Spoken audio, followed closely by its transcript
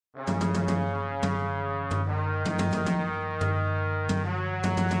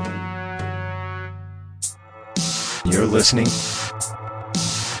You're listening.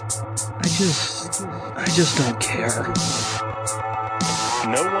 I just don't care.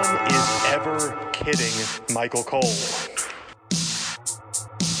 No one is ever kidding Michael Cole.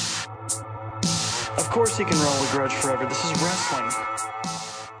 Of course he can roll a grudge forever. This is wrestling.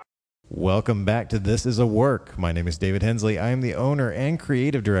 Welcome back to This Is a Work. My name is David Hensley. I am the owner and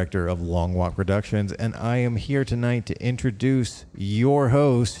creative director of Long Walk Productions, and I am here tonight to introduce your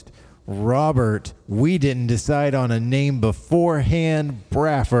host, Robert. We didn't decide on a name beforehand,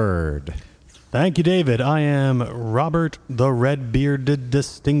 Bradford. Thank you, David. I am Robert, the red-bearded,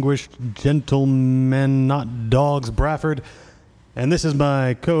 distinguished gentleman, not dogs, Bradford. And this is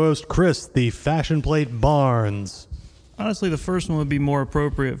my co-host, Chris, the fashion plate Barnes. Honestly, the first one would be more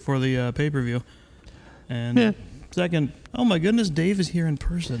appropriate for the pay-per-view. And second, oh my goodness, Dave is here in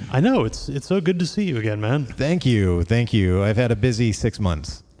person. I know. It's so good to see you again, man. Thank you. I've had a busy 6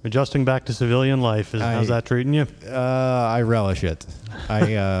 months. Adjusting back to civilian life. How's that treating you? I relish it.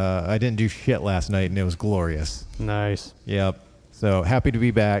 I didn't do shit last night, and it was glorious. Nice. Yep. So happy to be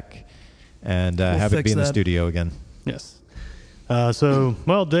back and happy to be in the studio again. Yes.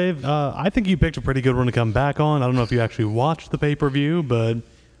 Well, Dave, I think you picked a pretty good one to come back on. I don't know if you actually watched the pay-per-view, but...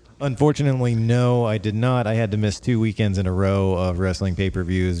 Unfortunately, no, I did not. I had to miss 2 weekends in a row of wrestling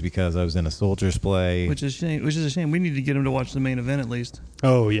pay-per-views because I was in a Soldier's Play. Which is a shame. We need to get him to watch the main event at least.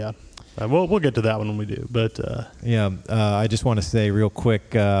 Oh, yeah. We'll get to that one when we do. But I just want to say real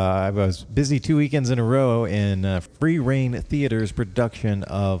quick, I was busy 2 weekends in a row in Free Reign Theater's production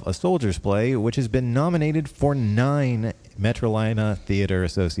of A Soldier's Play, which has been nominated for 9 Metrolina Theater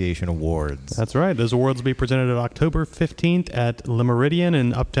Association Awards. That's right. Those awards will be presented on October 15th at Le Meridien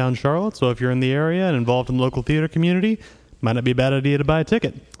in Uptown Charlotte. So if you're in the area and involved in the local theater community, might not be a bad idea to buy a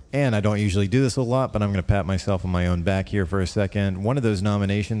ticket. And I don't usually do this a lot, but I'm going to pat myself on my own back here for a second. One of those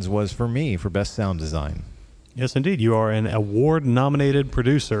nominations was for me for Best Sound Design. Yes, indeed. You are an award-nominated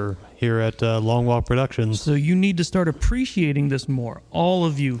producer here at Long Walk Productions. So you need to start appreciating this more. All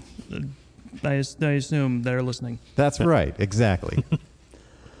of you, I assume, that are listening. That's right. Exactly.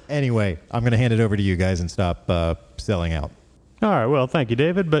 Anyway, I'm going to hand it over to you guys and stop selling out. All right. Well, thank you,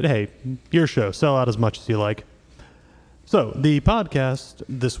 David. But hey, your show. Sell out as much as you like. So, the podcast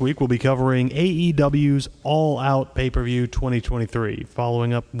this week will be covering AEW's All Out Pay-Per-View 2023,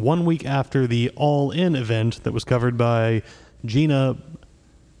 following up 1 week after the All In event that was covered by Gina,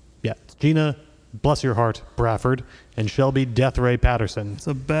 bless your heart, Bradford, and Shelby Death Ray Patterson. It's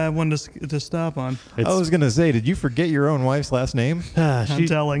a bad one to stop on. I was going to say, did you forget your own wife's last name? I'm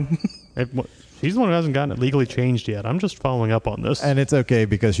telling. She's the one who hasn't gotten it legally changed yet. I'm just following up on this. And it's okay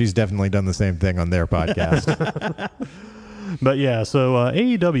because she's definitely done the same thing on their podcast. But yeah, so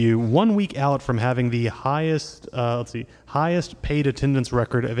AEW, 1 week out from having the highest paid attendance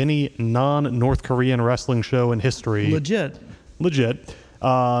record of any non-North Korean wrestling show in history. Legit.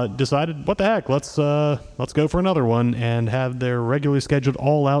 Decided, what the heck, let's go for another one and have their regularly scheduled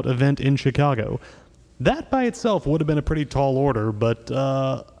All Out event in Chicago. That by itself would have been a pretty tall order,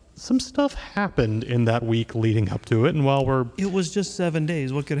 but some stuff happened in that week leading up to it, and It was just 7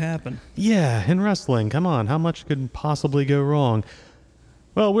 days. What could happen? Yeah, in wrestling, come on, how much could possibly go wrong?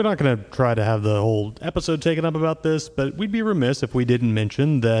 Well, we're not going to try to have the whole episode taken up about this, but we'd be remiss if we didn't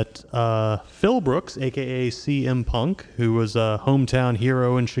mention that Phil Brooks, a.k.a. CM Punk, who was a hometown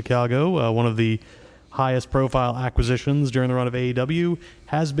hero in Chicago, one of the highest profile acquisitions during the run of AEW,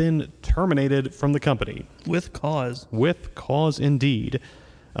 has been terminated from the company. With cause. With cause, indeed.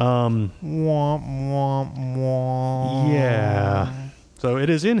 Yeah. So it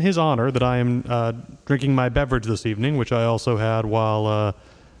is in his honor that I am drinking my beverage this evening, which I also had while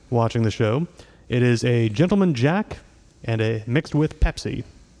watching the show. It is a Gentleman Jack and mixed with Pepsi,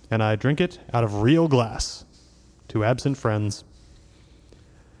 and I drink it out of real glass to absent friends.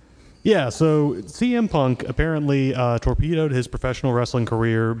 Yeah, so CM Punk apparently torpedoed his professional wrestling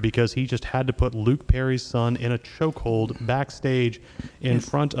career because he just had to put Luke Perry's son in a chokehold backstage in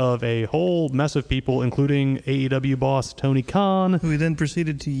front of a whole mess of people, including AEW boss Tony Khan. Who he then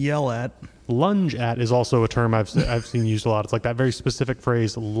proceeded to yell at. Lunge at is also a term I've seen used a lot. It's like that very specific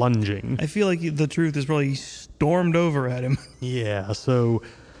phrase, lunging. I feel like the truth is probably he stormed over at him. Yeah, so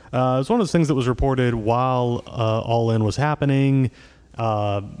it was one of those things that was reported while All In was happening.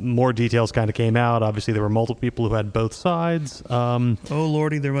 More details kind of came out. Obviously, there were multiple people who had both sides. Oh,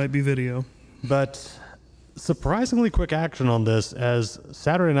 Lordy, there might be video. But surprisingly quick action on this, as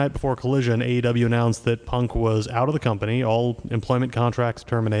Saturday night before Collision, AEW announced that Punk was out of the company, all employment contracts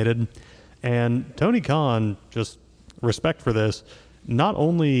terminated, and Tony Khan, just respect for this, not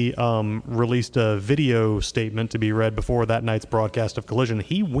only released a video statement to be read before that night's broadcast of Collision,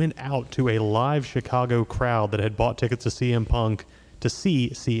 he went out to a live Chicago crowd that had bought tickets to see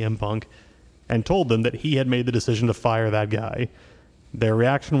CM Punk, and told them that he had made the decision to fire that guy. Their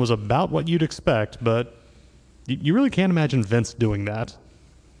reaction was about what you'd expect, but you really can't imagine Vince doing that.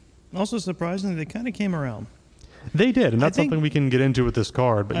 Also, surprisingly, they kind of came around. They did, and that's something we can get into with this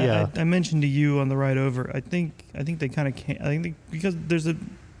card. But I mentioned to you on the ride over. I think they kind of came. Because there's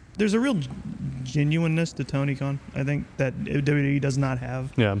a real genuineness to Tony Khan. I think that WWE does not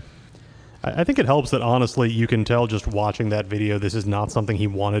have. Yeah, I think it helps that honestly you can tell just watching that video this is not something he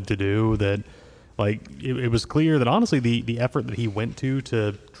wanted to do. That like it was clear that honestly the effort that he went to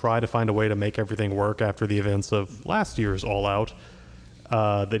try to find a way to make everything work after the events of last year's All Out.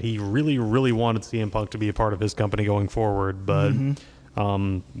 That he really, really wanted CM Punk to be a part of his company going forward. But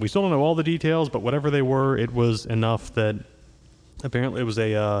we still don't know all the details, but whatever they were, it was enough that apparently it was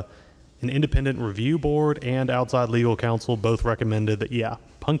an independent review board and outside legal counsel both recommended that,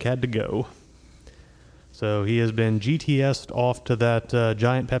 Punk had to go. So he has been GTS'd off to that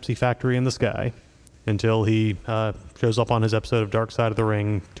giant Pepsi factory in the sky until he shows up on his episode of Dark Side of the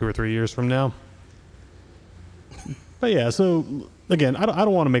Ring 2 or 3 years from now. But yeah, so again, I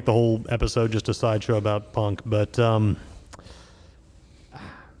don't want to make the whole episode just a sideshow about Punk, but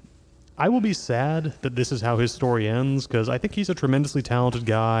I will be sad that this is how his story ends, because I think he's a tremendously talented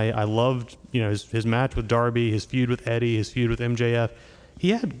guy. I loved, his match with Darby, his feud with Eddie, his feud with MJF.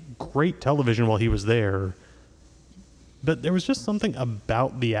 He had great television while he was there, but there was just something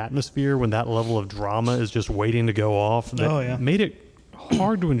about the atmosphere when that level of drama is just waiting to go off that made it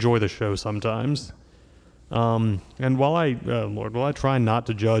hard to enjoy the show sometimes. And while I try not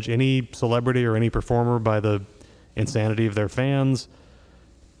to judge any celebrity or any performer by the insanity of their fans,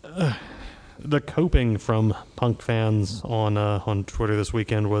 the coping from Punk fans on Twitter this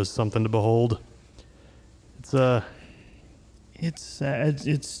weekend was something to behold. It's sad.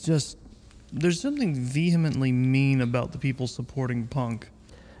 It's just there's something vehemently mean about the people supporting Punk.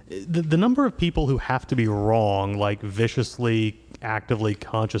 The number of people who have to be wrong, like viciously, actively,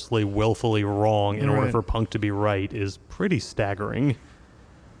 consciously, willfully wrong in order for Punk to be right is pretty staggering.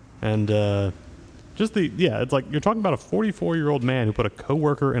 And it's like you're talking about a 44-year-old man who put a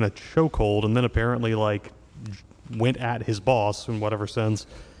coworker in a chokehold and then apparently went at his boss in whatever sense,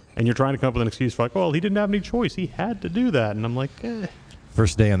 and you're trying to come up with an excuse for well, he didn't have any choice, he had to do that, and I'm like,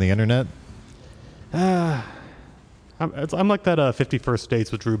 First day on the internet. I'm like that 51st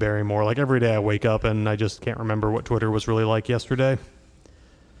Dates with Drew Barrymore. Like every day I wake up and I just can't remember what Twitter was really like yesterday.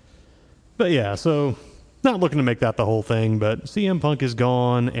 But yeah, so not looking to make that the whole thing, but CM Punk is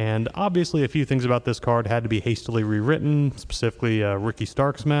gone, and obviously a few things about this card had to be hastily rewritten, specifically Ricky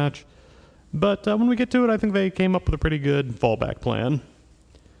Stark's match. But when we get to it, I think they came up with a pretty good fallback plan.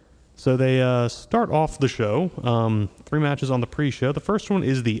 So they start off the show, 3 matches on the pre-show. The first one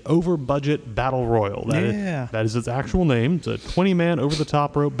is the Over-Budget Battle Royal. That is its actual name. It's a 20-man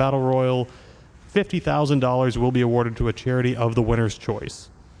over-the-top rope battle royal. $50,000 will be awarded to a charity of the winner's choice.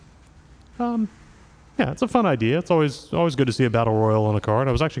 It's a fun idea. It's always good to see a battle royal on a card.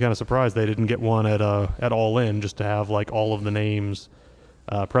 I was actually kind of surprised they didn't get one at All In just to have all of the names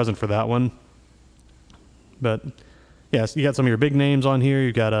present for that one. But yes, you got some of your big names on here.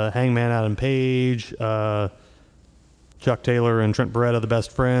 You've got Hangman Adam Page, Chuck Taylor and Trent Beretta, the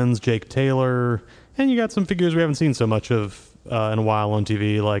best friends, Jake Taylor, and you got some figures we haven't seen so much of in a while on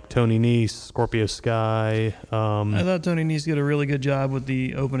TV, like Tony Nese, Scorpio Sky. I thought Tony Nese did a really good job with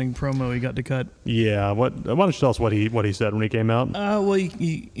the opening promo he got to cut. Yeah, why don't you tell us what he said when he came out? Well,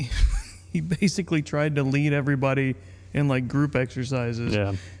 he basically tried to lead everybody in group exercises.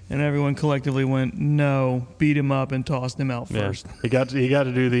 Yeah. And everyone collectively went, no, beat him up and tossed him out first. He got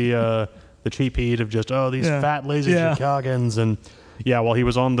to do the cheap heat of just these fat lazy Chicagoans, and while he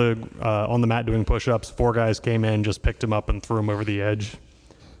was on the mat doing push-ups, 4 guys came in, just picked him up and threw him over the edge.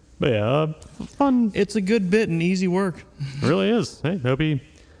 But fun. It's a good bit and easy work. It really is. Hey, hope he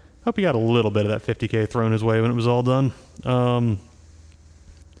got a little bit of that $50K thrown his way when it was all done. So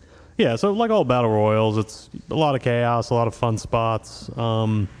like all battle royals, it's a lot of chaos, a lot of fun spots.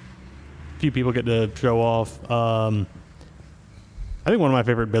 Few people get to show off. I think one of my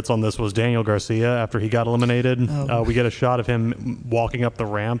favorite bits on this was Daniel Garcia after he got eliminated. We get a shot of him walking up the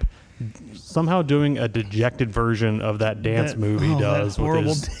ramp, somehow doing a dejected version of that dance move he does. That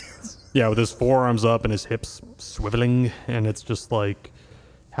horrible dance. With his forearms up and his hips swiveling, and it's just like,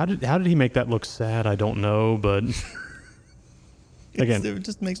 how did he make that look sad? I don't know, but again, it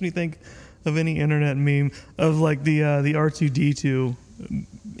just makes me think of any internet meme of the R2-D2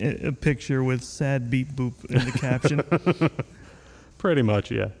 a picture with sad beep boop in the caption. Pretty much,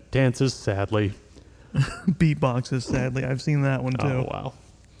 yeah. Dances sadly. Beatboxes, sadly. I've seen that one, too. Oh,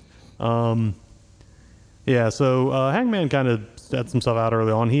 wow. Yeah, so Hangman kind of set some stuff out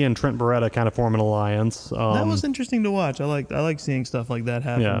early on. He and Trent Beretta kind of form an alliance. That was interesting to watch. I like seeing stuff like that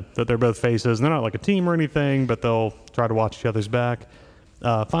happen. Yeah, that they're both faces. And they're not like a team or anything, but they'll try to watch each other's back.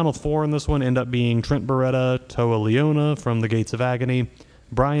 Final four in this one end up being Trent Beretta, Toa Leona from the Gates of Agony,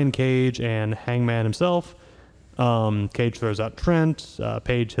 Brian Cage, and Hangman himself. Cage throws out Trent.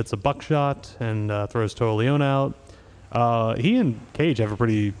 Page hits a buckshot and throws Toa Leona out. He and Cage have a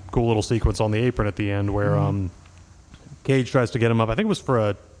pretty cool little sequence on the apron at the end where Cage tries to get him up. I think it was for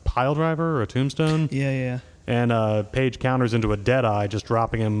a pile driver or a tombstone. Yeah. And Page counters into a deadeye, just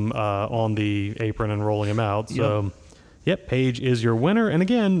dropping him on the apron and rolling him out. So, yep, Page is your winner. And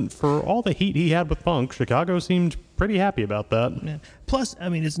again, for all the heat he had with Punk, Chicago seemed pretty happy about that. Yeah. Plus, I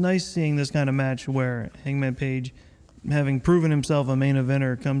mean, it's nice seeing this kind of match where Hangman Page, having proven himself a main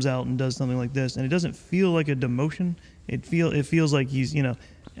eventer, comes out and does something like this, and it doesn't feel like a demotion. It feels like he's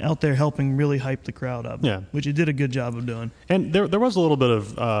out there helping really hype the crowd up. Yeah, which he did a good job of doing. And there was a little bit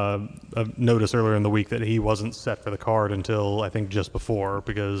of notice earlier in the week that he wasn't set for the card until I think just before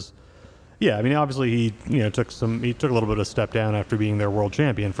because. Yeah, I mean, obviously he took a little bit of a step down after being their world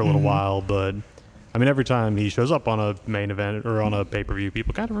champion for a little while, but I mean, every time he shows up on a main event or on a pay-per-view,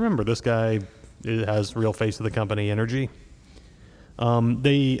 people kind of remember this guy has real face of the company energy. I'll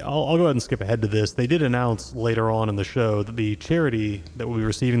go ahead and skip ahead to this. They did announce later on in the show that the charity that will be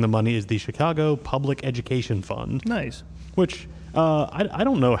receiving the money is the Chicago Public Education Fund. Nice. Which I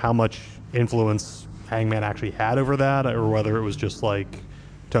don't know how much influence Hangman actually had over that, or whether it was just like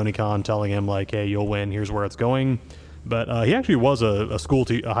Tony Khan telling him like, "Hey, you'll win. Here's where it's going." But he actually was a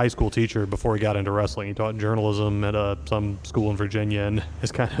high school teacher before he got into wrestling. He taught journalism at some school in Virginia, and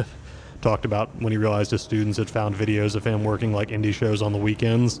has kind of talked about when he realized his students had found videos of him working like indie shows on the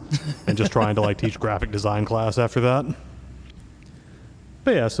weekends and just trying to like teach graphic design class after that.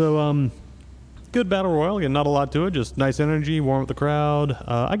 But yeah, so good battle royal. Again, not a lot to it, just nice energy, warm up the crowd.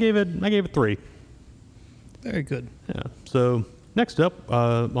 I gave it 3. Very good. Yeah. So next up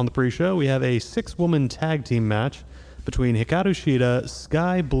on the pre-show, we have a 6-woman tag team match between Hikaru Shida,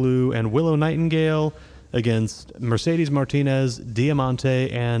 Sky Blue, and Willow Nightingale against Mercedes Martinez,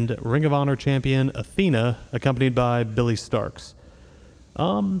 Diamante, and Ring of Honor champion Athena, accompanied by Billy Starks.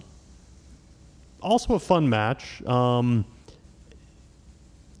 Also a fun match. I'm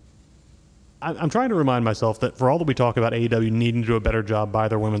trying to remind myself that for all that we talk about AEW needing to do a better job by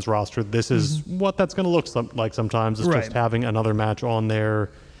their women's roster, this is what that's going to look like sometimes. It's just having another match on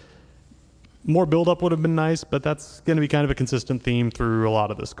there. More build-up would have been nice, but that's going to be kind of a consistent theme through a lot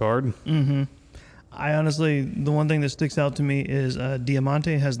of this card. Mm-hmm. I honestly, the one thing that sticks out to me is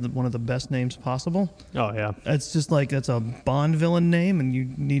Diamante has one of the best names possible. Oh, yeah. It's just like that's a Bond villain name, and you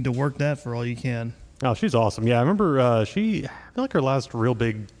need to work that for all you can. Oh, she's awesome. Yeah, I remember I feel like her last real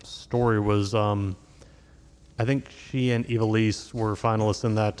big story was, I think she and Ivelisse were finalists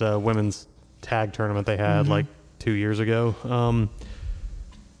in that women's tag tournament they had like 2 years ago.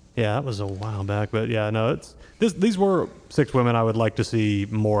 Yeah, that was a while back, but yeah, no, these were 6 women I would like to see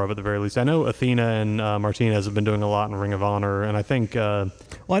more of at the very least. I know Athena and Martinez have been doing a lot in Ring of Honor, and I think... well,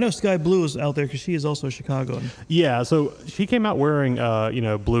 I know Sky Blue is out there because she is also Chicagoan. Yeah, so she came out wearing,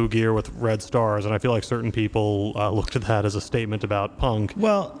 blue gear with red stars, and I feel like certain people looked at that as a statement about Punk.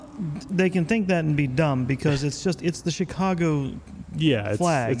 Well, they can think that and be dumb because it's the Chicago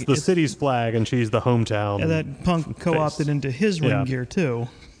flag. It's the city's flag, and she's the hometown. And that Punk co-opted into his ring gear, too.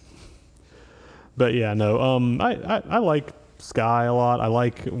 But yeah, no. I like Sky a lot. I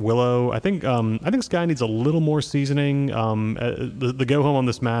like Willow. I think Sky needs a little more seasoning. The go home on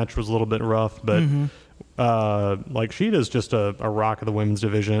this match was a little bit rough, but like Sheeta's just a rock of the women's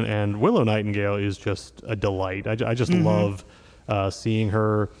division, and Willow Nightingale is just a delight. I just love seeing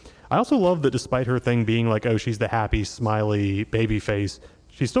her. I also love that despite her thing being like, oh, she's the happy, smiley baby face,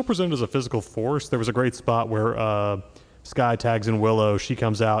 she's still presented as a physical force. There was a great spot where Sky tags in Willow, she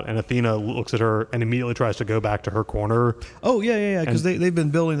comes out, and Athena looks at her and immediately tries to go back to her corner. Oh, yeah, because they've been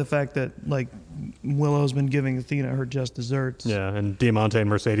building the fact that, like, Willow's been giving Athena her just desserts. Yeah, and Diamante and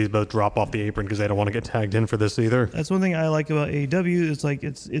Mercedes both drop off the apron because they don't want to get tagged in for this either. That's one thing I like about AEW. It's like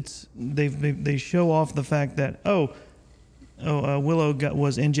they show off the fact that, Willow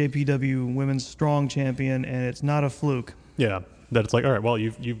was NJPW Women's Strong Champion, and it's not a fluke. Yeah. That it's like, all right, well,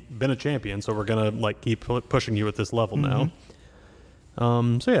 you've been a champion, so we're gonna like keep pushing you at this level now.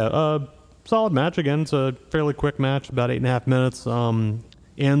 Solid match again. It's a fairly quick match, about 8.5 minutes.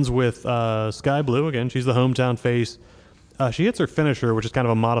 Ends with Sky Blue again. She's the hometown face. She hits her finisher, which is kind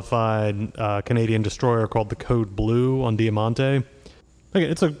of a modified Canadian destroyer called the Code Blue on Diamante. Okay,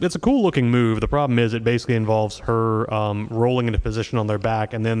 it's a cool looking move. The problem is it basically involves her rolling into position on their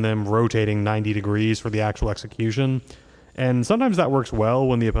back and then them rotating 90 degrees for the actual execution. And sometimes that works well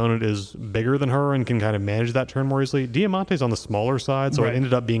when the opponent is bigger than her and can kind of manage that turn more easily. Diamante's on the smaller side, so Right. it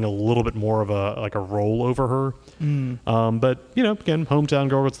ended up being a little bit more of a roll over her. But again, hometown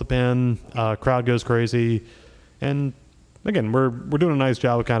girl gets the pin, crowd goes crazy, and again, we're doing a nice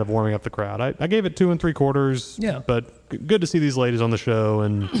job of kind of warming up the crowd. I gave it 2 3/4. Yeah. But good to see these ladies on the show,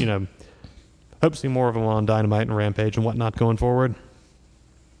 and hope to see more of them on Dynamite and Rampage and whatnot going forward.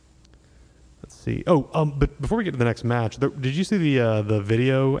 Let's see. But before we get to the next match, did you see the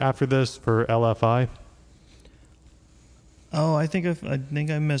video after this for LFI? Oh, I think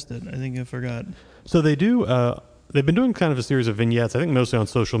I missed it. I think I forgot. So they do. They've been doing kind of a series of vignettes. I think mostly on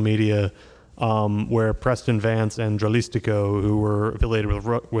social media, where Preston Vance and Dralistico, who were affiliated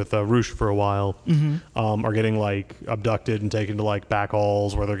with Roosh for a while, are getting like abducted and taken to like back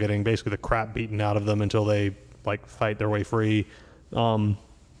halls where they're getting basically the crap beaten out of them until they like fight their way free.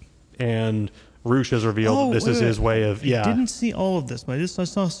 And Roosh has revealed that this is his way of I didn't see all of this, but I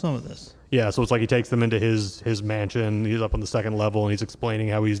saw some of this. Yeah, so it's like he takes them into his mansion. He's up on the second level, and he's explaining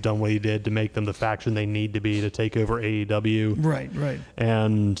how he's done what he did to make them the faction they need to be to take over AEW. Right.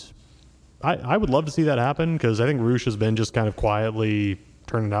 And I would love to see that happen because I think Roosh has been just kind of quietly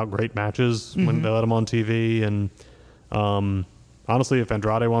turning out great matches when they let him on TV. And honestly, if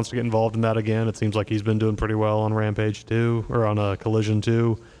Andrade wants to get involved in that again, it seems like he's been doing pretty well on Rampage too, or on Collision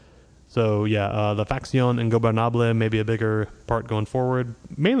too. So yeah, the Faction Ingobernable may be a bigger part going forward.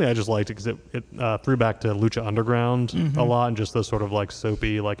 Mainly, I just liked it because it threw back to Lucha Underground a lot, and just those sort of like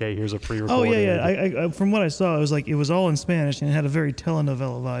soapy, like, hey, here's a pre-recorded. Oh yeah. I from what I saw, it was all in Spanish and it had a very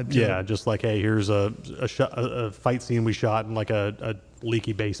telenovela vibe. Yeah, just like, hey, here's a fight scene we shot in like a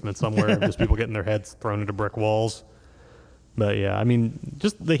leaky basement somewhere, of just people getting their heads thrown into brick walls. But yeah, I mean,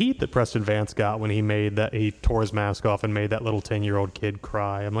 just the heat that Preston Vance got when he tore his mask off and made that little 10-year-old kid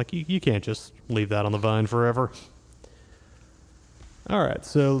cry. I'm like, you can't just leave that on the vine forever. All right,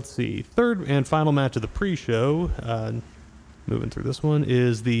 so let's see. Third and final match of the pre-show, moving through this one,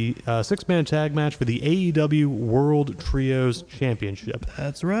 is the six-man tag match for the AEW World Trios Championship.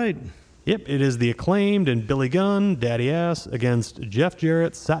 That's right. Yep, it is the Acclaimed and Billy Gunn, Daddy Ass, against Jeff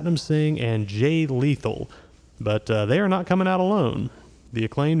Jarrett, Satnam Singh, and Jay Lethal. But they are not coming out alone. The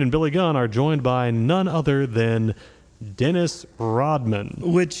Acclaimed and Billy Gunn are joined by none other than Dennis Rodman.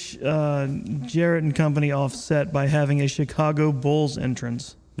 Which Jarrett and company offset by having a Chicago Bulls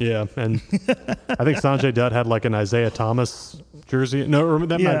entrance. Yeah, and I think Sanjay Dutt had like an Isaiah Thomas jersey. No, or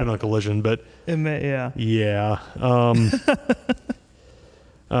that might have been on Collision, but... Yeah. Yeah. Oh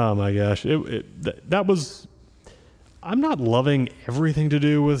my gosh. That was... I'm not loving everything to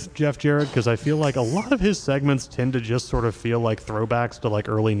do with Jeff Jarrett because I feel like a lot of his segments tend to just sort of feel like throwbacks to like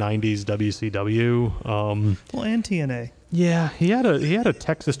early 90s WCW. Well, and TNA. Yeah, he had a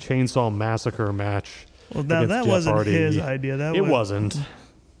Texas Chainsaw Massacre match. Well, that wasn't Hardy. his idea. It wasn't.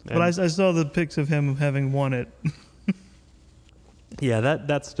 But I saw the pics of him having won it. Yeah,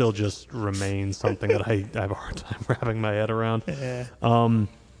 that still just remains something that I have a hard time wrapping my head around. Yeah.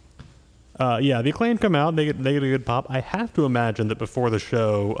 The Acclaimed come out, they get a good pop. I have to imagine that before the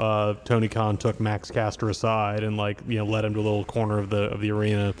show, Tony Khan took Max Caster aside and led him to a little corner of the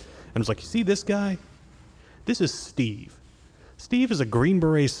arena and was like, "You see this guy? This is Steve. Steve is a Green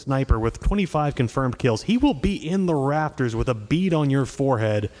Beret sniper with 25 confirmed kills. He will be in the rafters with a bead on your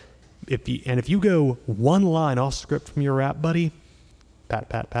forehead if you go one line off script from your rap, buddy. Pat,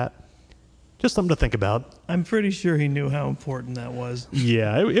 pat, pat. Just something to think about." I'm pretty sure he knew how important that was.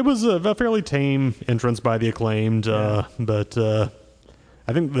 Yeah, it was a fairly tame entrance by the Acclaimed, but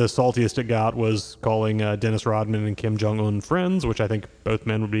I think the saltiest it got was calling Dennis Rodman and Kim Jong-un friends, which I think both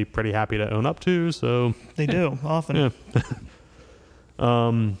men would be pretty happy to own up to. So They do, often. Yeah.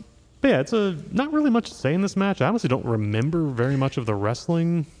 But yeah, it's not really much to say in this match. I honestly don't remember very much of the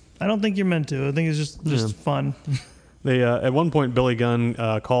wrestling. I don't think you're meant to. I think it's just fun. They at one point Billy Gunn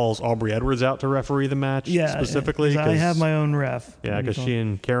calls Aubrey Edwards out to referee the match specifically. I have my own ref. Yeah, because she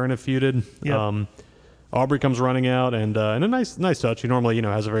and Karen have feuded. Yep. Aubrey comes running out, and a nice touch. She normally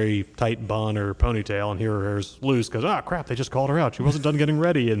has a very tight bun or ponytail, and here her hair's loose because crap, they just called her out. She wasn't done getting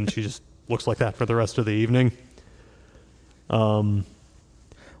ready, and she just looks like that for the rest of the evening.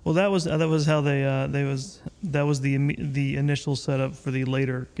 Well, that was how that was the initial setup for the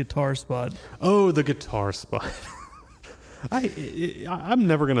later guitar spot. Oh, the guitar spot. I'm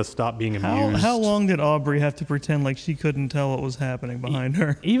never going to stop being amused. How long did Aubrey have to pretend like she couldn't tell what was happening behind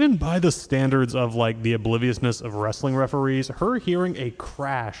her? Even by the standards of like the obliviousness of wrestling referees, her hearing a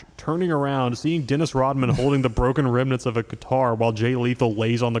crash, turning around, seeing Dennis Rodman holding the broken remnants of a guitar while Jay Lethal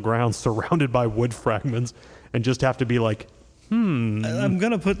lays on the ground surrounded by wood fragments, and just have to be like, I'm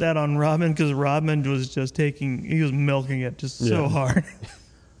going to put that on Rodman because Rodman was just he was milking it just so hard.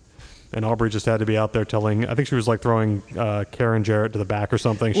 And Aubrey just had to be out there telling, I think she was like throwing Karen Jarrett to the back or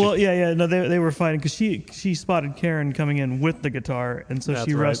something. Well, no, they were fighting because she spotted Karen coming in with the guitar, and so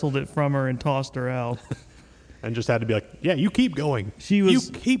she wrestled it from her and tossed her out. And just had to be like, yeah, you keep going. You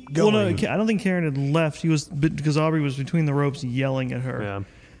keep going. Well, no, I don't think Karen had left. She was because Aubrey was between the ropes yelling at her.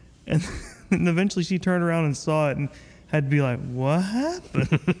 Yeah. And eventually she turned around and saw it and had to be like, what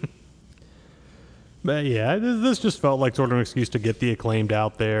happened? But yeah, this just felt like sort of an excuse to get the Acclaimed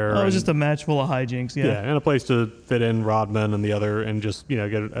out there. Oh, it was just a match full of hijinks, yeah. Yeah, and a place to fit in Rodman and the other, and just,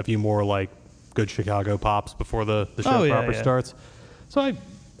 get a few more like good Chicago pops before the show proper starts. So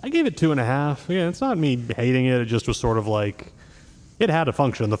I gave it 2.5. Yeah, it's not me hating it. It just was sort of like, it had a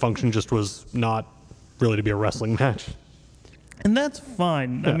function. The function just was not really to be a wrestling match. And that's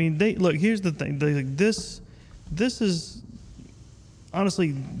fine. Yeah. I mean, here's the thing. This is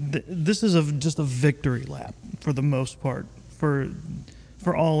honestly, this is just a victory lap for the most part for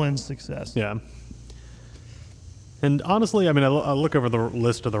All In success. Yeah. And honestly, I mean, I look over the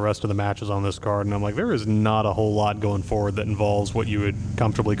list of the rest of the matches on this card, and I'm like, there is not a whole lot going forward that involves what you would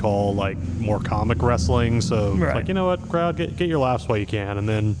comfortably call like more comic wrestling. So, it's like, you know what, crowd, get your laughs while you can. And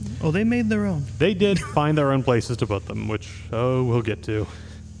then, they made their own. They did find their own places to put them, which we'll get to.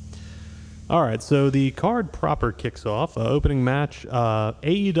 All right, so the card proper kicks off. Opening match,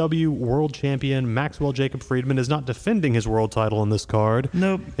 AEW World Champion Maxwell Jacob Friedman is not defending his world title in this card.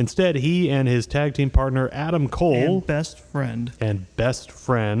 Nope. Instead, he and his tag team partner Adam Cole and best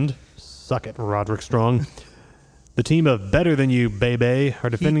friend, suck it, Roderick Strong, the team of Better Than You, baby, are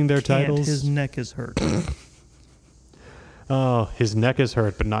defending their titles. His neck is hurt. Oh, his neck is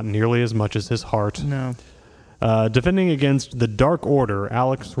hurt, but not nearly as much as his heart. No. Defending against the Dark Order,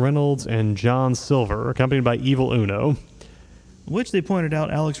 Alex Reynolds and John Silver, accompanied by Evil Uno. Which they pointed out,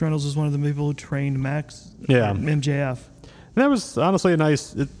 Alex Reynolds was one of the people who trained Max. Yeah. MJF. And that was honestly a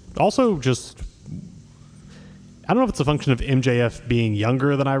nice. Also, just I don't know if it's a function of MJF being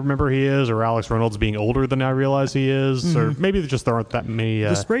younger than I remember he is, or Alex Reynolds being older than I realize he is, or maybe just there aren't that many.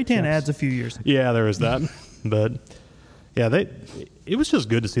 The spray tan adds a few years. Yeah, there is that, but. Yeah, it was just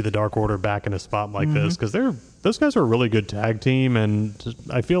good to see the Dark Order back in a spot like this, because those guys are a really good tag team, and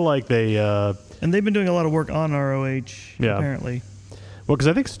I feel like they... and they've been doing a lot of work on ROH, apparently. Well, because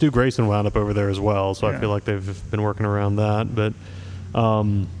I think Stu Grayson wound up over there as well, so I feel like they've been working around that. But,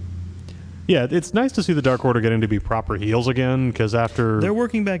 yeah, it's nice to see the Dark Order getting to be proper heels again, because after... They're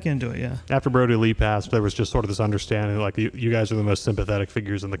working back into it, yeah. After Brody Lee passed, there was just sort of this understanding, like, you guys are the most sympathetic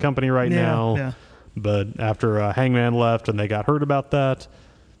figures in the company right now. Yeah. But after Hangman left and they got hurt about that,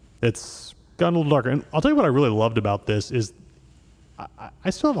 it's gotten a little darker. And I'll tell you what I really loved about this is I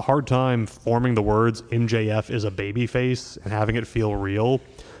still have a hard time forming the words MJF is a babyface and having it feel real.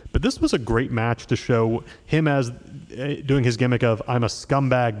 But this was a great match to show him as doing his gimmick of I'm a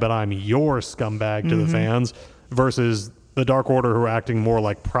scumbag, but I'm your scumbag to the fans, versus the Dark Order who are acting more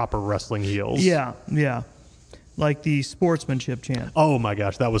like proper wrestling heels. Yeah. Like the sportsmanship chant. Oh my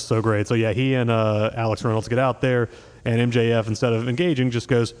gosh, that was so great. So yeah, he and Alex Reynolds get out there, and MJF, instead of engaging, just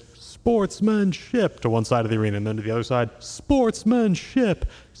goes sportsmanship to one side of the arena, and then to the other side, sportsmanship,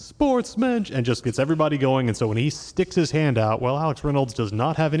 and just gets everybody going. And so when he sticks his hand out, well, Alex Reynolds does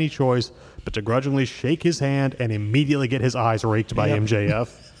not have any choice but to grudgingly shake his hand and immediately get his eyes raked by MJF.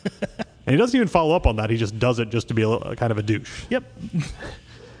 And he doesn't even follow up on that. He just does it just to be a kind of a douche. Yep.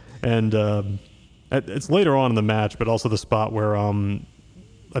 And it's later on in the match, but also the spot where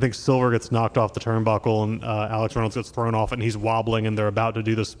I think Silver gets knocked off the turnbuckle and Alex Reynolds gets thrown off, and he's wobbling, and they're about to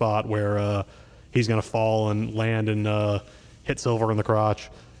do the spot where he's going to fall and land and hit Silver in the crotch.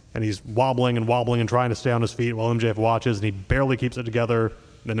 And he's wobbling and trying to stay on his feet while MJF watches, and he barely keeps it together.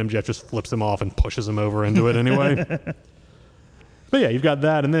 Then MJF just flips him off and pushes him over into it anyway. But yeah, you've got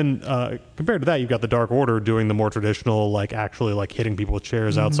that, and then compared to that, you've got the Dark Order doing the more traditional, like actually like hitting people with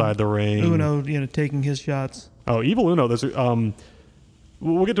chairs outside the ring. Uno, taking his shots. Oh, Evil Uno. There's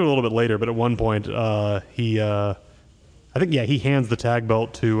we'll get to it a little bit later, but at one point he hands the tag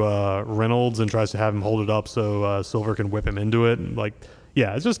belt to Reynolds and tries to have him hold it up so Silver can whip him into it. And, like,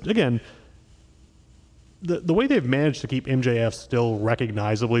 yeah, it's just again, the way they've managed to keep MJF still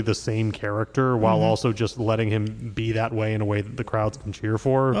recognizably the same character while also just letting him be that way in a way that the crowds can cheer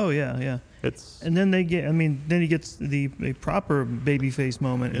for. Oh yeah. It's And then then he gets the proper babyface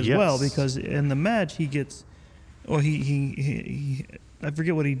moment as well, because in the match he gets, he I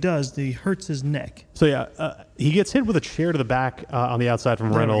forget what he does. He hurts his neck. So he gets hit with a chair to the back on the outside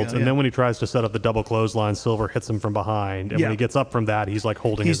from Reynolds, and then when he tries to set up the double clothesline, Silver hits him from behind. And when he gets up from that, he's like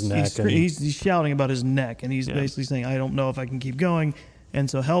holding his neck. He's shouting about his neck, and he's basically saying, "I don't know if I can keep going." And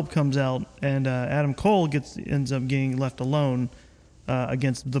so help comes out, and Adam Cole ends up getting left alone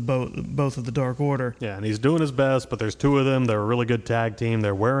against both of the Dark Order. Yeah, and he's doing his best, but there's two of them. They're a really good tag team.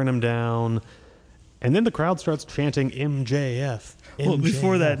 They're wearing him down. And then the crowd starts chanting MJF. Well,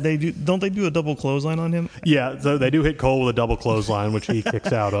 before that, don't they do a double clothesline on him? Yeah, so they do hit Cole with a double clothesline, which he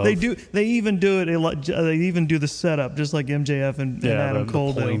kicks out of. They do. They even do it. They even do the setup, just like MJF and Adam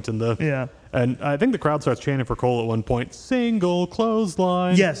Cole the point do. And I think the crowd starts chanting for Cole at one point. Single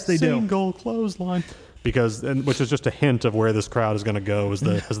clothesline. Yes, they do. Single clothesline, which is just a hint of where this crowd is going to go as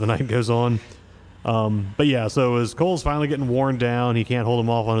the night goes on. But yeah, so as Cole's finally getting worn down, he can't hold him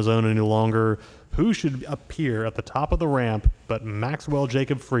off on his own any longer. Who should appear at the top of the ramp but Maxwell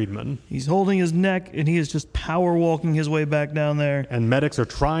Jacob Friedman? He's holding his neck, and he is just power walking his way back down there. And medics are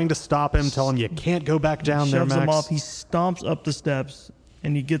trying to stop him, tell him you can't go back down there, Max. Shoves him off. He stomps up the steps,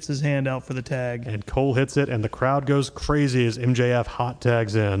 and he gets his hand out for the tag. And Cole hits it, and the crowd goes crazy as MJF hot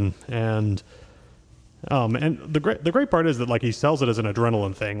tags in. And the great part is that like he sells it as an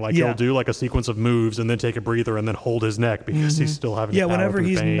adrenaline thing. Like he'll do like a sequence of moves and then take a breather and then hold his neck because he's still having to power whenever through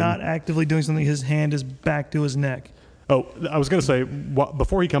he's pain. not actively doing something, his hand is back to his neck. Oh, I was going to say,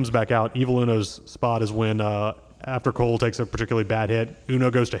 before he comes back out, Evil Uno's spot is when after Cole takes a particularly bad hit,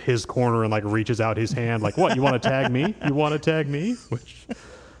 Uno goes to his corner and like reaches out his hand like, what, you want to tag me? You want to tag me? Which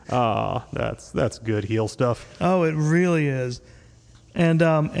that's good heel stuff. Oh, it really is. And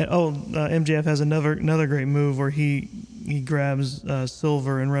MJF has another great move where he grabs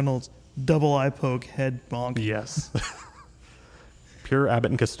Silver and Reynolds, double eye poke, head bonk. Yes, pure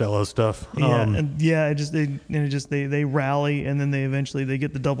Abbott and Costello stuff. They rally, and then they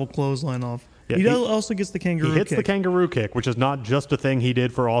get the double clothesline off. Yeah, he also gets the kangaroo kick. He hits the kangaroo kick, which is not just a thing he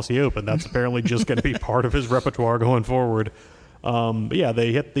did for Aussie Open. That's apparently just going to be part of his repertoire going forward. But yeah,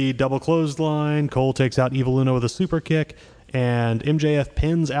 they hit the double clothesline. Cole takes out Evil Uno with a super kick. And MJF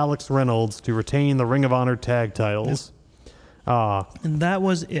pins Alex Reynolds to retain the Ring of Honor tag titles. And that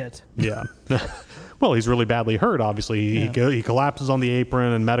was it. Yeah. Well, he's really badly hurt, obviously. Yeah. He collapses on the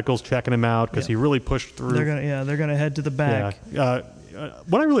apron, and medical's checking him out because he really pushed through. They're gonna head to the back. Yeah.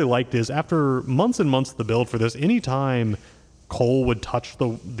 What I really liked is after months and months of the build for this, anytime Cole would touch the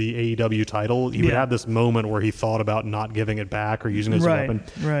AEW title, he would have this moment where he thought about not giving it back or using it as a weapon.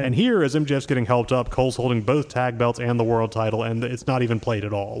 Right. And here, as MJF's getting helped up, Cole's holding both tag belts and the world title, and it's not even played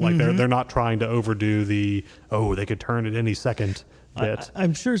at all. Like they're not trying to overdo they could turn it any second bit.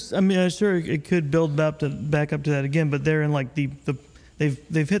 I'm sure it could build back up to that again, but they're in like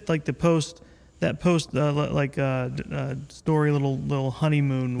they've hit like the post story little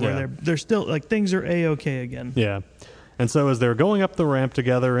honeymoon where they're still like things are A-okay again. Yeah. And so as they're going up the ramp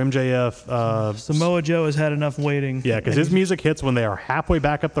together, MJF... Samoa Joe has had enough waiting. Yeah, because his music hits when they are halfway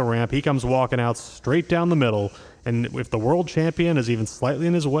back up the ramp. He comes walking out straight down the middle. And if the world champion is even slightly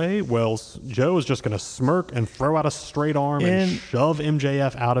in his way, well, Joe is just going to smirk and throw out a straight arm and shove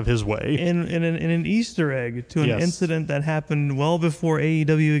MJF out of his way. In an Easter egg to an incident that happened well before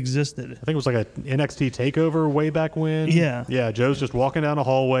AEW existed. I think it was like a NXT takeover way back when. Yeah. Yeah, Joe's just walking down a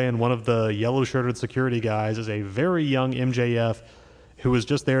hallway, and one of the yellow-shirted security guys is a very young MJF who was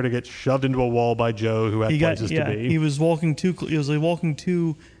just there to get shoved into a wall by Joe, who had places to be. He was walking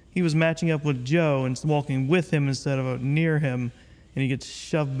too... He was matching up with Joe and walking with him instead of near him, and he gets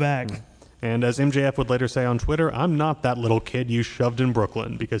shoved back. And as MJF would later say on Twitter, I'm not that little kid you shoved in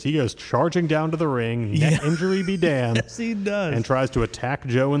Brooklyn, because he goes charging down to the ring, neck injury be damned. Yes, he does. And tries to attack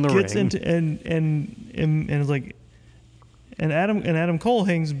Joe in the ring. It's like, and Adam Cole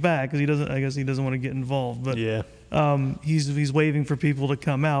hangs back because he doesn't want to get involved. But he's waving for people to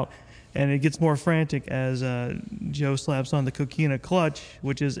come out. And it gets more frantic as Joe slaps on the Coquina clutch,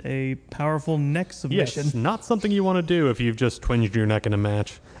 which is a powerful neck submission. Yes, not something you want to do if you've just twinged your neck in a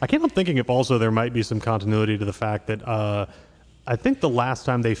match. I can't help thinking if also there might be some continuity to the fact that I think the last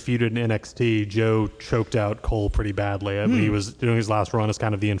time they feuded in NXT, Joe choked out Cole pretty badly. I mean, he was doing his last run as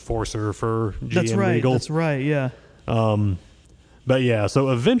kind of the enforcer for GM Legal. That's right, yeah. But yeah,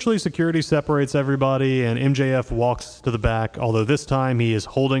 so eventually security separates everybody, and MJF walks to the back, although this time he is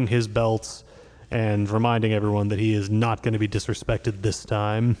holding his belts and reminding everyone that he is not going to be disrespected this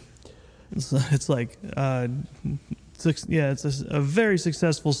time. It's like, it's a very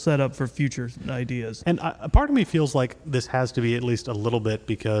successful setup for future ideas. And a part of me feels like this has to be at least a little bit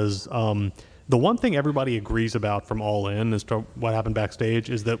because the one thing everybody agrees about from All In as to what happened backstage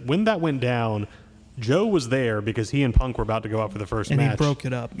is that when that went down, Joe was there because he and Punk were about to go out for the first And match. he broke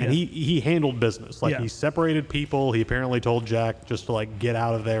it up. And yeah. he handled business. Like, Yeah. he separated people. He apparently told Jack just to, like, get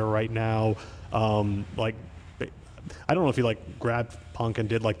out of there right now. Like, I don't know if he, like, grabbed Punk and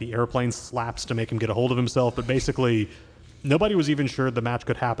did, like, the airplane slaps to make him get a hold of himself. But basically, nobody was even sure the match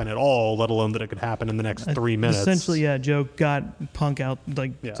could happen at all, let alone that it could happen in the next 3 minutes. Essentially, yeah, Joe got Punk out,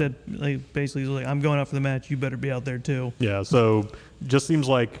 like, Yeah. said, like, basically, he was like, I'm going out for the match. You better be out there, too. Yeah, so just seems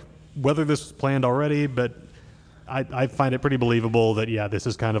like whether this was planned already, but I find it pretty believable that, yeah, this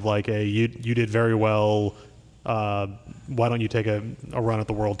is kind of like you did very well. Why don't you take a run at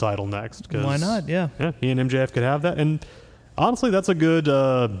the world title next? 'Cause, Why not? Yeah. Yeah, he and MJF could have that. And honestly, that's a good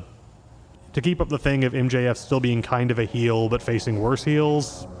to keep up the thing of MJF still being kind of a heel but facing worse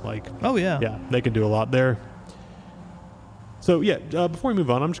heels. Like, Oh, yeah. yeah, they could do a lot there. So, yeah, before we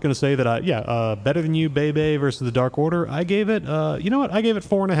move on, I'm just going to say that, Better Than You, Bebe versus the Dark Order, I gave it, you know what? I gave it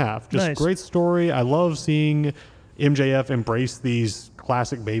 4.5. Just Nice. great story. I love seeing MJF embrace these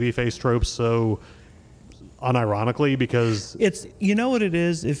classic babyface tropes so unironically because... It's, you know what it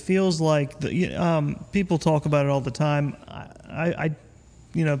is? It feels like people talk about it all the time. I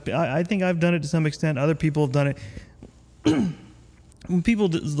think I've done it to some extent. Other people have done it. When people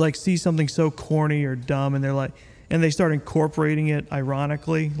like see something so corny or dumb, and they're like, and they start incorporating it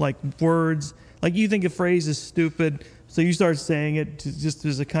ironically, like words. Like, you think a phrase is stupid, so you start saying it just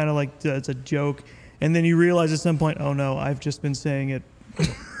as a kind of like it's a joke, and then you realize at some point, oh no, I've just been saying it.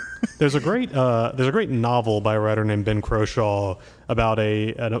 There's a great novel by a writer named Ben Croshaw about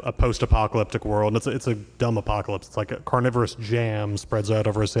a post-apocalyptic world. And it's a dumb apocalypse. It's like a carnivorous jam spreads out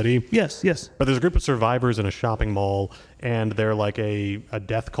over a city. Yes. But there's a group of survivors in a shopping mall, and they're like a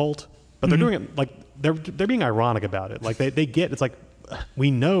death cult. But they're doing it like they're being ironic about it. Like they get it's like,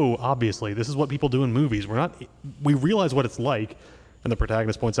 we know obviously this is what people do in movies. We realize what it's like, and the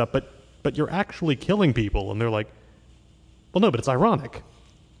protagonist points out, but you're actually killing people, and they're like, well, no, but it's ironic.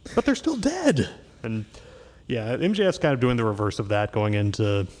 But they're still dead. And yeah, MJF's kind of doing the reverse of that, going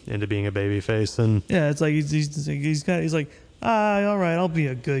into being a babyface. And Yeah, it's like he's like, all right, I'll be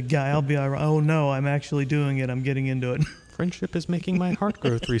a good guy. I'll be all right. Oh no, I'm actually doing it. I'm getting into it. friendship is making my heart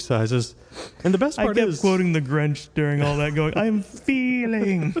grow 3 sizes. And the best part I kept quoting the Grinch during all that, going, I'm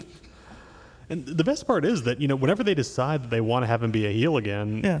feeling. And the best part is that, whenever they decide that they want to have him be a heel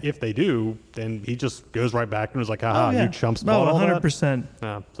again, Yeah. if they do, then he just goes right back and is like, haha, you chumps bought all 100%.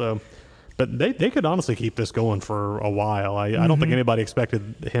 that. Yeah, but they could honestly keep this going for a while. I don't think anybody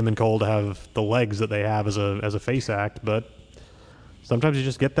expected him and Cole to have the legs that they have as a face act, but sometimes you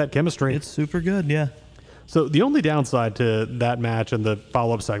just get that chemistry. It's super good, yeah. So the only downside to that match and the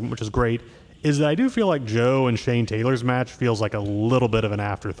follow-up segment, which is great, is that I do feel like Joe and Shane Taylor's match feels like a little bit of an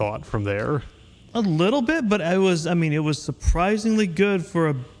afterthought from there. A little bit, but it was surprisingly good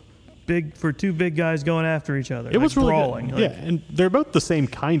for two big guys going after each other. It was really brawling. good. Yeah, and they're both the same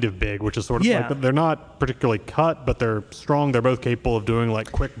kind of big, which is sort of like, they're not particularly cut, but they're strong. They're both capable of doing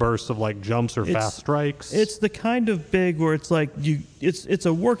like quick bursts of like jumps or fast strikes. It's the kind of big where it's like it's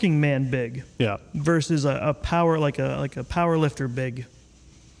a working man big. Yeah. Versus a power like a power lifter big.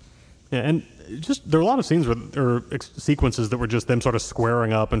 Yeah, and just there are a lot of scenes or sequences that were just them sort of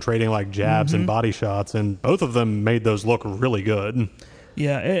squaring up and trading like jabs and body shots, and both of them made those look really good.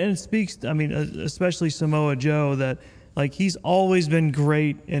 Yeah, and it speaks, especially Samoa Joe, that like he's always been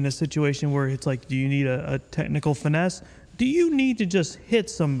great in a situation where it's like, do you need a technical finesse? Do you need to just hit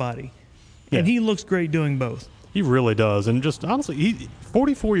somebody? Yeah. And he looks great doing both. He really does. And just honestly, he's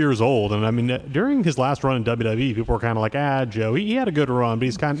 44 years old. And during his last run in WWE, people were kind of like, Joe, he had a good run, but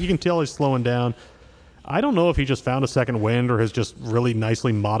you can tell he's slowing down. I don't know if he just found a second wind or has just really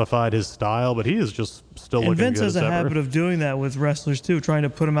nicely modified his style, but he is just still looking good as ever. And Vince has a habit of doing that with wrestlers too, trying to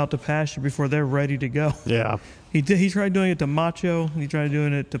put them out to pasture before they're ready to go. Yeah. He tried doing it to Macho. He tried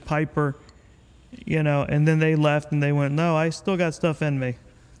doing it to Piper, and then they left and they went, no, I still got stuff in me.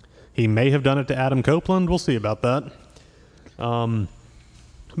 He may have done it to Adam Copeland. We'll see about that. But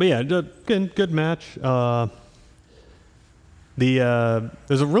yeah, good match.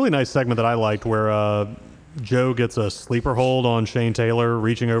 There's a really nice segment that I liked where Joe gets a sleeper hold on Shane Taylor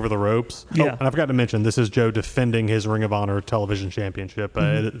reaching over the ropes. Yeah. Oh, and I forgot to mention, this is Joe defending his Ring of Honor television championship.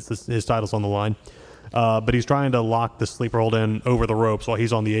 His title's on the line. But he's trying to lock the sleeper hold in over the ropes while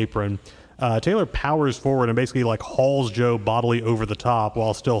he's on the apron. Taylor powers forward and basically like hauls Joe bodily over the top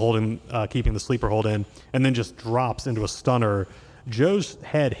while still keeping the sleeper hold in, and then just drops into a stunner. Joe's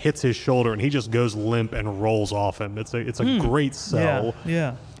head hits his shoulder, and he just goes limp and rolls off him. It's a great sell.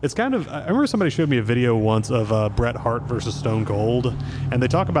 Yeah. It's kind of, I remember somebody showed me a video once of Bret Hart versus Stone Cold, and they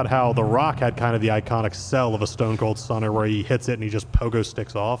talk about how The Rock had kind of the iconic sell of a Stone Cold Stunner where he hits it and he just pogo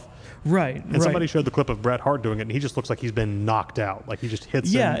sticks off. Right. And somebody showed the clip of Bret Hart doing it, and he just looks like he's been knocked out. Like he just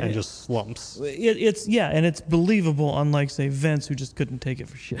hits him and just slumps. And it's believable, unlike, say, Vince, who just couldn't take it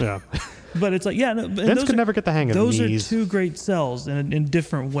for shit. Yeah. But it's like, Vince could never get the hang of those knees. are two great sells in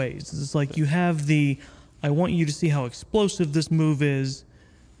different ways. It's like you have I want you to see how explosive this move is,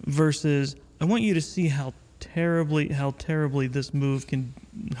 versus I want you to see how terribly this move can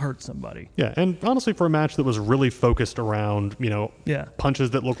hurt somebody. Yeah, and honestly, for a match that was really focused around, punches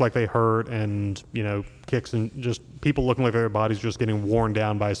that looked like they hurt, and kicks and just people looking like their bodies just getting worn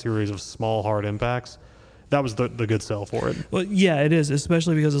down by a series of small hard impacts. That was the good sell for it. Well, yeah, it is,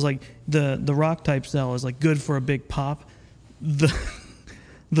 especially because it's like the Rock type sell is like good for a big pop.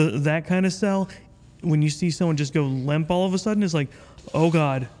 That kind of sell, when you see someone just go limp all of a sudden, it's like, oh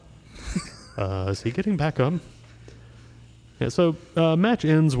God. Is he getting back up? Yeah, so match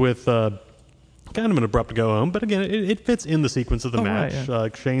ends with kind of an abrupt go home, but again, it fits in the sequence of the match. Right, yeah.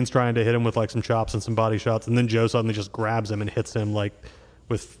 Shane's trying to hit him with like some chops and some body shots, and then Joe suddenly just grabs him and hits him like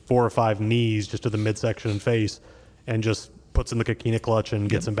with 4 or 5 knees just to the midsection and face, and just puts in the Kikina clutch and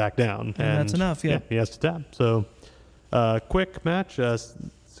gets him back down. And that's enough, yeah. He has to tap. So quick match, 6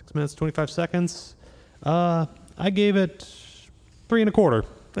 minutes, 25 seconds. I gave it 3 1/4.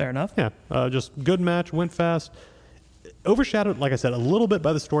 Fair enough. Yeah, just good match, went fast. Overshadowed, like I said, a little bit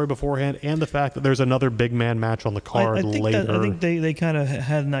by the story beforehand and the fact that there's another big man match on the card later. I think they kind of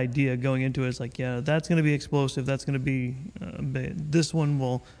had an idea going into it. It's like, yeah, that's going to be explosive. That's going to be this one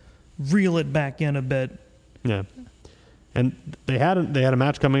will reel it back in a bit. Yeah, and they had a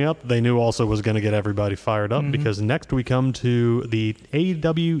match coming up. They knew also was going to get everybody fired up because next we come to the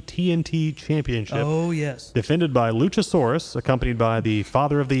AEW TNT Championship. Oh yes, defended by Luchasaurus, accompanied by the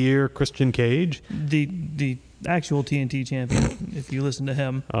Father of the Year Christian Cage. The actual TNT champion, if you listen to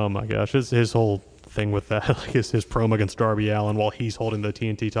him. Oh my gosh, his whole thing with that, like his promo against Darby Allin while he's holding the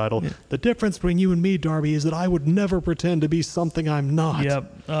TNT title. Yeah. The difference between you and me, Darby, is that I would never pretend to be something I'm not.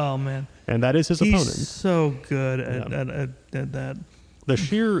 Yep. Oh man. And that is his opponent. He's so good at that.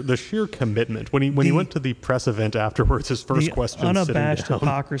 The sheer commitment when he went to the press event afterwards. His first question, unabashed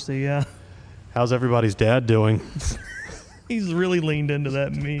hypocrisy. Yeah. How's everybody's dad doing? He's really leaned into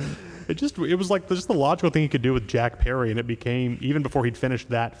that meme. It was like just the logical thing he could do with Jack Perry, and it became, even before he'd finished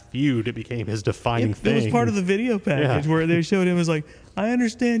that feud, it became his defining thing. It was part of the video package where they showed him as like, I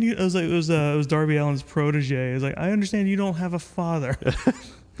understand you. It was Darby Allin's protege. It was like, I understand you don't have a father.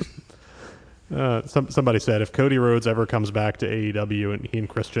 Somebody said if Cody Rhodes ever comes back to AEW and he and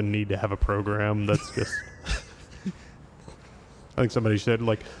Christian need to have a program, that's just. I think somebody said,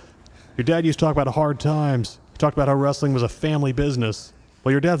 like, your dad used to talk about hard times. He talked about how wrestling was a family business.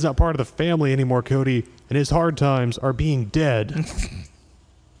 Well, your dad's not part of the family anymore, Cody, and his hard times are being dead.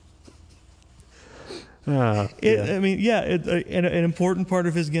 I mean, an important part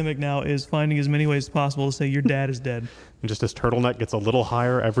of his gimmick now is finding as many ways as possible to say your dad is dead. And just his turtleneck gets a little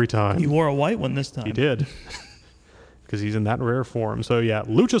higher every time. He wore a white one this time. He did. Because he's in that rare form. So, yeah,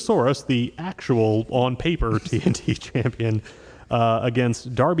 Luchasaurus, the actual, on paper, TNT champion,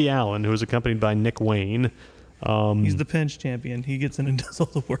 against Darby Allin, who is accompanied by Nick Wayne. He's the pinch champion. He gets in and does all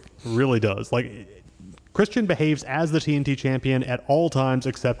the work. Really does. Like, Christian behaves as the TNT champion at all times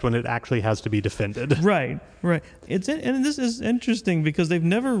except when it actually has to be defended. Right. And this is interesting because they've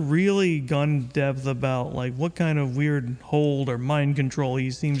never really gone in depth about like what kind of weird hold or mind control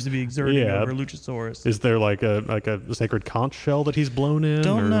he seems to be exerting over Luchasaurus. Is there like a sacred conch shell that he's blown in?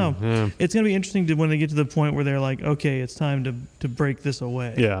 Don't know. Yeah. It's going to be interesting when they get to the point where they're like, okay, it's time to break this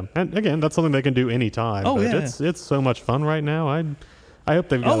away. Yeah, and again, that's something they can do anytime. Oh, yeah. It's so much fun right now. I hope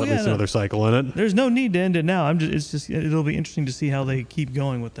they've got at least another cycle in it. There's no need to end it now. It'll be interesting to see how they keep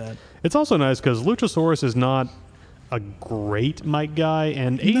going with that. It's also nice because Luchasaurus is not a great mic guy,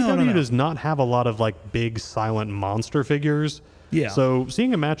 and AEW does not have a lot of like big silent monster figures. Yeah. So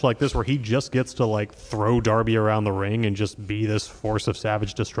seeing a match like this where he just gets to like throw Darby around the ring and just be this force of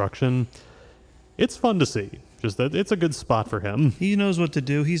savage destruction, it's fun to see. Just that it's a good spot for him. He knows what to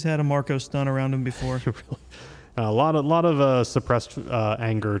do. He's had a Marco stun around him before. Really. A lot of suppressed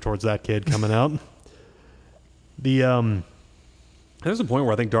anger towards that kid coming out. There's a point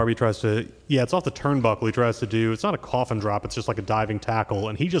where I think Darby tries to, it's off the turnbuckle. He tries to do, it's not a coffin drop, it's just like a diving tackle,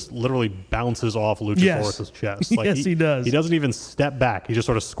 and he just literally bounces off Luchasaurus' chest. Like he does. He doesn't even step back. He just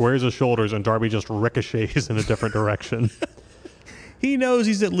sort of squares his shoulders, and Darby just ricochets in a different direction. He knows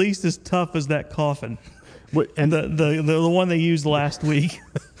he's at least as tough as that coffin. And the one they used last week.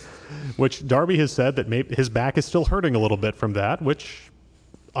 which Darby has said that maybe his back is still hurting a little bit from that, which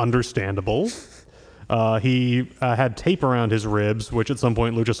understandable. He had tape around his ribs, which at some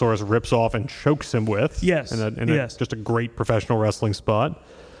point Luchasaurus rips off and chokes him with. Yes, yes. Just a great professional wrestling spot.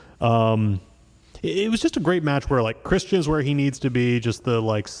 It was just a great match where like Christian's where he needs to be, just the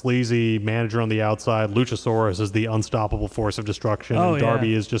like sleazy manager on the outside. Luchasaurus is the unstoppable force of destruction, and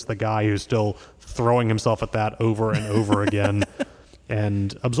Darby is just the guy who's still throwing himself at that over and over again.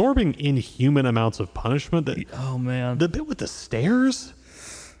 And absorbing inhuman amounts of punishment. Oh man, the bit with the stairs.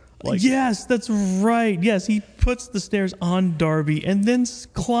 Yes, that's right. Yes, he puts the stairs on Darby and then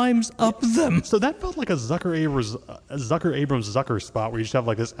climbs up them. So that felt like a Zucker Abrams Zucker spot where you just have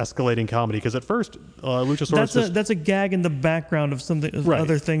like this escalating comedy. Because at first, Luchasaurus that's a gag in the background of something,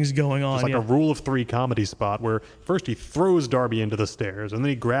 other things going on. It's like a rule of three comedy spot where first he throws Darby into the stairs, and then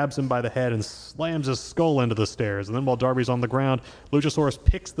he grabs him by the head and slams his skull into the stairs. And then while Darby's on the ground, Luchasaurus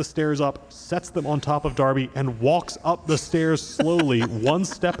picks the stairs up, sets them on top of Darby, and walks up the stairs slowly, one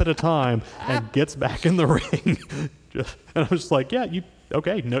step at a time, and gets back in the ring. And I was just like,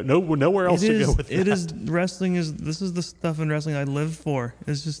 nowhere else to go with that. It is wrestling. This is the stuff in wrestling I live for.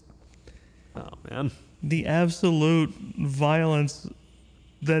 It's just, oh man, the absolute violence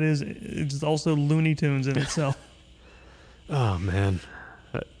that is. It's also Looney Tunes in itself. Oh man,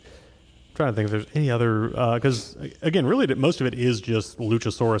 I'm trying to think if there's any other, because again, really most of it is just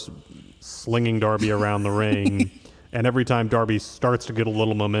Luchasaurus slinging Darby around the ring. And every time Darby starts to get a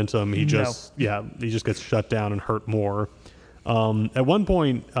little momentum, he just gets shut down and hurt more. At one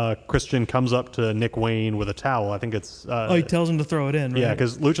point, Christian comes up to Nick Wayne with a towel. I think it's he tells him to throw it in. Right? Yeah,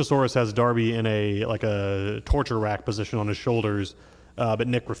 because Luchasaurus has Darby in a torture rack position on his shoulders, but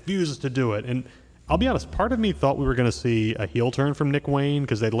Nick refuses to do it. And I'll be honest, part of me thought we were going to see a heel turn from Nick Wayne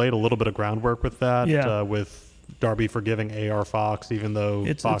because they laid a little bit of groundwork with that. With Darby forgiving AR Fox, even though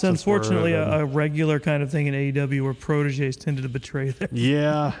it's Fox unfortunately a regular kind of thing in AEW where proteges tended to betray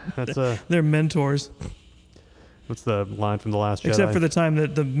their mentors. What's the line from The Last Jedi? Except for the time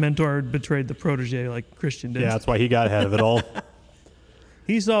that the mentor betrayed the protege, like Christian did. Yeah, that's why he got ahead of it all.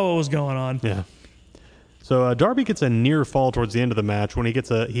 He saw what was going on. Yeah. So Darby gets a near fall towards the end of the match when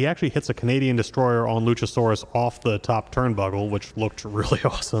he actually hits a Canadian Destroyer on Luchasaurus off the top turnbuckle, which looked really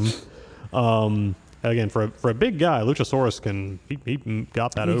awesome. Again, for a big guy, Luchasaurus he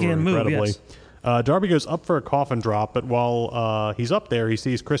got that over incredibly. Move, yes. Darby goes up for a coffin drop, but while he's up there, he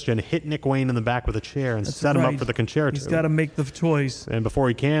sees Christian hit Nick Wayne in the back with a chair and set him up for the concerto. He's got to make the choice. And before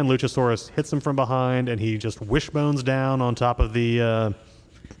he can, Luchasaurus hits him from behind, and he just wishbones down on top of the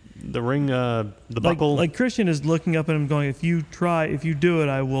ring, the buckle. Like Christian is looking up at him going, if you do it,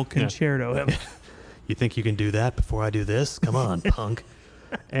 I will concerto him. You think you can do that before I do this? Come on, punk.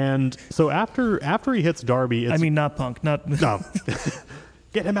 And so after he hits Darby, not Punk, no.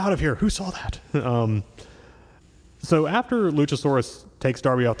 Get him out of here. Who saw that? So after Luchasaurus takes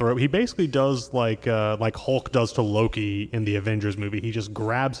Darby off the rope, he basically does like Hulk does to Loki in the Avengers movie. He just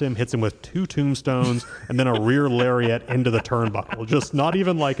grabs him, hits him with 2 tombstones, and then a rear lariat into the turnbuckle. Just not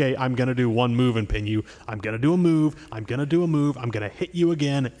even like I'm going to do one move and pin you. I'm going to do a move. I'm going to do a move. I'm going to hit you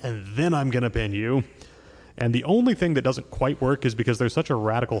again, and then I'm going to pin you. And the only thing that doesn't quite work is because there's such a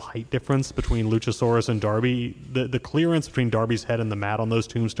radical height difference between Luchasaurus and Darby. The clearance between Darby's head and the mat on those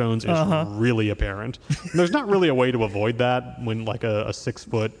tombstones is really apparent. And there's not really a way to avoid that when like a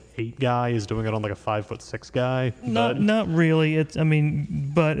 6'8" guy is doing it on like a 5'6" guy. Not really.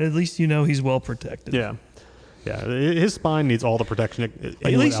 But at least he's well protected. Yeah. Yeah, his spine needs all the protection.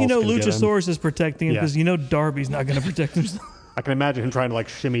 At least Luchasaurus is protecting him because Darby's not going to protect himself. I can imagine him trying to like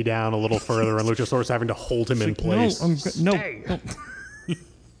shimmy down a little further and Luchasaurus having to hold him in place.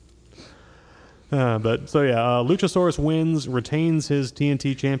 Luchasaurus wins, retains his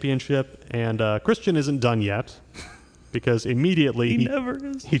TNT championship, and Christian isn't done yet because immediately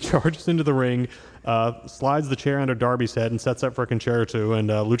he charges into the ring, slides the chair under Darby's head and sets up for a concerto, and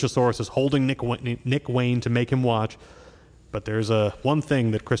Luchasaurus is holding Nick Wayne to make him watch. But there's one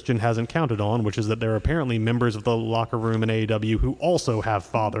thing that Christian hasn't counted on, which is that there are apparently members of the locker room in AEW who also have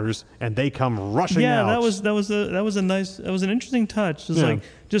fathers, and they come rushing out. Yeah, that was an interesting touch. It's like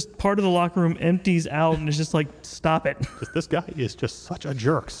just part of the locker room empties out, and it's just like, stop it. This guy is just such a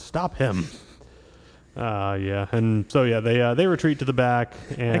jerk. Stop him. And so they retreat to the back.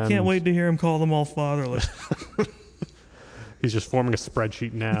 And I can't wait to hear him call them all fatherless. He's just forming a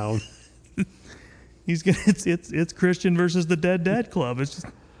spreadsheet now. It's Christian versus the Dead Dad Club. It's just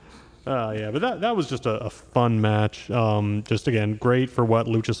but that was just a fun match. Just again, great for what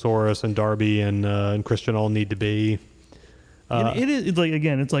Luchasaurus and Darby and Christian all need to be. It is. It's like,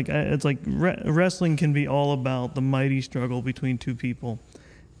 again, it's like wrestling can be all about the mighty struggle between two people.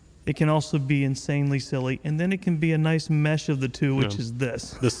 It can also be insanely silly, and then it can be a nice mesh of the two, which is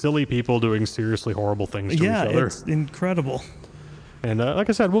this. The silly people doing seriously horrible things to each other. Yeah, it's incredible. And like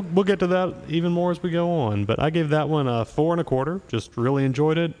I said, we'll get to that even more as we go on. But I gave that one a 4 1/4. Just really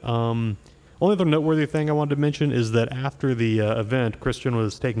enjoyed it. Only other noteworthy thing I wanted to mention is that after the event, Christian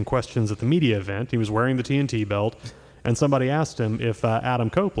was taking questions at the media event. He was wearing the TNT belt, and somebody asked him if Adam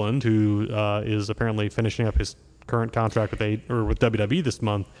Copeland, who is apparently finishing up his current contract with WWE this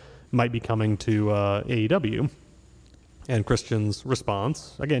month, might be coming to AEW. And Christian's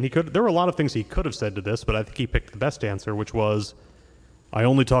response, again, there were a lot of things he could have said to this, but I think he picked the best answer, which was, "I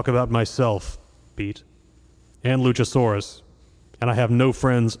only talk about myself, Pete, and Luchasaurus, and I have no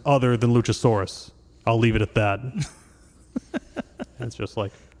friends other than Luchasaurus. I'll leave it at that." And it's just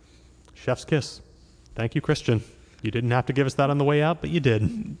like, chef's kiss. Thank you, Christian. You didn't have to give us that on the way out, but you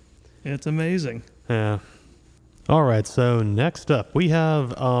did. It's amazing. Yeah. All right, so next up, we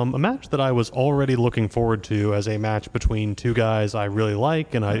have a match that I was already looking forward to as a match between two guys I really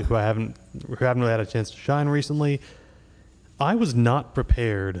like and who haven't really had a chance to shine recently. I was not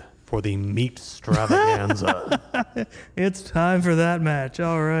prepared for the meat extravaganza. It's time for that match.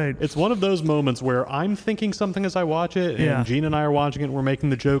 All right. It's one of those moments where I'm thinking something as I watch it, and Gene and I are watching it, and we're making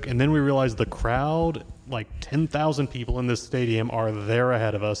the joke, and then we realize the crowd, like 10,000 people in this stadium, are there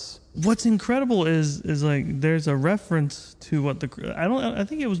ahead of us. What's incredible is like there's a reference to what I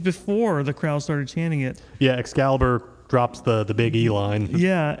think it was before the crowd started chanting it. Yeah, Excalibur drops the Big E line.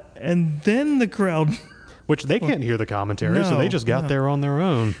 Yeah, and then the crowd, which they can't hear the commentary, so they just got there on their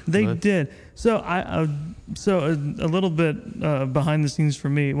own. They did. So a little bit behind the scenes for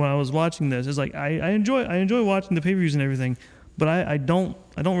me when I was watching this is like I enjoy watching the pay-per-views and everything, but I don't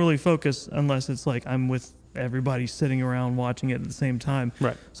really focus unless it's like I'm with everybody sitting around watching it at the same time.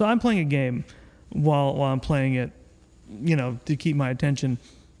 Right. So I'm playing a game while I'm playing it, to keep my attention.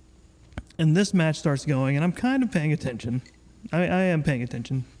 And this match starts going, and I'm kind of paying attention. I am paying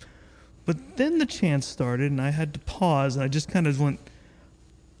attention. But then the chant started, and I had to pause, and I just kind of went,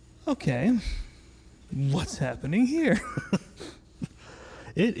 okay, what's happening here?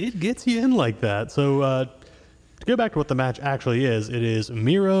 It gets you in like that. So to go back to what the match actually is, it is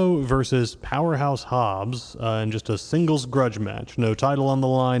Miro versus Powerhouse Hobbs in just a singles grudge match. No title on the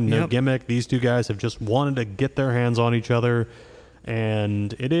line, no gimmick. These two guys have just wanted to get their hands on each other.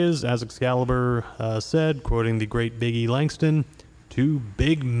 And it is, as Excalibur said, quoting the great Big E Langston, two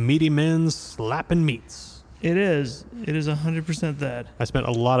big meaty men slapping meats. It is 100% that. I spent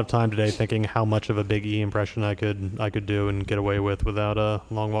a lot of time today thinking how much of a Big E impression I could do and get away with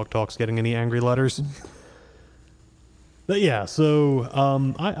without Long Walk Talks getting any angry letters. But yeah, so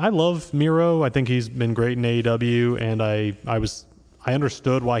I love Miro. I think he's been great in AEW, and I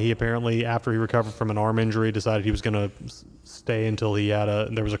understood why he apparently, after he recovered from an arm injury, decided he was going to stay until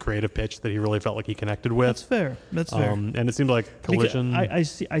there was a creative pitch that he really felt like he connected with. That's fair. And it seemed like Collision. I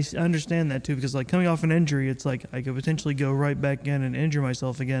understand that too, because like coming off an injury, it's like I could potentially go right back in and injure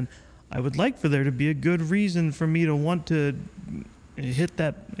myself again. I would like for there to be a good reason for me to want to hit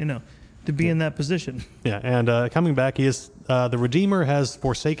that, to be in that position. Yeah, and coming back, he is the Redeemer has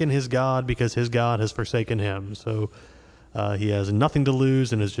forsaken his God because his God has forsaken him. So he has nothing to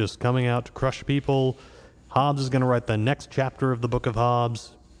lose and is just coming out to crush people. Hobbs is going to write the next chapter of the Book of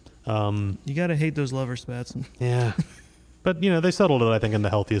Hobbs. You got to hate those lover spats. Yeah. But, they settled it, I think, in the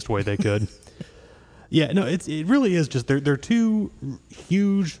healthiest way they could. Yeah, no, it really is just they're two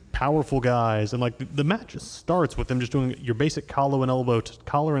huge, powerful guys, and like the match just starts with them just doing your basic collar and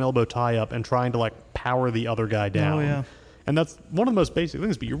elbow tie up and trying to like power the other guy down. Oh yeah. And that's one of the most basic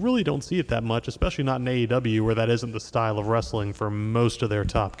things, but you really don't see it that much, especially not in AEW, where that isn't the style of wrestling for most of their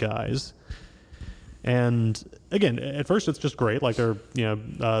top guys. And again, at first it's just great. Like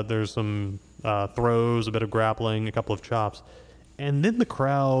there's some throws, a bit of grappling, a couple of chops, and then the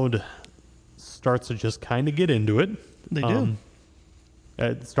crowd starts to just kind of get into it. They do.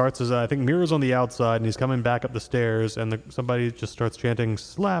 It starts as I think Miro's on the outside and he's coming back up the stairs, and somebody just starts chanting,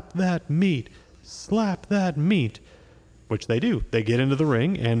 "Slap that meat, slap that meat," which they do. They get into the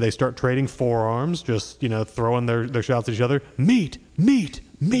ring and they start trading forearms, just throwing their shots at each other. Meat, meat,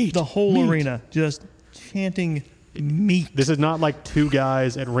 meat. The whole meat. arena just chanting meat. This is not like two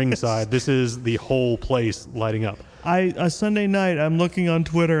guys at ringside. This is the whole place lighting up. A Sunday night, I'm looking on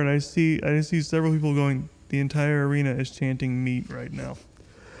Twitter and I see several people going, the entire arena is chanting meat right now.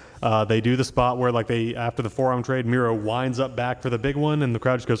 They do the spot where after the forearm trade, Miro winds up back for the big one, and the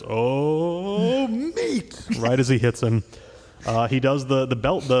crowd just goes, "Oh, meat!" right as he hits him. He does the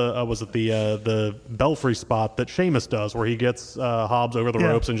belt the belfry spot that Sheamus does, where he gets Hobbs over the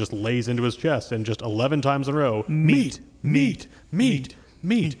ropes and just lays into his chest, and just 11 times in a row, meat. He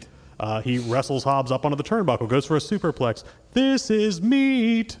wrestles Hobbs up onto the turnbuckle, goes for a superplex. This is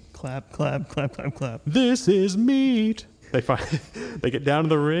meat. Clap, clap, clap, clap, clap. This is meat. They get down to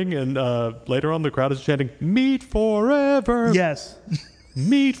the ring, and later on the crowd is chanting, "Meat forever." Yes.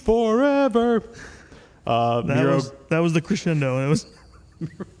 Meat forever. That was the crescendo. And it was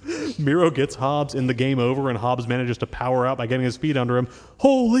Miro gets Hobbs in the game over, and Hobbs manages to power out by getting his feet under him.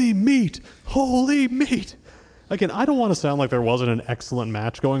 Holy meat! Holy meat! Again, I don't want to sound like there wasn't an excellent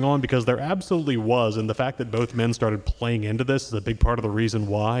match going on, because there absolutely was, and the fact that both men started playing into this is a big part of the reason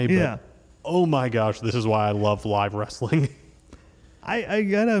why. But, yeah. oh my gosh, this is why I love live wrestling. I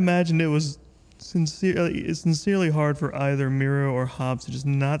gotta imagine it was sincerely hard for either Miro or Hobbs to just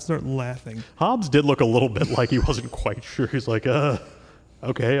not start laughing. Hobbs did look a little bit like he wasn't quite sure. He's like,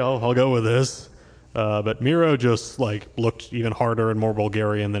 okay, I'll go with this. But Miro just looked even harder and more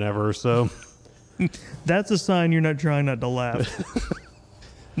Bulgarian than ever. So that's a sign you're not trying not to laugh.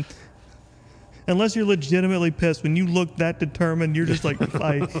 Unless you're legitimately pissed. When you look that determined, you're just like, if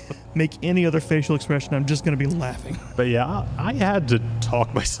I make any other facial expression, I'm just going to be laughing. But yeah, I had to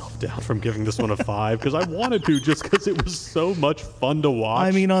talk myself down from giving this one a 5, because I wanted to, just because it was so much fun to watch.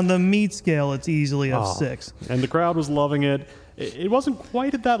 I mean, on the meat scale, it's easily a 6. And the crowd was loving it. It wasn't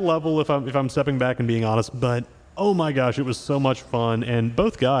quite at that level, if I'm stepping back and being honest, but oh my gosh, it was so much fun. And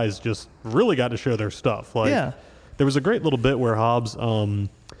both guys just really got to show their stuff. There was a great little bit where Hobbs...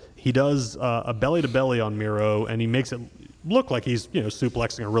 he does a belly-to-belly on Miro, and he makes it look like he's,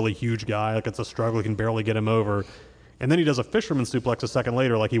 suplexing a really huge guy, like it's a struggle, he can barely get him over. And then he does a fisherman suplex a second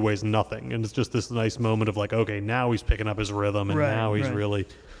later like he weighs nothing. And it's just this nice moment of okay, now he's picking up his rhythm, and now he's really...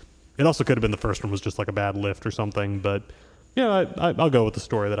 It also could have been the first one was just like a bad lift or something, but, I'll go with the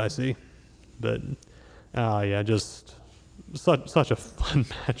story that I see. But, just such a fun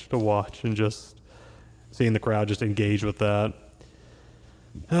match to watch, and just seeing the crowd just engage with that.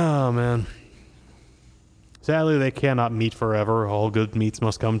 Oh, man. Sadly, they cannot meet forever. All good meats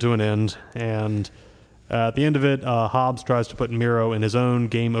must come to an end. And at the end of it, Hobbs tries to put Miro in his own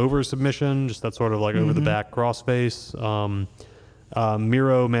game-over submission, just that sort of over-the-back crossface.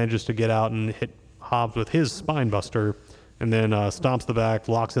 Miro manages to get out and hit Hobbs with his spine buster, and then stomps the back,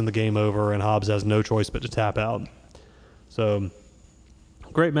 locks in the game-over, and Hobbs has no choice but to tap out. So...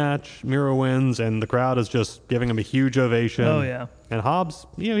 great match. Miro wins, and the crowd is just giving him a huge ovation. Oh, yeah. And Hobbs,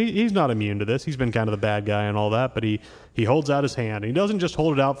 he's not immune to this. He's been kind of the bad guy and all that, but he holds out his hand. And he doesn't just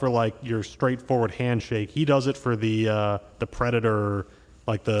hold it out for, your straightforward handshake. He does it for the Predator,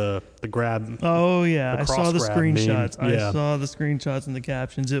 the grab. Oh, yeah. I saw the screenshots. Meme. Yeah. I saw the screenshots and the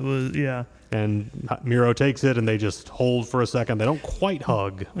captions. It was, yeah. And Miro takes it, and they just hold for a second. They don't quite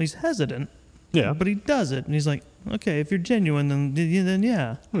hug. Well, he's hesitant. Yeah. But he does it, and he's like, okay, if you're genuine, then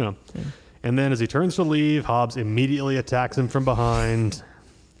yeah. Yeah. And then as he turns to leave, Hobbs immediately attacks him from behind,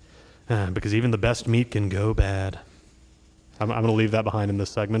 because even the best meat can go bad. I'm going to leave that behind in this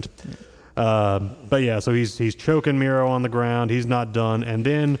segment. But yeah, so he's choking Miro on the ground. He's not done. And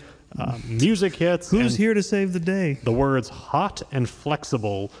then music hits. Who's here to save the day? The words "hot" and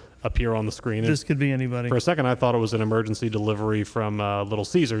 "flexible" appear on the screen. This could be anybody. For a second, I thought it was an emergency delivery from Little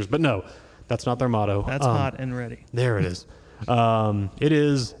Caesars, but no. That's not their motto. That's hot and ready. There it is. It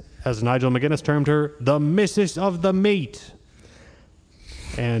is, as Nigel McGuinness termed her, the Missus of the Meat.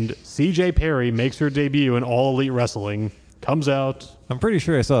 And CJ Perry makes her debut in All Elite Wrestling, comes out. I'm pretty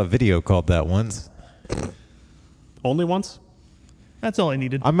sure I saw a video called that once. Only once? That's all I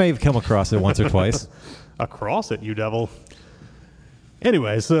needed. I may have come across it once or twice. Across it, you devil.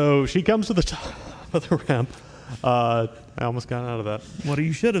 Anyway, so she comes to the top of the ramp. I almost got out of that. What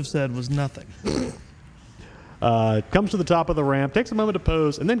you should have said was nothing. Comes to the top of the ramp, takes a moment to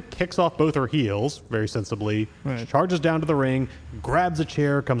pose, and then kicks off both her heels, very sensibly, charges down to the ring, grabs a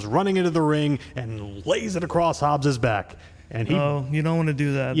chair, comes running into the ring, and lays it across Hobbs' back. And he, you don't want to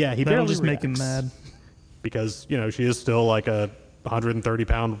do that. Yeah, he That'll barely just reacts. make him mad. Because, she is still like a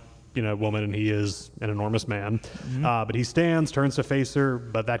 130-pound woman, and he is an enormous man. Mm-hmm. But he stands, turns to face her,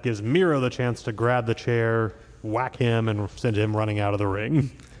 but that gives Miro the chance to grab the chair, whack him, and send him running out of the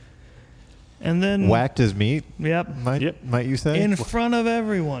ring. And then whacked his meat. Yep. Might you say? In front of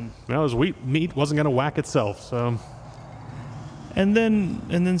everyone. Well, his meat wasn't going to whack itself, so. And then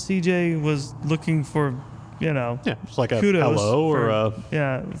CJ was looking for, just like a kudos hello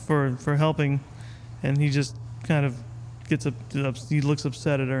for helping, and he just kind of he looks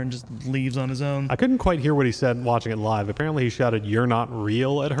upset at her and just leaves on his own. I couldn't quite hear what he said watching it live. Apparently he shouted, "You're not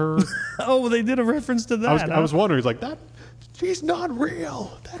real" at her. Oh, they did a reference to that. I was wondering. He's like, that. she's not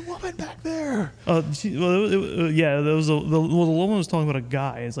real. That woman back there. There was the woman was talking about a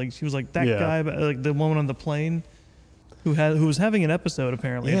guy. It's like she was like that guy, like the woman on the plane who was having an episode.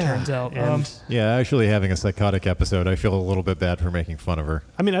 Apparently, it turns out. Actually having a psychotic episode. I feel a little bit bad for making fun of her.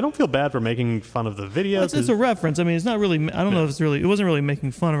 I mean, I don't feel bad for making fun of the video. It's a reference. I mean, it's not really. I don't know if it's really. It wasn't really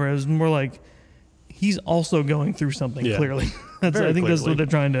making fun of her. It was more like he's also going through something. Yeah. Clearly, I think that's what they're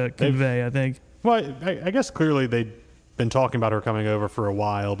trying to convey. I think. Well, I guess clearly they'd been talking about her coming over for a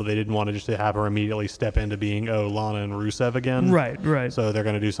while, but they didn't want to just have her immediately step into being Lana and Rusev again. Right. So they're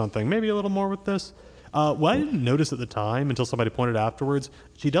going to do something maybe a little more with this. What I didn't notice at the time until somebody pointed afterwards,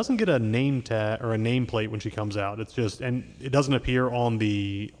 she doesn't get a name tag or a nameplate when she comes out. It's just, and it doesn't appear on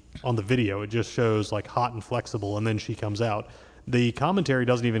the video. It just shows like hot and flexible, and then she comes out. The commentary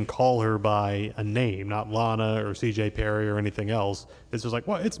doesn't even call her by a name, not Lana or CJ Perry or anything else. It's just like,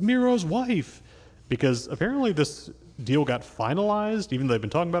 well, it's Miro's wife. Because apparently this deal got finalized, even though they've been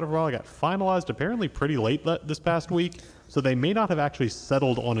talking about it for a while, it got finalized apparently pretty late this past week. So they may not have actually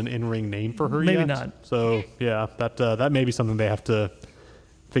settled on an in-ring name for her yet. Maybe not. So, yeah, that may be something they have to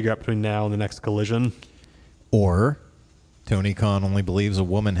figure out between now and the next Collision. Or Tony Khan only believes a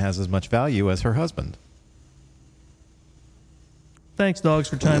woman has as much value as her husband. Thanks, dogs,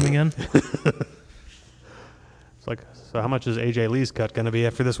 for chiming in. It's like, so how much is AJ Lee's cut going to be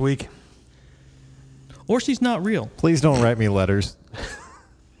after this week? Or she's not real. Please don't write me letters.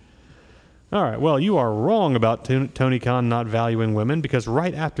 All right, well, you are wrong about Tony Khan not valuing women, because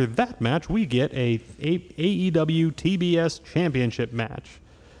right after that match, we get a AEW TBS Championship match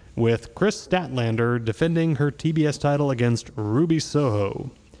with Chris Statlander defending her TBS title against Ruby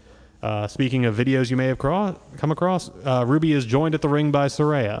Soho. Speaking of videos you may have come across, Ruby is joined at the ring by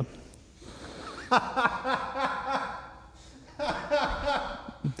Saraya.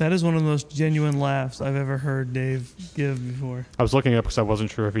 That is one of the most genuine laughs I've ever heard Dave give before. I was looking up because I wasn't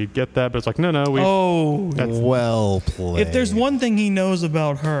sure if he'd get that, but it's like, no. Well played. If there's one thing he knows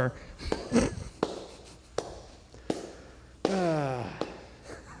about her.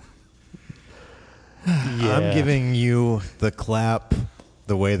 I'm giving you the clap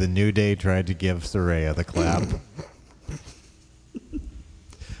the way the New Day tried to give Saraya the clap.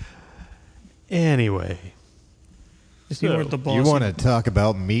 Anyway. If you weren't the boss, You want to talk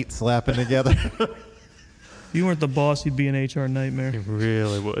about meat slapping together? if you weren't the boss, you'd be an HR nightmare. You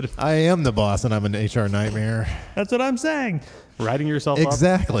really would. I am the boss and I'm an HR nightmare. That's what I'm saying. Writing yourself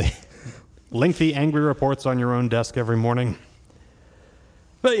Exactly. up. Lengthy, angry reports on your own desk every morning.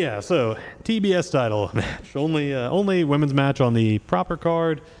 But yeah, so TBS title match. Only women's match on the proper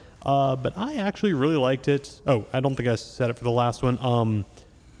card. But I actually really liked it. Oh, I don't think I said it for the last one.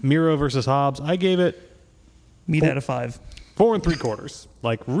 Miro versus Hobbs. I gave it Meat out of 5. 4 3/4.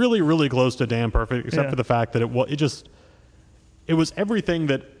 Like really, really close to damn perfect, except for the fact that it was everything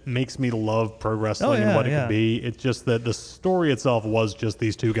that makes me love pro wrestling and what it could be. It's just that the story itself was just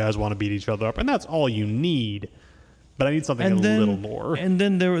these two guys want to beat each other up, and that's all you need. But I need something little more. And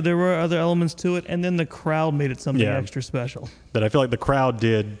then there were other elements to it, and then the crowd made it something extra special. That I feel like the crowd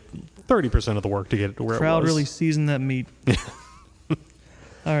did 30% of the work to get it to where it was. The crowd really seasoned that meat.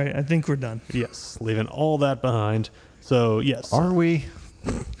 All right, I think we're done. Yes, leaving all that behind. So, yes. Are we?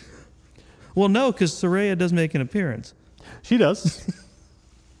 Well, no, because Saraya does make an appearance. She does.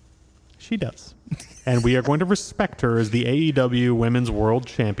 She does. And we are going to respect her as the AEW Women's World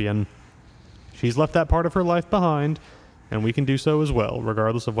Champion. She's left that part of her life behind, and we can do so as well,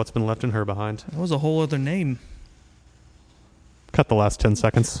 regardless of what's been left in her behind. That was a whole other name. Cut the last 10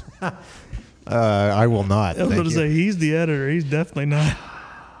 seconds. I will not. I was going to say, he's the editor. He's definitely not.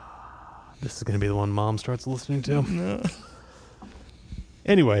 This is going to be the one Mom starts listening to. No.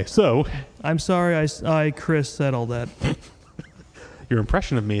 Anyway, so... I'm sorry I Chris said all that. Your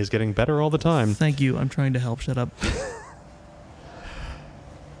impression of me is getting better all the time. Thank you. I'm trying to help. Shut up.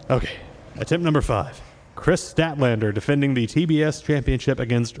 Okay. Attempt number 5. Chris Statlander defending the TBS Championship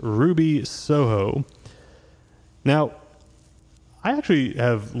against Ruby Soho. Now, I actually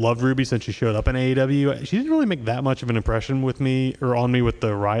have loved Ruby since she showed up in AEW. She didn't really make that much of an impression with me or on me with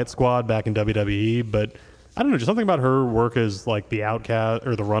the Riot Squad back in WWE, but I don't know, just something about her work as like the outcast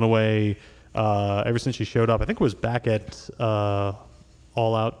or the runaway ever since she showed up. I think it was back at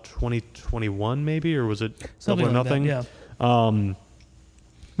All Out 2021 maybe, or was it Something Double or like Nothing? that, yeah.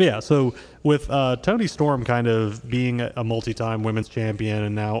 Yeah, so with Toni Storm kind of being a multi-time women's champion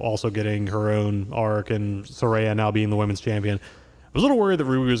and now also getting her own arc, and Saraya now being the women's champion, I was a little worried that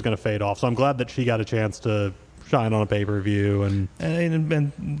Ruby was going to fade off. So I'm glad that she got a chance to shine on a pay-per-view. And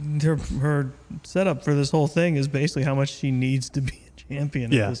her setup for this whole thing is basically how much she needs to be a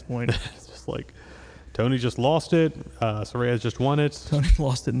champion at this point. It's just like, Tony just lost it. Soraya's just won it. Tony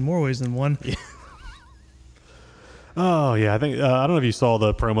lost it in more ways than one. Yeah. Oh, yeah. I think I don't know if you saw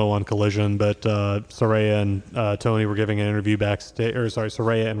the promo on Collision, but Soraya and Tony were giving an interview backstage. Or, sorry,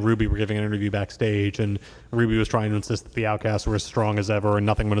 Soraya and Ruby were giving an interview backstage, and Ruby was trying to insist that the Outcasts were as strong as ever and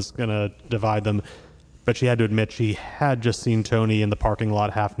nothing was going to divide them. But she had to admit she had just seen Tony in the parking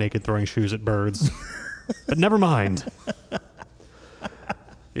lot half naked throwing shoes at birds. But never mind.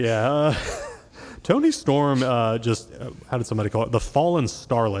 Yeah. Tony Storm how did somebody call it? The fallen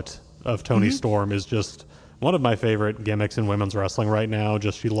starlet of Tony Storm is just one of my favorite gimmicks in women's wrestling right now.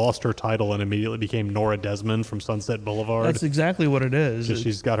 Just she lost her title and immediately became Nora Desmond from Sunset Boulevard. That's exactly what it is. Just,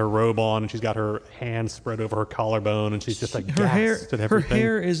 she's got her robe on and she's got her hands spread over her collarbone and she's just like her hair. at everything. Her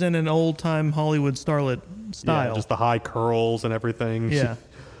hair is in an old time Hollywood starlet style. Yeah, just the high curls and everything. Yeah.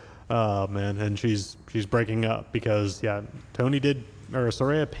 Oh man, and she's breaking up because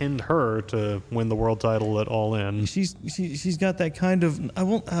Soraya pinned her to win the world title at All In. She's got that kind of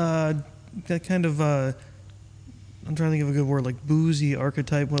I'm trying to think of a good word, like boozy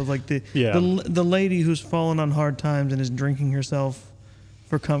archetype of like the lady who's fallen on hard times and is drinking herself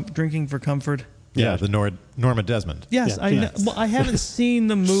drinking for comfort. Yeah, the Norma Desmond. Yes, Yeah, I know. Well, I haven't seen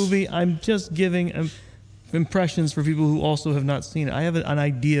the movie. I'm just giving impressions for people who also have not seen it. I have an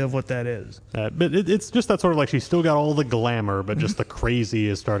idea of what that is. But it's just that sort of like she's still got all the glamour, but just the crazy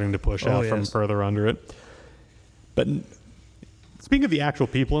is starting to push out from further under it. But speaking of the actual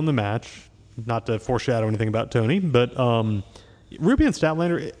people in the match, not to foreshadow anything about Tony, but Ruby and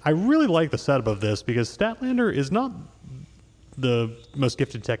Statlander, I really like the setup of this because Statlander is not the most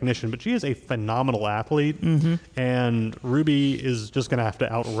gifted technician, but she is a phenomenal athlete, and Ruby is just going to have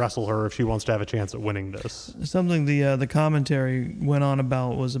to out-wrestle her if she wants to have a chance at winning this. Something the commentary went on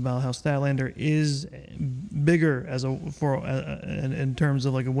about was about how Statlander is bigger in terms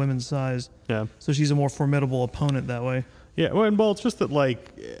of like a women's size. Yeah. So she's a more formidable opponent that way. Yeah, well, it's just that,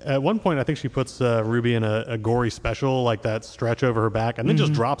 like, at one point, I think she puts Ruby in a gory special, like that stretch over her back, and then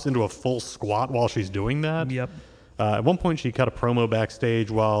just drops into a full squat while she's doing that. Yep. At one point, she cut a promo backstage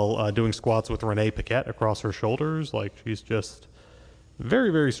while doing squats with Renee Paquette across her shoulders. Like, she's just very,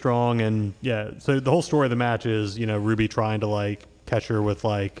 very strong. And, yeah, so the whole story of the match is, Ruby trying to, like, catch her with,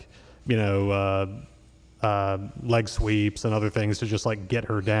 like, leg sweeps and other things to just, like, get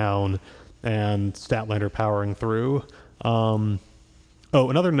her down, and Statlander powering through.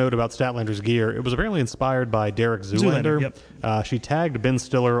 Another note about Statlander's gear. It was apparently inspired by Derek Zoolander. Yep. She tagged Ben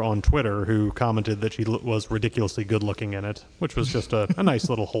Stiller on Twitter, who commented that she was ridiculously good looking in it, which was just a nice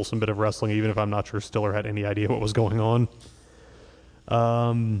little wholesome bit of wrestling, even if I'm not sure Stiller had any idea what was going on.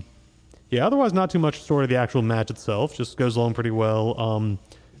 Otherwise not too much story of the actual match itself. Just goes along pretty well.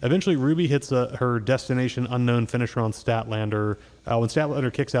 Eventually, Ruby hits her destination unknown finisher on Statlander. When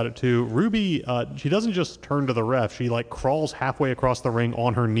Statlander kicks out at 2, Ruby, she doesn't just turn to the ref. She, like, crawls halfway across the ring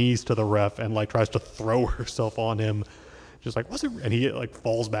on her knees to the ref and, like, tries to throw herself on him. Just like, what's it? And he, like,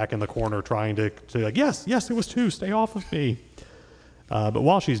 falls back in the corner trying to like, yes, it was 2. Stay off of me. But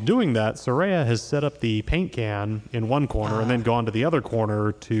while she's doing that, Soraya has set up the paint can in one corner and then gone to the other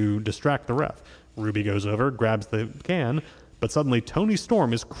corner to distract the ref. Ruby goes over, grabs the can, but suddenly Tony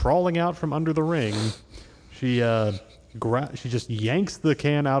Storm is crawling out from under the ring. She just yanks the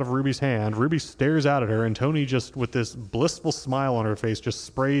can out of Ruby's hand. Ruby stares out at her, and Tony just, with this blissful smile on her face, just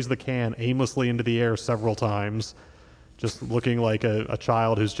sprays the can aimlessly into the air several times, just looking like a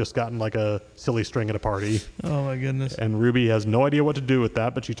child who's just gotten like a silly string at a party. Oh, my goodness. And Ruby has no idea what to do with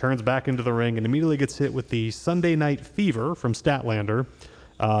that, but she turns back into the ring and immediately gets hit with the Sunday Night Fever from Statlander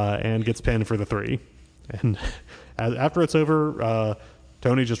and gets pinned for the 3. And after it's over,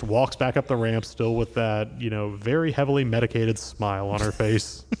 Tony just walks back up the ramp still with that, very heavily medicated smile on her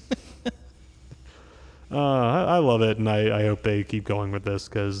face. I love it, and I hope they keep going with this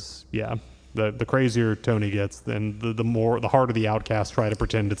because, the crazier Tony gets, then the harder the Outcasts try to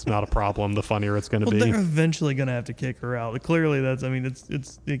pretend it's not a problem, the funnier it's going to be. They're eventually going to have to kick her out. Clearly,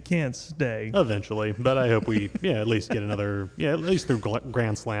 it can't stay. Eventually, but I hope we, at least get another, at least through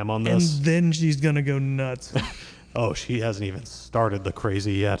Grand Slam on this. And then she's going to go nuts. Oh, she hasn't even started the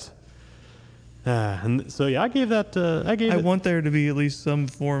crazy yet. And so, I gave that. I want there to be at least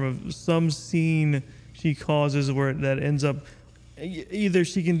some scene she causes where that ends up. Either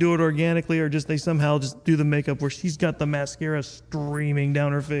she can do it organically or just they somehow just do the makeup where she's got the mascara streaming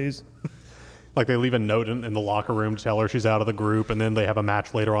down her face. Like they leave a note in the locker room to tell her she's out of the group, and then they have a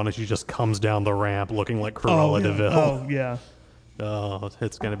match later on and she just comes down the ramp looking like Cruella de Vil. Oh, yeah. Oh,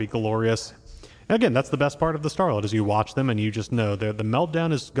 it's going to be glorious. And again, that's the best part of the Starlet is you watch them and you just know the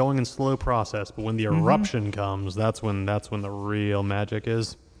meltdown is going in slow process, but when the eruption comes, that's when the real magic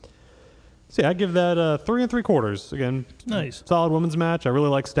is. So yeah, I give that 3 3/4. Again, Nice. solid women's match. I really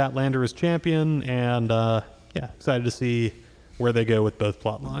like Statlander as champion, and yeah, excited to see where they go with both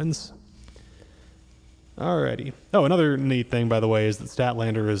plot lines. Alrighty. Oh, another neat thing, by the way, is that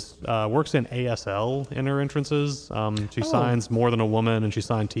Statlander works in ASL in her entrances. She signs More Than a Woman, and she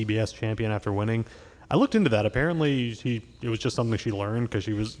signed TBS champion after winning. I looked into that. Apparently, it was just something she learned because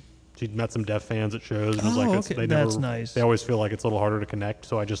she'd met some deaf fans at shows and was like, okay. That's nice. They always feel like it's a little harder to connect,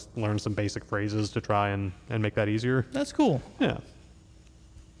 so I just learned some basic phrases to try and make that easier. That's cool. Yeah.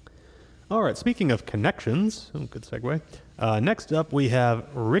 All right, speaking of connections, good segue. Next up, we have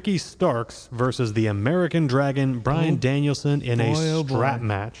Ricky Starks versus the American Dragon, Bryan Danielson, in a strap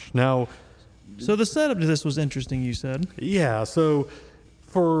match. Now, so the setup to this was interesting, you said. yeah, so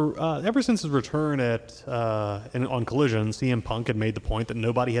for ever since his return on Collision, CM Punk had made the point that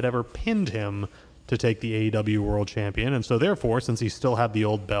nobody had ever pinned him to take the AEW World Champion, and so therefore, since he still had the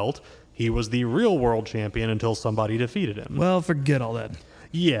old belt, he was the real World Champion until somebody defeated him. Well, forget all that.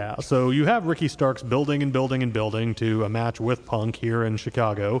 Yeah, so you have Ricky Starks building and building and building to a match with Punk here in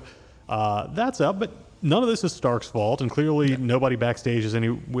Chicago. That's up, but none of this is Starks' fault, and clearly nobody backstage has any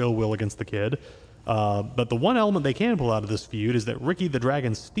ill will against the kid. But the one element they can pull out of this feud is that Ricky the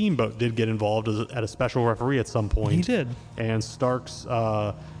Dragon Steamboat did get involved at a special referee at some point. He did. And Starks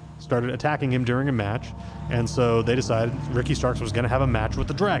started attacking him during a match, and so they decided Ricky Starks was going to have a match with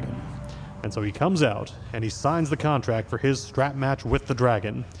the Dragon. And so he comes out, and he signs the contract for his strap match with the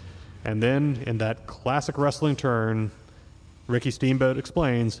Dragon. And then, in that classic wrestling turn, Ricky Steamboat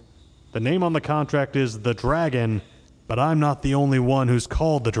explains, the name on the contract is The Dragon, but I'm not the only one who's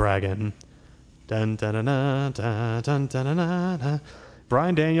called The Dragon. Dun, dun, dun, dun, dun, dun, dun, dun, dun.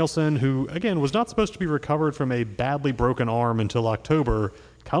 Bryan Danielson, who, again, was not supposed to be recovered from a badly broken arm until October,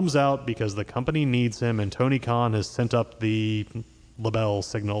 comes out because the company needs him, and Tony Khan has sent up the LaBelle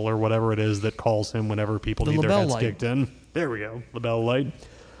signal or whatever it is that calls him whenever people need their heads kicked in. There we go, LaBelle light.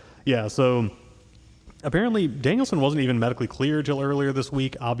 Yeah, so apparently Danielson wasn't even medically cleared till earlier this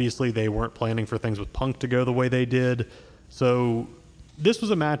week. Obviously, they weren't planning for things with Punk to go the way they did. So this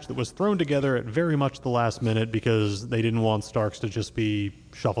was a match that was thrown together at very much the last minute because they didn't want Starks to just be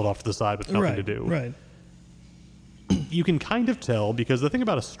shuffled off to the side with nothing to do. Right. You can kind of tell because the thing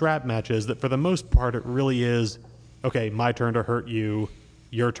about a strap match is that for the most part it really is, okay, my turn to hurt you,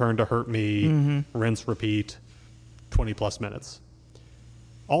 your turn to hurt me, rinse, repeat, 20 plus minutes.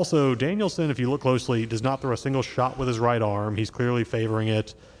 Also, Danielson, if you look closely, does not throw a single shot with his right arm. He's clearly favoring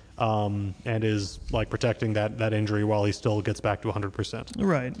it and is like protecting that injury while he still gets back to 100%.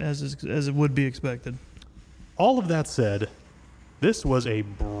 Right, as it would be expected. All of that said, this was a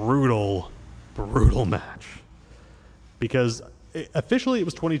brutal match. Because officially it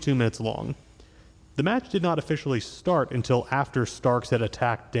was 22 minutes long. The match did not officially start until after Starks had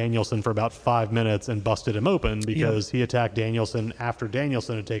attacked Danielson for about 5 minutes and busted him open because he attacked Danielson after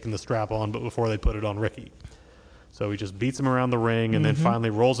Danielson had taken the strap on, but before they put it on Ricky. So he just beats him around the ring and then finally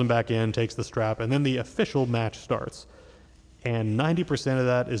rolls him back in, takes the strap, and then the official match starts. And 90% of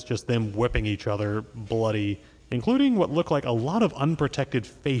that is just them whipping each other bloody, including what looked like a lot of unprotected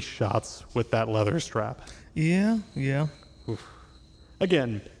face shots with that leather strap. Yeah. Oof.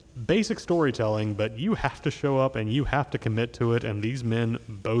 Again, basic storytelling, but you have to show up and you have to commit to it, and these men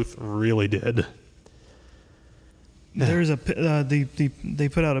both really did. There's they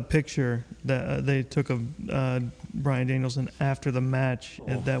put out a picture that they took of Bryan Danielson after the match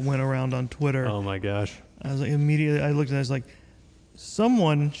that went around on Twitter. Oh my gosh. I was like, immediately I looked at it, I was like,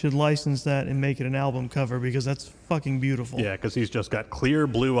 someone should license that and make it an album cover because that's fucking beautiful. Yeah, because he's just got clear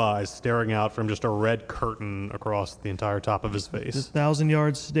blue eyes staring out from just a red curtain across the entire top of his face. This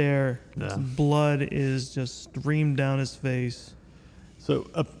 1,000-yard stare. Yeah. Blood is just streamed down his face. So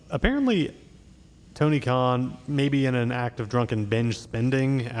apparently Tony Khan, maybe in an act of drunken binge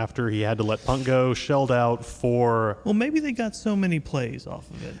spending after he had to let Punk go, shelled out for... Well, maybe they got so many plays off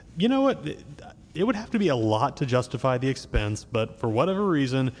of it. You know what? It would have to be a lot to justify the expense, but for whatever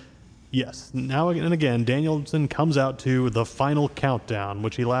reason, yes. Now and again, Danielson comes out to the Final Countdown,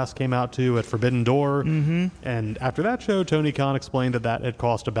 which he last came out to at Forbidden Door. And after that show, Tony Khan explained that had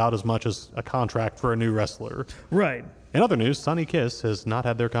cost about as much as a contract for a new wrestler. Right. In other news, Sonny Kiss has not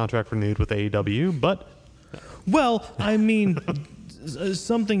had their contract renewed with AEW, but... Well, I mean,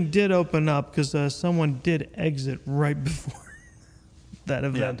 something did open up because someone did exit right before that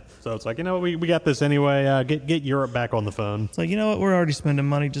event. Yeah. So it's like, you know what, we got this anyway. Get Europe back on the phone. It's like, you know what, we're already spending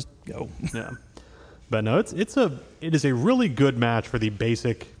money, just go. Yeah. But no, it is a really good match for the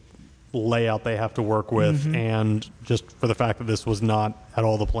basic layout they have to work with, and just for the fact that this was not at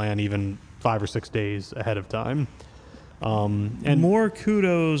all the plan even 5 or 6 days ahead of time. And more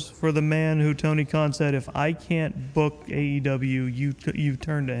kudos for the man who Tony Khan said, if I can't book AEW, you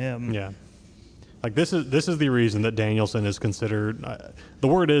turn to him. yeah, like this is the reason that Danielson is considered. The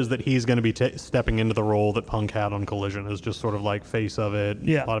word is that he's going to be stepping into the role that Punk had on Collision, as just sort of like face of it.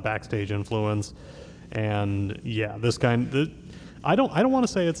 Yeah. A lot of backstage influence, and yeah, this kind. I don't want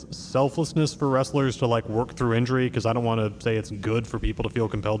to say it's selflessness for wrestlers to like work through injury, because I don't want to say it's good for people to feel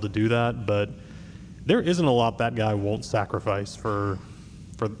compelled to do that, but there isn't a lot that guy won't sacrifice for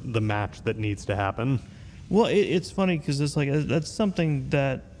the match that needs to happen. Well, it's funny because it's like that's something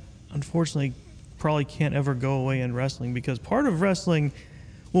that unfortunately probably can't ever go away in wrestling, because part of wrestling,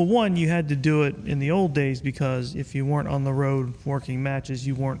 well, one, you had to do it in the old days because if you weren't on the road working matches,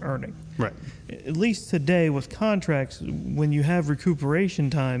 you weren't earning. Right. At least today with contracts, when you have recuperation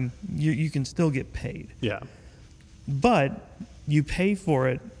time, you can still get paid. Yeah. But you pay for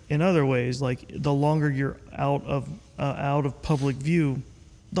it in other ways. Like the longer you're out of public view,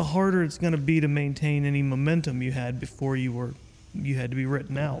 the harder it's going to be to maintain any momentum you had before you had to be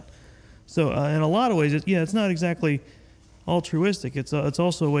written out. So in a lot of ways, it's not exactly altruistic. It's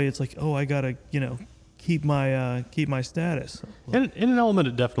also a way. It's like, oh, I gotta keep my status. In an element,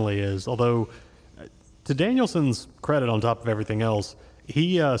 it definitely is. Although, to Danielson's credit, on top of everything else,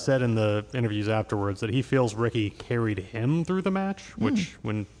 he said in the interviews afterwards that he feels Ricky carried him through the match. Which,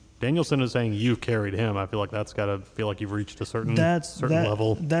 when Danielson is saying you've carried him, I feel like that's got to feel like you've reached a certain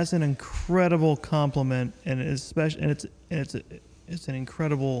level. That's an incredible compliment, and it's an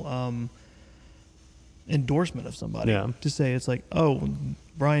incredible endorsement of somebody. Yeah. To say it's like, oh,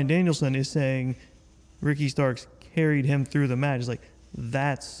 Bryan Danielson is saying Ricky Starks carried him through the match. It's like,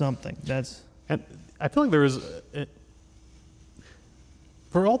 that's something. And I feel like there is,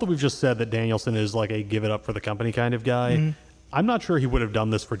 for all that we've just said, that Danielson is like a give it up for the company kind of guy. Mm-hmm. I'm not sure he would have done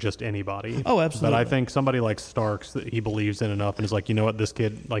this for just anybody. Oh, absolutely. But I think somebody like Starks that he believes in enough and is like, you know what, this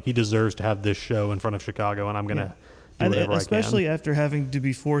kid, like, he deserves to have this show in front of Chicago, and I'm going to do whatever especially I can. after having to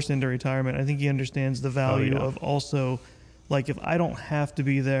be forced into retirement. I think he understands the value of also, like, if I don't have to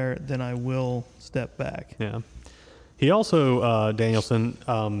be there, then I will step back. Yeah. He also,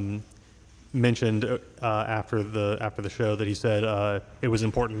 Danielson, mentioned after the show that he said it was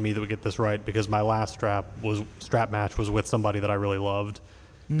important to me that we get this right, because my last strap match was with somebody that I really loved,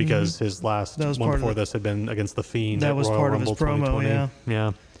 because his last one before this had been against The Fiend. That was Royal part Rumble of his promo, 2020.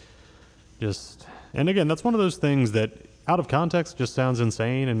 Yeah. Just, and again, that's one of those things that out of context just sounds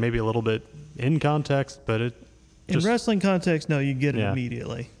insane, and maybe a little bit in context, but it just, in wrestling context, no, you get it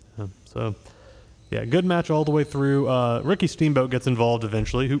immediately. So, yeah, good match all the way through. Ricky Steamboat gets involved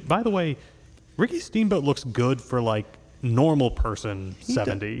eventually, who, by the way, Ricky Steamboat looks good for, like, normal person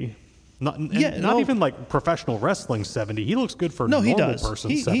 70. Not even like professional wrestling 70. He looks good for normal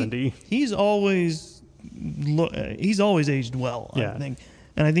person 70. He's always aged well, I think.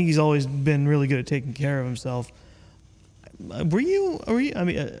 And I think he's always been really good at taking care of himself. Were you? I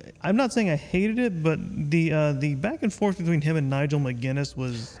mean, I'm not saying I hated it, but the back and forth between him and Nigel McGuinness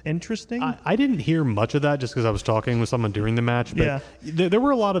was interesting. I didn't hear much of that just because I was talking with someone during the match. But there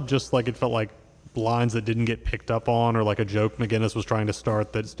were a lot of just, like, it felt like lines that didn't get picked up on, or like a joke McGuinness was trying to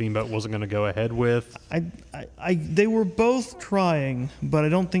start that Steamboat wasn't going to go ahead with. They were both trying, but I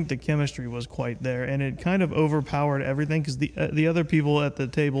don't think the chemistry was quite there, and it kind of overpowered everything because the other people at the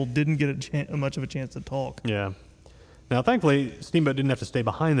table didn't get much of a chance to talk. Yeah. Now, thankfully, Steamboat didn't have to stay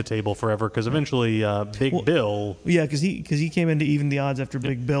behind the table forever, because eventually Big Bill... Yeah, because he came in to even the odds after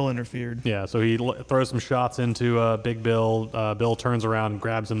Big Bill interfered. Yeah, so he throws some shots into Big Bill. Bill turns around and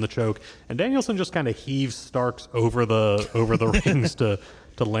grabs him the choke, and Danielson just kind of heaves Starks over the rings to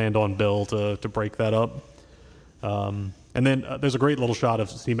land on Bill to break that up. And then there's a great little shot of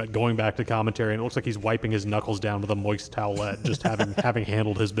Steamboat going back to commentary, and it looks like he's wiping his knuckles down with a moist towelette, just having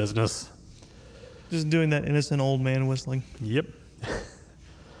handled his business. Just doing that innocent old man whistling. Yep.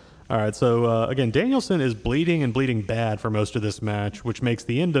 All right, so again, Danielson is bleeding bad for most of this match, which makes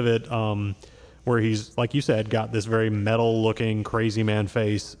the end of it where he's, like you said, got this very metal-looking crazy man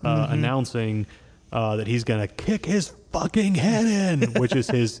face announcing that he's going to kick his fucking head in, which is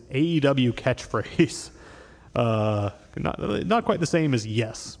his AEW catchphrase. Not quite the same as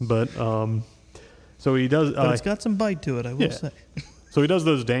yes, but so he does. But it's got some bite to it, I will say. So he does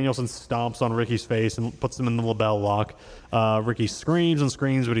those Danielson stomps on Ricky's face and puts him in the LaBelle lock. Ricky screams and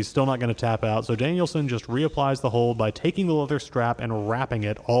screams, but he's still not going to tap out. So Danielson just reapplies the hold by taking the leather strap and wrapping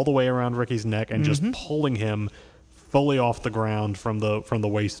it all the way around Ricky's neck and just pulling him fully off the ground from the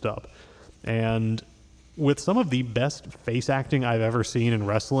waist up. And with some of the best face acting I've ever seen in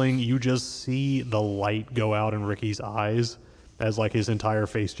wrestling, you just see the light go out in Ricky's eyes as like his entire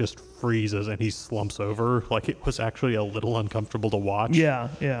face just freezes and he slumps over. Like it was actually a little uncomfortable to watch.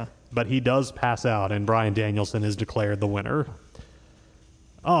 Yeah. But he does pass out, and Bryan Danielson is declared the winner.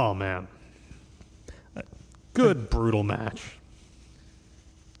 Oh man, good brutal match.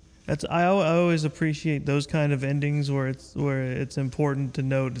 I always appreciate those kind of endings where it's important to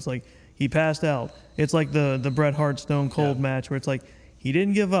note. It's like he passed out. It's like the Bret Hart Stone Cold match where it's like he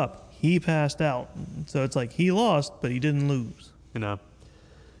didn't give up. He passed out. So it's like he lost, but he didn't lose. You know,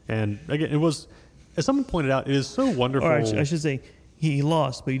 and again, it was, as someone pointed out, it is so wonderful. Or I should say he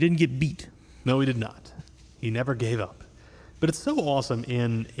lost, but he didn't get beat. No, he did not. He never gave up. But it's so awesome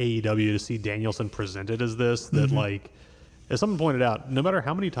in AEW to see Danielson presented as this that like. As someone pointed out, no matter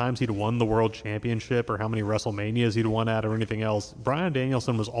how many times he'd won the world championship or how many WrestleManias he'd won at or anything else, Bryan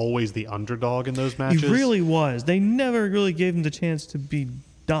Danielson was always the underdog in those matches. He really was. They never really gave him the chance to be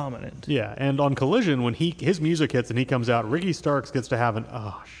dominant. Yeah, and on Collision, when his music hits and he comes out, Ricky Starks gets to have an,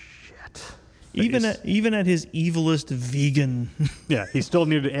 oh, shit. face. Even at his evilest vegan. Yeah, he still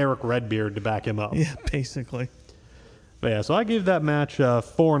needed Eric Redbeard to back him up. Yeah, basically. But yeah, so I gave that match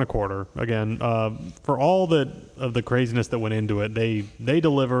 4.25. Again, for all of the craziness that went into it, they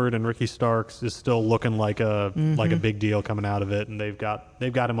delivered, and Ricky Starks is still looking like a big deal coming out of it, and they've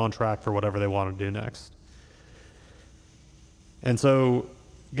got him on track for whatever they want to do next. And so,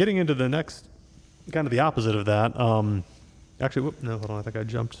 getting into the next, kind of the opposite of that. Actually, no, hold on, I think I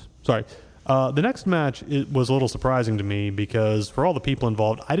jumped. Sorry. The next match was a little surprising to me because for all the people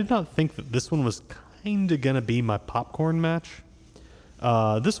involved, I did not think that this one was kind of going to be my popcorn match.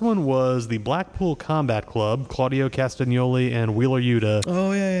 This one was the Blackpool Combat Club, Claudio Castagnoli and Wheeler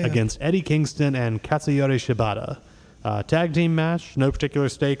Yuta against Eddie Kingston and Katsuyori Shibata. Tag team match, no particular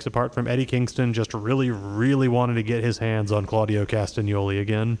stakes apart from Eddie Kingston just really, really wanted to get his hands on Claudio Castagnoli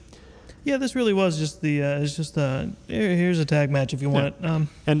again. Yeah, this really was just here's a tag match if you want it.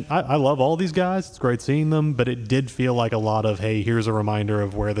 And I love all these guys. It's great seeing them, but it did feel like a lot of, hey, here's a reminder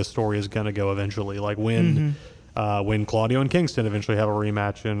of where the story is going to go eventually. Like when Claudio and Kingston eventually have a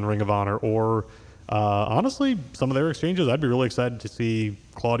rematch in Ring of Honor, or honestly, some of their exchanges, I'd be really excited to see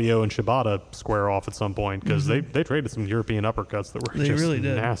Claudio and Shibata square off at some point because they traded some European uppercuts that were just really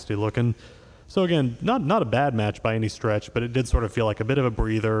nasty looking. So again, not a bad match by any stretch, but it did sort of feel like a bit of a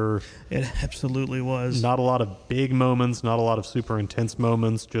breather. It absolutely was. Not a lot of big moments, not a lot of super intense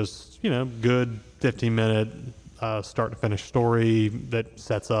moments, just, good 15-minute start to finish story that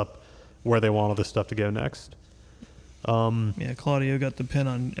sets up where they want all this stuff to go next. Claudio got the pin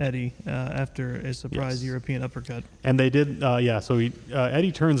on Eddie after a surprise European uppercut. And they did, so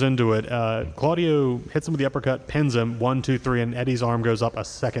Eddie turns into it. Claudio hits him with the uppercut, pins him, 1, 2, 3, and Eddie's arm goes up a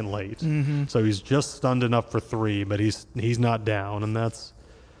second late. So he's just stunned enough for 3, but he's not down. And that's,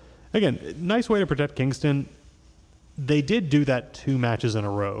 again, nice way to protect Kingston. They did do that 2 matches in a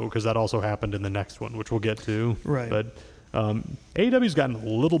row, because that also happened in the next one, which we'll get to. Right. But AEW's gotten a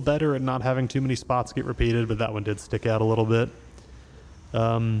little better at not having too many spots get repeated, but that one did stick out a little bit.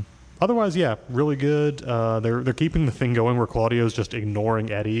 Otherwise, really good. They're keeping the thing going where Claudio's just ignoring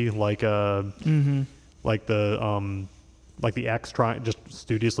Eddie like the X trying, just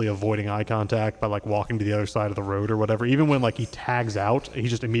studiously avoiding eye contact by like walking to the other side of the road or whatever. Even when like he tags out, he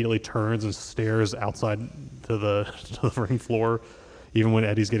just immediately turns and stares outside to the ring floor. Even when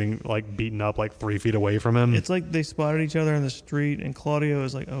Eddie's getting like beaten up like 3 feet away from him. It's like they spotted each other in the street, and Claudio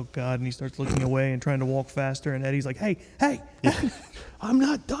is like, oh, God, and he starts looking away and trying to walk faster, and Eddie's like, hey, I'm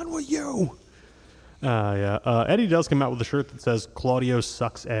not done with you. Eddie does come out with a shirt that says Claudio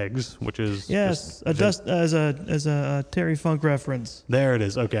sucks eggs, which is... Yes, as a Terry Funk reference. There it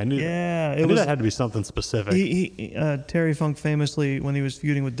is. Okay, I knew that had to be something specific. Terry Funk famously, when he was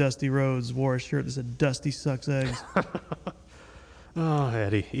feuding with Dusty Rhodes, wore a shirt that said Dusty sucks eggs. Oh,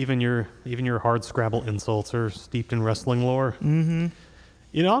 Eddie, even your hard Scrabble insults are steeped in wrestling lore. Mm-hmm.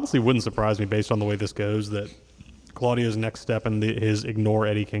 It honestly wouldn't surprise me based on the way this goes that Claudio's next step in his ignore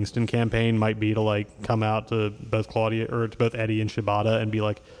Eddie Kingston campaign might be to like come out to both Eddie and Shibata and be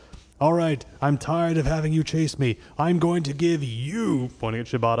like, all right, I'm tired of having you chase me. I'm going to give you, pointing at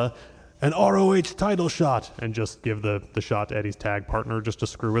Shibata, an ROH title shot, and just give the shot to Eddie's tag partner just to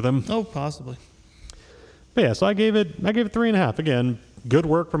screw with him. Oh, possibly. But yeah, so I gave it 3.5. Again, good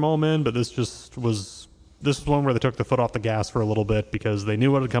work from all men, but this was one where they took the foot off the gas for a little bit because they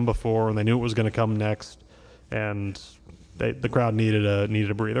knew what had come before and they knew what was going to come next, and the crowd needed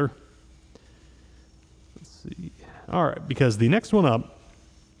a breather. Let's see. All right, because the next one up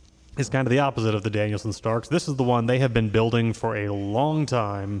is kind of the opposite of the Danielson Starks. This is the one they have been building for a long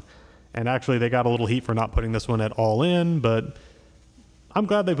time, and actually they got a little heat for not putting this one at All In, but I'm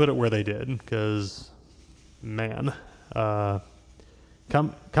glad they put it where they did because... Man,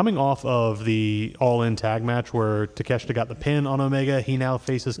 Coming off of the All-In tag match where Takeshita got the pin on Omega, he now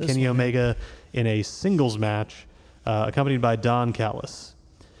faces Kenny Omega in a singles match, accompanied by Don Callis.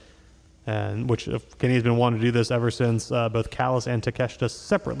 And which Kenny's been wanting to do this ever since both Callis and Takeshita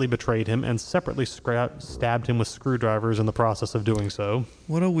separately betrayed him and separately stabbed him with screwdrivers in the process of doing so.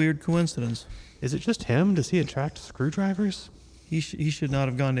 What a weird coincidence. Is it just him? Does he attract screwdrivers? He should not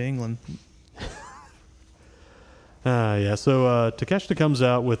have gone to England. Yeah, so Takeshita comes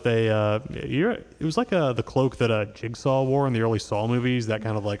out with it was like the cloak that Jigsaw wore in the early Saw movies, that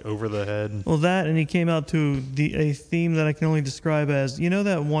kind of like over the head. Well, that, and he came out to a theme that I can only describe as, you know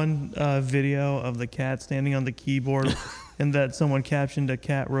that one video of the cat standing on the keyboard and that someone captioned a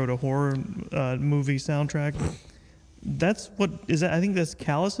cat wrote a horror movie soundtrack? That's what is that? I think that's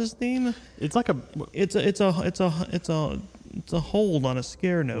Callus's theme. It's like it's a hold on a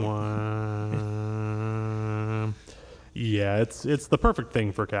scare note. Yeah, it's the perfect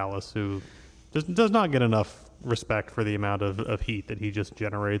thing for Callus, who does not get enough respect for the amount of heat that he just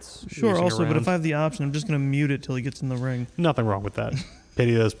generates. Sure, also, around. but if I have the option, I'm just going to mute it till he gets in the ring. Nothing wrong with that.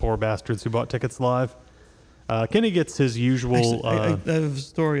 Pity those poor bastards who bought tickets live. Kenny gets his usual... Actually, I have a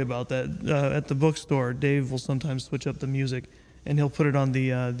story about that. At the bookstore, Dave will sometimes switch up the music, and he'll put it on the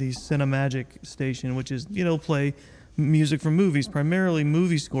Cinemagic station, which is, play music from movies, primarily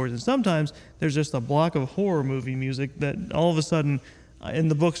movie scores. And sometimes there's just a block of horror movie music that all of a sudden, in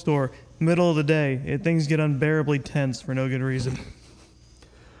the bookstore, middle of the day, things get unbearably tense for no good reason.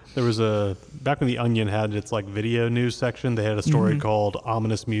 There was back when the Onion had its like video news section, they had a story called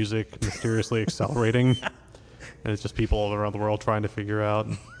Ominous Music Mysteriously Accelerating. And it's just people all around the world trying to figure out.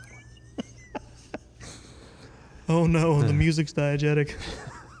 Oh no, the music's diegetic.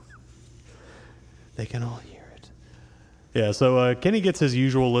 They can all hear it. Yeah, so Kenny gets his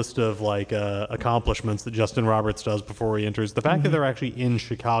usual list of like accomplishments that Justin Roberts does before he enters. The fact that they're actually in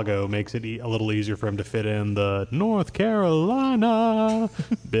Chicago makes it a little easier for him to fit in the North Carolina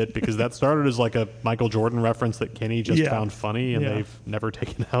bit, because that started as like a Michael Jordan reference that Kenny just found funny and they've never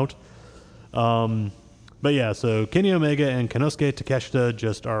taken out. But yeah, so Kenny Omega and Konosuke Takeshita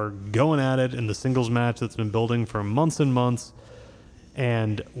just are going at it in the singles match that's been building for months and months.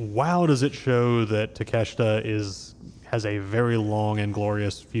 And wow, does it show that Takeshita has a very long and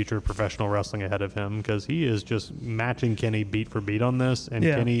glorious future professional wrestling ahead of him, because he is just matching Kenny beat for beat on this, and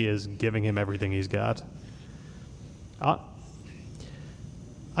Kenny is giving him everything he's got. I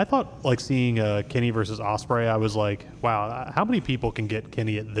thought, like, seeing Kenny versus Ospreay, I was like, wow, how many people can get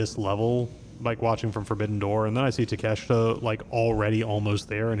Kenny at this level? Like watching from Forbidden Door, and then I see Takeshita like already almost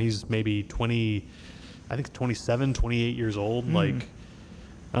there, and he's maybe 27, 28 years old. Like,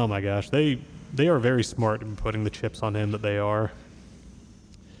 oh my gosh, they are very smart in putting the chips on him that they are.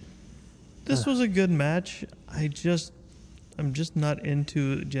 This was a good match. I'm just not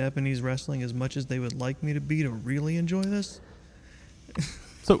into Japanese wrestling as much as they would like me to be to really enjoy this.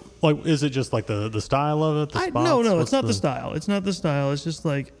 So, like, is it just like the style of it? The spots? No, it's not the style. It's not the style. It's just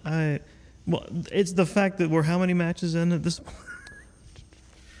like well, it's the fact that we're how many matches in at this point?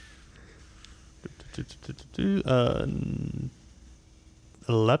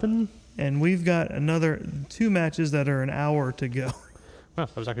 11? And we've got another 2 matches that are an hour to go. Well,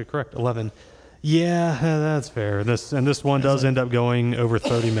 that was actually correct. 11. Yeah, that's fair. This one does end up going over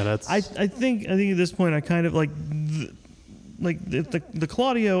 30 minutes. I think at this point I kind of like the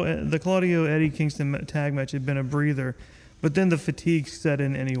Claudio Eddie Kingston tag match had been a breather, but then the fatigue set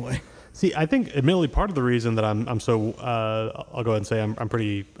in anyway. See, I think, admittedly, part of the reason that I'm so I'll go ahead and say I'm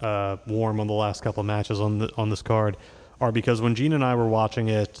pretty warm on the last couple of matches on this card are because when Gene and I were watching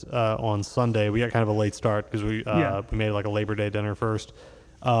it on Sunday, we got kind of a late start because we made like a Labor Day dinner first.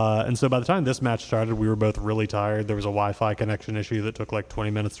 And so by the time this match started, we were both really tired. There was a Wi-Fi connection issue that took like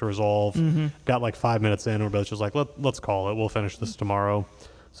 20 minutes to resolve. Got like 5 minutes in, and we're both just like, let's call it. We'll finish this tomorrow.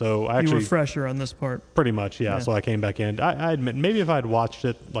 So I actually, you were fresher on this part. Pretty much, yeah. So I came back in. I admit, maybe if I'd watched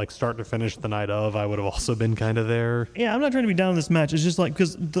it like start to finish the night of, I would have also been kind of there. Yeah, I'm not trying to be down on this match. It's just like,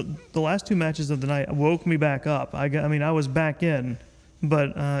 because the last 2 matches of the night woke me back up. I was back in,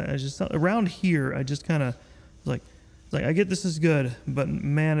 but I just around here, I just kind of like I get this is good, but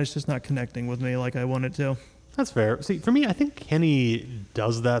man, it's just not connecting with me like I want it to. That's fair. See, for me, I think Kenny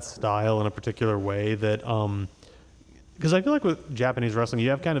does that style in a particular way that because I feel like with Japanese wrestling, you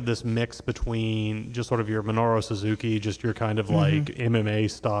have kind of this mix between just sort of your Minoru Suzuki, just your kind of like MMA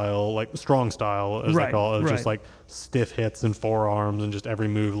style, like strong style, as they call it, just like stiff hits and forearms and just every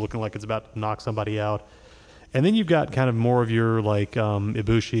move looking like it's about to knock somebody out. And then you've got kind of more of your like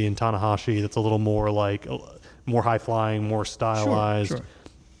Ibushi and Tanahashi that's a little more like more high flying, more stylized. Sure.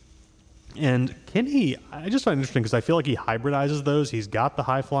 And Kenny, I just find it interesting because I feel like he hybridizes those. He's got the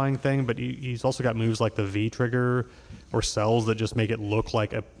high-flying thing, but he's also got moves like the V-trigger or cells that just make it look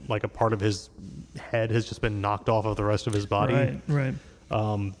like a part of his head has just been knocked off of the rest of his body. Right.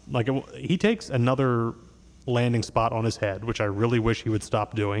 He takes another landing spot on his head, which I really wish he would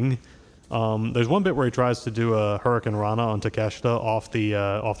stop doing. There's one bit where he tries to do a Hurricane Rana on Takeshita off the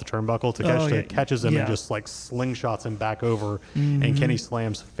turnbuckle. Takeshita catches him and just like slingshots him back over, and Kenny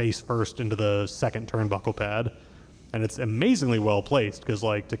slams face first into the second turnbuckle pad. And it's amazingly well placed because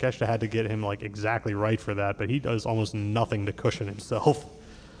like Takeshita had to get him like exactly right for that, but he does almost nothing to cushion himself.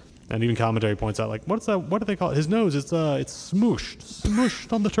 And even commentary points out like, what's that? What do they call it? His nose? It's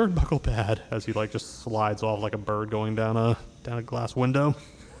smooshed on the turnbuckle pad as he like just slides off like a bird going down a glass window.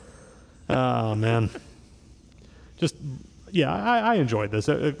 Oh, man. Just, yeah, I enjoyed this.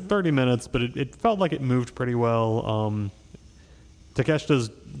 30 minutes, but it felt like it moved pretty well. Takeshita's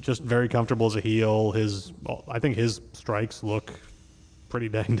just very comfortable as a heel. I think his strikes look pretty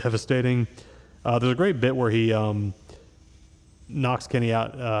dang devastating. There's a great bit where he knocks Kenny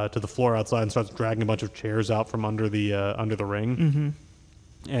out to the floor outside and starts dragging a bunch of chairs out from under the ring. Mm-hmm.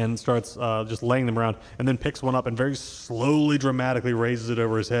 And starts just laying them around, and then picks one up and very slowly, dramatically raises it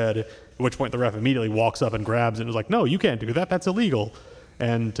over his head, at which point the ref immediately walks up and grabs it and is like, no, you can't do that. That's illegal.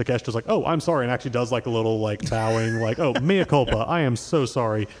 And Takeshita's like, oh, I'm sorry, and actually does like a little like bowing, like, oh, mea culpa, I am so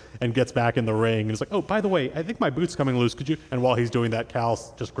sorry, and gets back in the ring. And it's like, oh, by the way, I think my boot's coming loose. Could you? And while he's doing that, Cal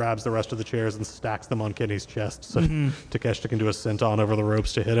just grabs the rest of the chairs and stacks them on Kenny's chest so Takeshita can do a senton over the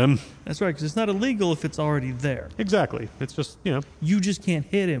ropes to hit him. That's right, because it's not illegal if it's already there. Exactly. It's just, You just can't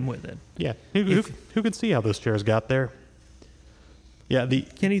hit him with it. Yeah. Who could see how those chairs got there? Yeah,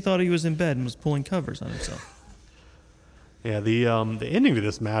 Kenny thought he was in bed and was pulling covers on himself. Yeah, the ending to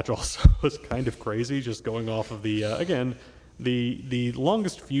this match also was kind of crazy, just going off of the the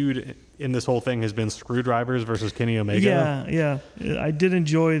longest feud in this whole thing has been Screwdrivers versus Kenny Omega. Yeah. I did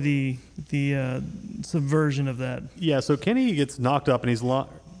enjoy the subversion of that. Yeah, so Kenny gets knocked up and he's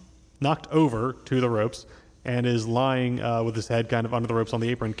knocked over to the ropes and is lying with his head kind of under the ropes on the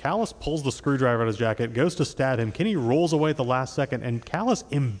apron. Callis pulls the screwdriver out of his jacket, goes to stab him. Kenny rolls away at the last second, and Callis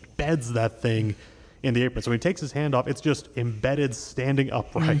embeds that thing in the apron. So when he takes his hand off, it's just embedded, standing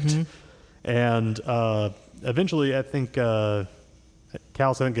upright. Mm-hmm. And eventually, I think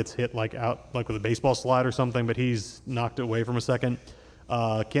Callis gets hit like with a baseball slide or something, but he's knocked away from a second.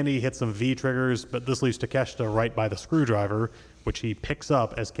 Kenny hits some V triggers, but this leaves Takeshita right by the screwdriver, which he picks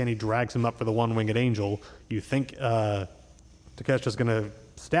up as Kenny drags him up for the one-winged angel. You think Takeshita's going to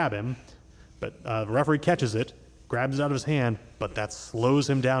stab him, but the referee catches it, grabs it out of his hand, but that slows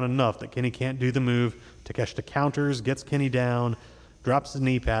him down enough that Kenny can't do the move. Takeshita counters, gets Kenny down, drops his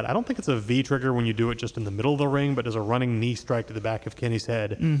knee pad. I don't think it's a V trigger when you do it just in the middle of the ring, but does a running knee strike to the back of Kenny's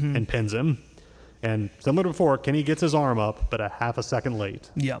head and pins him. And similar to before, Kenny gets his arm up, but a half a second late.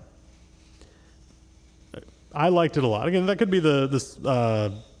 Yep. I liked it a lot. Again, that could be just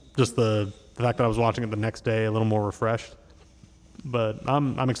the fact that I was watching it the next day a little more refreshed. But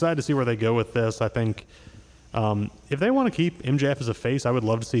I'm excited to see where they go with this. I think if they want to keep MJF as a face, I would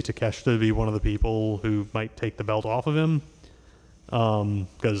love to see Takeshita be one of the people who might take the belt off of him.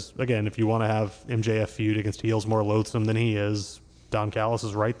 Because, again, if you want to have MJF feud against heels more loathsome than he is, Don Callis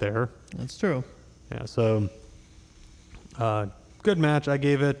is right there. That's true. Yeah, so good match. I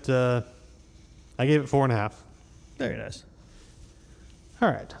gave it 4.5. Very nice. All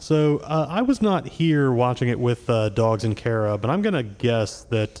right. So I was not here watching it with Dogs and Kara, but I'm going to guess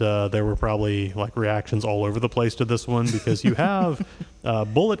that there were probably like reactions all over the place to this one because you have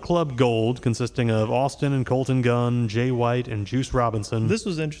Bullet Club Gold consisting of Austin and Colton Gunn, Jay White, and Juice Robinson. This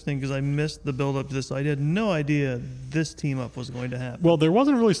was interesting because I missed the build-up to this. I had no idea this team-up was going to happen. Well, there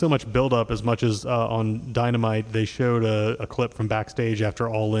wasn't really so much build-up as much as on Dynamite they showed a clip from backstage after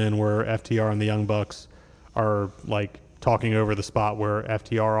All In where FTR and the Young Bucks are like talking over the spot where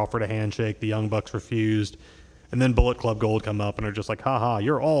FTR offered a handshake, the Young Bucks refused, and then Bullet Club Gold come up and are just like, haha,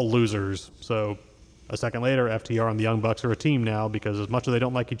 you're all losers. So a second later, FTR and the Young Bucks are a team now because as much as they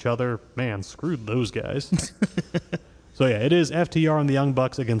don't like each other, man, screw those guys. So yeah, it is FTR and the Young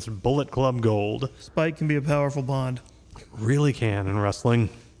Bucks against Bullet Club Gold. Spike can be a powerful bond. Really can in wrestling.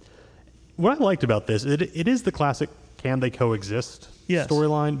 What I liked about this, it is the classic can they coexist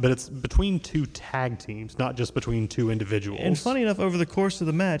storyline, but it's between two tag teams, not just between two individuals. And funny enough, over the course of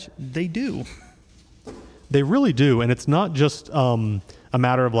the match, they do. They really do, and it's not just a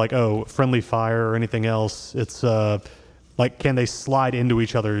matter of like, oh, friendly fire or anything else. It's like, can they slide into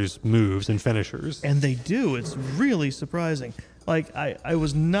each other's moves and finishers? And they do. It's really surprising. Like, I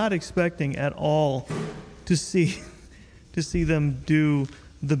was not expecting at all to see them do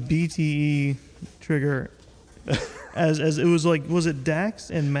the BTE trigger as it was like, was it Dax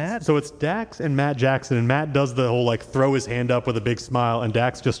and Matt? So it's Dax and Matt Jackson, and Matt does the whole like throw his hand up with a big smile, and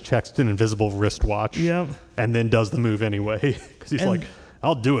Dax just checks an invisible wristwatch. Yep. And then does the move anyway because he's like,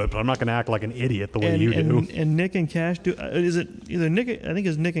 I'll do it, but I'm not going to act like an idiot the way you do. And Nick and Cash do. Is it either Nick? I think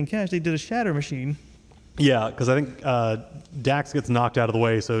it's Nick and Cash. They did a shatter machine. Yeah, because I think Dax gets knocked out of the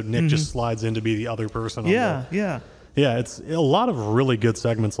way, so Nick just slides in to be the other person. Yeah. Yeah, it's a lot of really good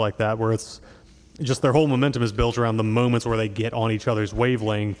segments like that where it's just their whole momentum is built around the moments where they get on each other's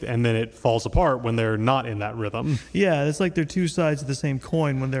wavelength, and then it falls apart when they're not in that rhythm. Yeah, it's like they're two sides of the same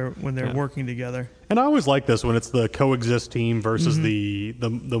coin when they're working together. And I always like this when it's the coexist team versus the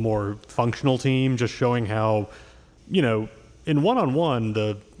more functional team, just showing how, in one-on-one,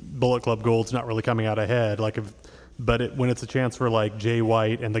 the Bullet Club Gold's not really coming out ahead. But when it's a chance for like Jay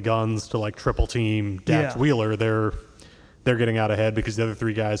White and the Guns to like triple team Dax Wheeler, they're getting out ahead because the other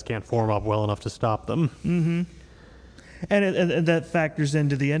three guys can't form up well enough to stop them. Mm-hmm. And that factors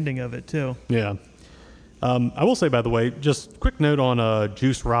into the ending of it too. Yeah. I will say, by the way, just quick note on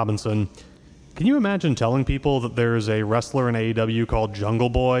Juice Robinson. Can you imagine telling people that there's a wrestler in AEW called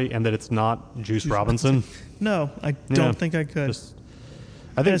Jungle Boy and that it's not Juice Robinson? No, I don't think I could.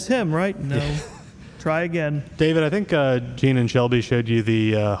 I think it's him, right? No. Yeah. Try again. David, I think Gene and Shelby showed you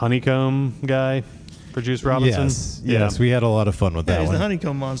the honeycomb guy for Juice Robinson. Yes, we had a lot of fun with that he's one. The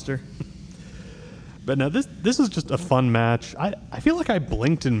honeycomb monster. But no, this is just a fun match. I feel like I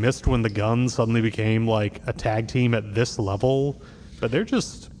blinked and missed when the Guns suddenly became like a tag team at this level, but they're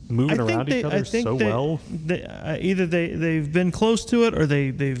just moving around each other so well. Either they've been close to it or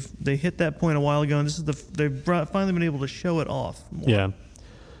they hit that point a while ago, and they've finally been able to show it off more.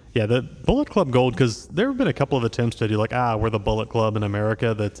 Yeah, the Bullet Club Gold, because there have been a couple of attempts to do like, we're the Bullet Club in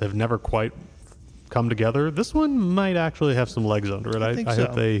America that have never quite come together. This one might actually have some legs under it. I think hope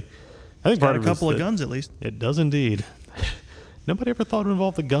I think part got a couple of guns at least. It does indeed. Nobody ever thought to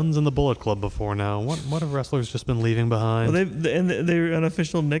involve the Guns in the Bullet Club before now. What have wrestlers just been leaving behind? Well, they're an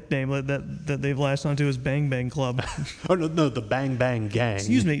official nickname that they've latched onto is Bang Bang Club. Oh, no, the Bang Bang Gang.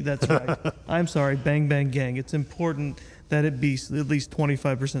 Excuse me, that's right. I'm sorry, Bang Bang Gang. It's important that it be at least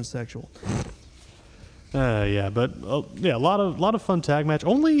 25% sexual. A lot of fun tag match.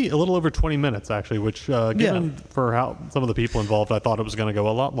 Only a little over 20 minutes actually, which given for how some of the people involved, I thought it was going to go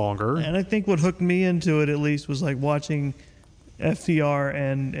a lot longer. And I think what hooked me into it at least was like watching FTR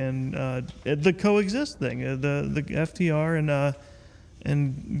and the coexist thing. The FTR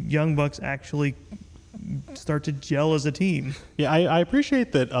and Young Bucks actually start to gel as a team. Yeah, I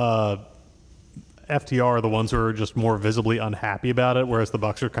appreciate that. FTR are the ones who are just more visibly unhappy about it, whereas the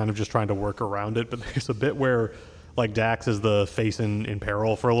Bucks are kind of just trying to work around it. But there's a bit where, like, Dax is the face in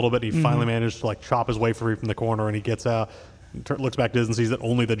peril for a little bit. He finally managed to, like, chop his way free from the corner, and he gets out, looks back to and sees that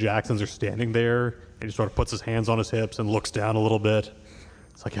only the Jacksons are standing there. And he sort of puts his hands on his hips and looks down a little bit.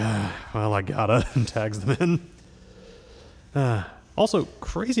 It's like, well, I gotta, and tags them in. Also,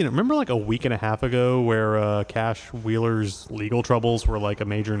 crazy. Remember like a week and a half ago where Cash Wheeler's legal troubles were like a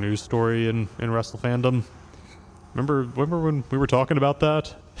major news story in Wrestle Fandom? Remember when we were talking about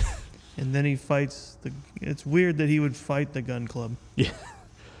that? And then he fights it's weird that he would fight the Gun Club. Yeah.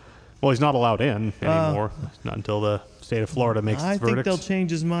 Well, he's not allowed in anymore. Not until the state of Florida makes its verdict. I think they'll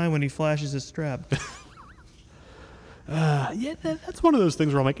change his mind when he flashes his strap. That's one of those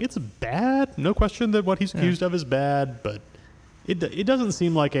things where I'm like, it's bad. No question that what he's accused of is bad, but it doesn't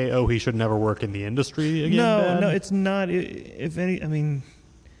seem like he should never work in the industry again. No, it's not. If any, I mean,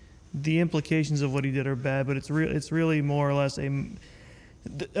 the implications of what he did are bad, but it's really more or less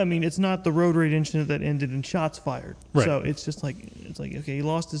it's not the road rage incident that ended in shots fired. Right. So it's like okay, he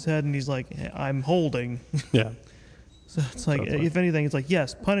lost his head and he's like, hey, I'm holding. Yeah. So it's like, if anything, it's like,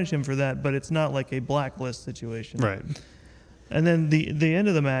 yes, punish him for that, but it's not like a blacklist situation. Right. And then the end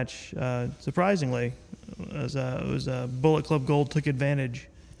of the match, surprisingly, was Bullet Club Gold took advantage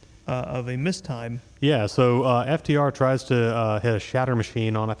of a mistime. Yeah, so FTR tries to hit a shatter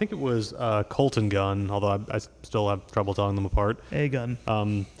machine on, I think it was Colton Gun, although I still have trouble telling them apart. A-Gun.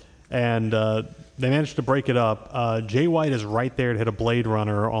 And they managed to break it up. Jay White is right there to hit a Blade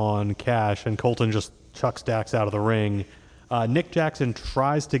Runner on Cash, and Colton just chucks Dax out of the ring. Nick Jackson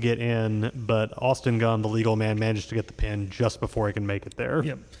tries to get in, but Austin Gunn, the legal man, manages to get the pin just before he can make it there.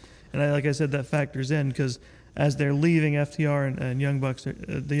 Yep. And like I said, that factors in because as they're leaving, FTR and Young Bucks,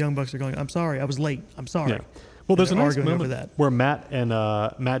 the Young Bucks are going, I'm sorry, I was late. I'm sorry. Yeah. Well, there's a nice moment where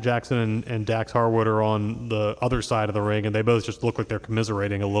Matt Jackson and Dax Harwood are on the other side of the ring, and they both just look like they're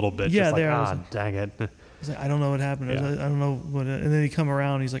commiserating a little bit. Yeah, just like, dang it. He's like, I don't know what happened. Yeah. I don't know what. And then he come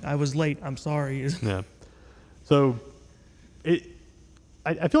around. He's like, I was late. I'm sorry. Yeah. So,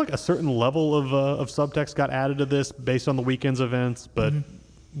 I feel like a certain level of subtext got added to this based on the weekend's events, but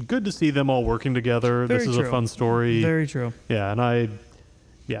good to see them all working together. Very this is true. a fun story. Very true. Yeah, and I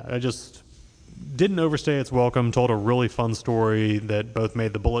just didn't overstay its welcome. Told a really fun story that both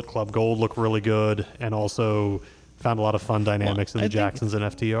made the Bullet Club Gold look really good, and also found a lot of fun dynamics in the Jacksons and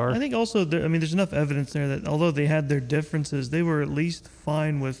FTR. I think also, there's enough evidence there that although they had their differences, they were at least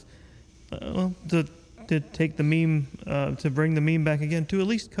fine with, to take the meme, to bring the meme back again, to at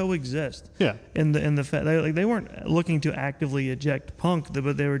least coexist. Yeah. In the fact, they weren't looking to actively eject Punk,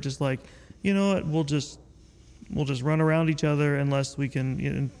 but they were just like, you know what, we'll just run around each other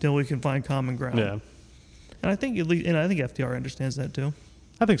until we can find common ground. Yeah. And I think FTR understands that too.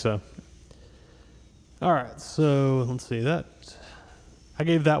 I think so. All right, so let's see that. I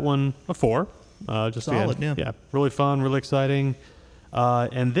gave that one a 4. Just Solid, again, yeah. really fun, really exciting.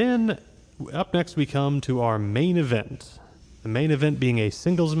 And then up next we come to our main event. The main event being a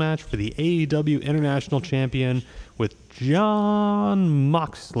singles match for the AEW International Champion with Jon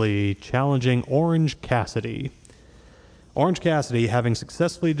Moxley challenging Orange Cassidy. Orange Cassidy having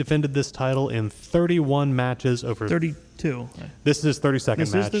successfully defended this title in 31 matches over 32. This is his 32nd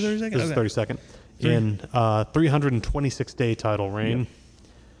This match. is the 32nd? This is Okay. 32nd in 326-day title reign.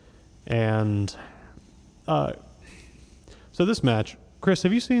 Yep. And so this match, Chris,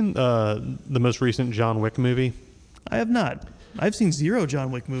 have you seen the most recent John Wick movie? I have not. I've seen 0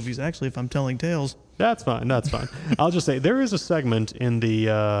 John Wick movies, actually, if I'm telling tales. That's fine. That's fine. I'll just say there is a segment in the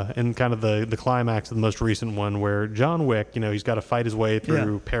in kind of the climax of the most recent one where John Wick, he's got to fight his way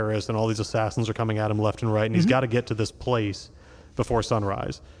through Paris, and all these assassins are coming at him left and right, and he's got to get to this place before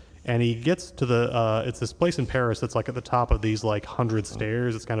sunrise. And he gets to it's this place in Paris that's like at the top of these like 100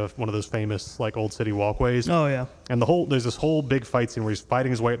 stairs. It's kind of one of those famous like old city walkways. Oh yeah. And there's this whole big fight scene where he's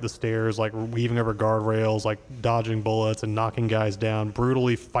fighting his way up the stairs, like weaving over guardrails, like dodging bullets and knocking guys down,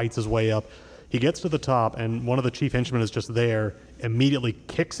 brutally fights his way up. He gets to the top, and one of the chief henchmen is just there, immediately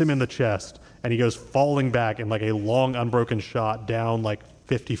kicks him in the chest, and he goes falling back in like a long unbroken shot down like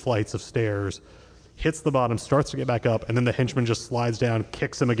 50 flights of stairs. Hits the bottom, starts to get back up, and then the henchman just slides down,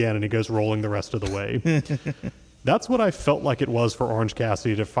 kicks him again, and he goes rolling the rest of the way. That's what I felt like it was for Orange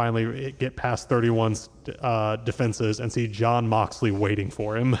Cassidy to finally get past 31 defenses and see Jon Moxley waiting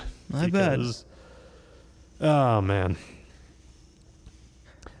for him. I bet. Oh, man.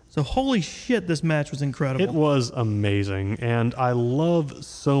 So holy shit, this match was incredible. It was amazing, and I love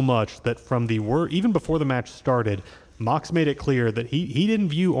so much that from the even before the match started, Mox made it clear that he didn't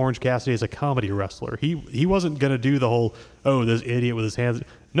view Orange Cassidy as a comedy wrestler. He wasn't going to do the whole, this idiot with his hands.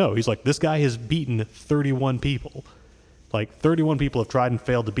 No, he's like, this guy has beaten 31 people. Like, 31 people have tried and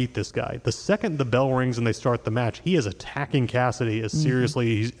failed to beat this guy. The second the bell rings and they start the match, he is attacking Cassidy as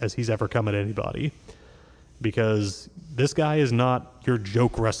seriously as he's ever come at anybody. Because this guy is not your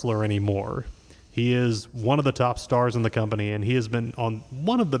joke wrestler anymore. He is one of the top stars in the company, and he has been on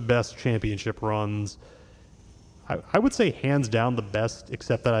one of the best championship runs. I would say hands down the best,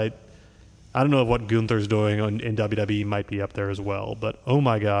 except that I don't know if what Gunther's doing in WWE might be up there as well. But oh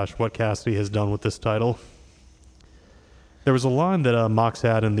my gosh, what Cassidy has done with this title. There was a line that Mox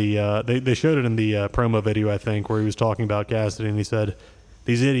had in the they showed it in the promo video, I think, where he was talking about Cassidy, and he said,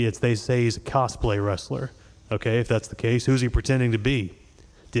 "These idiots, they say he's a cosplay wrestler. Okay, if that's the case, who's he pretending to be?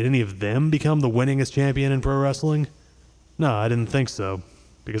 Did any of them become the winningest champion in pro wrestling? No, I didn't think so.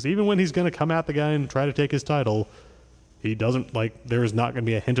 Because even when he's going to come at the guy and try to take his title, he doesn't, there is not going to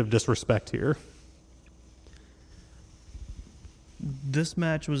be a hint of disrespect here." This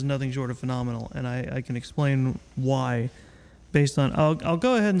match was nothing short of phenomenal, and I can explain why based on, I'll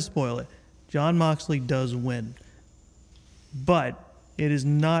go ahead and spoil it. Jon Moxley does win. But it is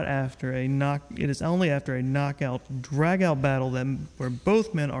not after it is only after a knockout, drag-out battle where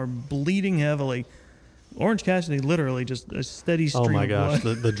both men are bleeding heavily. Orange Cassidy literally just a steady stream Oh my of gosh,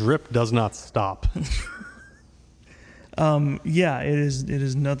 blood. the drip does not stop. Yeah, it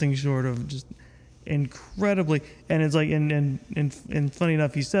is nothing short of just incredibly, and it's like, and funny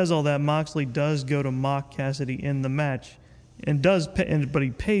enough, he says all that. Moxley does go to mock Cassidy in the match, and does pay, but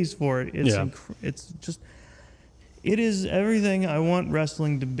he pays for it. It's just, it is everything I want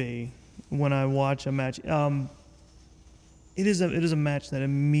wrestling to be when I watch a match. It is a match that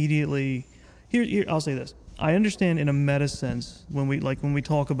immediately. Here, I'll say this. I understand in a meta sense when we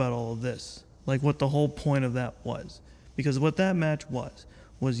talk about all of this, like what the whole point of that was. Because what that match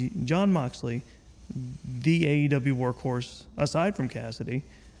was Jon Moxley, the AEW workhorse, aside from Cassidy,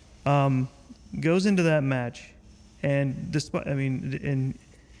 goes into that match, and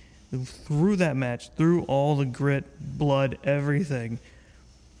through that match, through all the grit, blood, everything,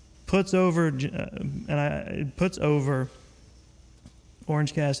 puts over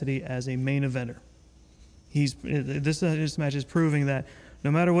Orange Cassidy as a main eventer. This match is proving that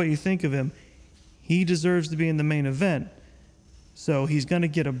no matter what you think of him, he deserves to be in the main event. So he's going to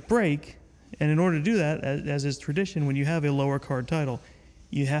get a break, and in order to do that, as is tradition, when you have a lower card title,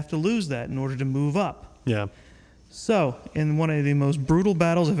 you have to lose that in order to move up. Yeah. So, in one of the most brutal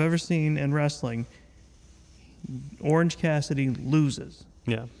battles I've ever seen in wrestling, Orange Cassidy loses.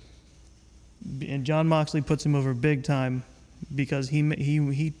 Yeah. And Jon Moxley puts him over big time because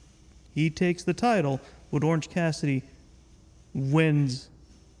he takes the title, but Orange Cassidy wins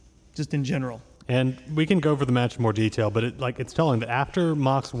just in general. And we can go over the match in more detail, but it's telling that after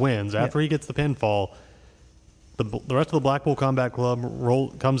Mox wins, after he gets the pinfall, the rest of the Blackpool Combat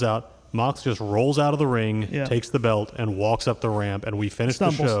Club comes out. Mox just rolls out of the ring, takes the belt, and walks up the ramp, and we finish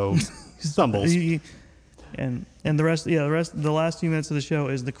the show. Stumbles. And the last few minutes of the show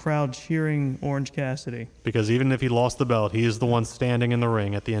is the crowd cheering Orange Cassidy. Because even if he lost the belt, he is the one standing in the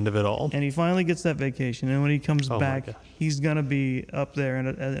ring at the end of it all. And he finally gets that vacation, and when he comes back, he's going to be up there in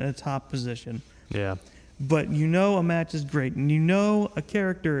a top position. Yeah. But a match is great, and a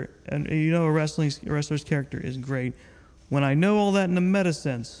character, and a wrestler's character is great. When I know all that in a meta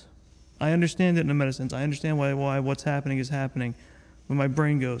sense, I understand it in a meta sense. I understand why what's happening is happening. When my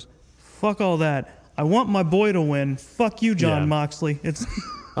brain goes, fuck all that. I want my boy to win. Fuck you, Jon Moxley. It's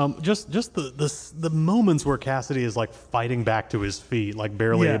just the moments where Cassidy is like fighting back to his feet, like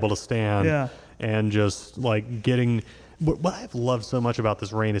barely able to stand, and just like getting. What I've loved so much about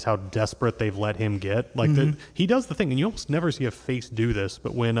this reign is how desperate they've let him get. Like he does the thing, and you almost never see a face do this.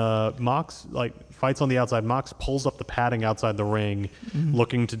 But when Mox fights on the outside, Mox pulls up the padding outside the ring,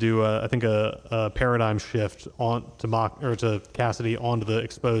 looking to do I think a paradigm shift to Cassidy onto the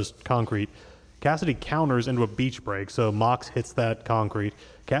exposed concrete. Cassidy counters into a beach break, so Mox hits that concrete.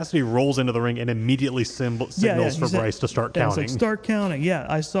 Cassidy rolls into the ring and immediately signals for Bryce to start counting. It's like, start counting. Yeah,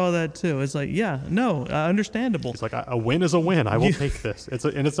 I saw that too. It's like, understandable. It's like, a win is a win. I will take this.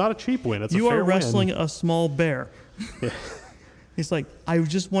 And it's not a cheap win. It's a fair win. You are wrestling a small bear. He's like, I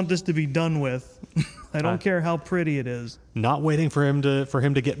just want this to be done with. I don't care how pretty it is. Not waiting for him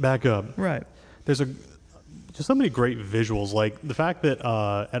to get back up. Right. There's just so many great visuals, like the fact that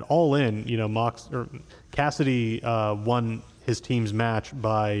at All In, Cassidy won his team's match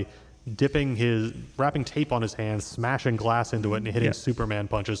by wrapping tape on his hands, smashing glass into it, and hitting Superman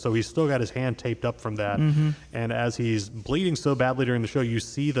punches. So he's still got his hand taped up from that. And as he's bleeding so badly during the show, you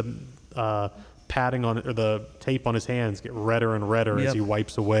see the padding on it, or the tape on his hands get redder and redder as he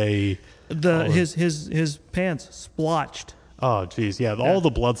wipes away. His pants splotched. Oh, geez, all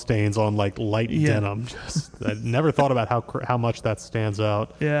the blood stains on light denim. I never thought about how much that stands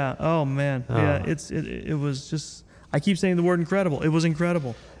out. Yeah. Oh man. Yeah. It was just. I keep saying the word incredible. It was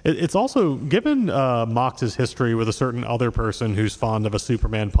incredible. It's also given Mox's history with a certain other person who's fond of a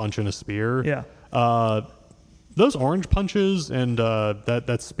Superman punch and a spear. Yeah. Those orange punches and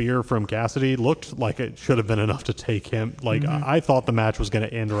that spear from Cassidy looked like it should have been enough to take him. Like I thought the match was going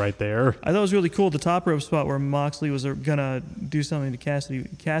to end right there. I thought it was really cool, the top rope spot where Moxley was going to do something to Cassidy.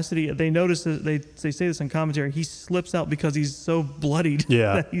 Cassidy, they noticed that they say this in commentary. He slips out because he's so bloodied.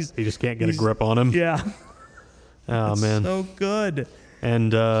 Yeah, that he just can't get a grip on him. Yeah. Oh man, so good.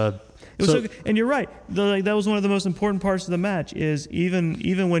 And it was so good. And you're right. That was one of the most important parts of the match. Is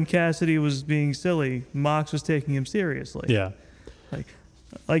even when Cassidy was being silly, Mox was taking him seriously. Yeah.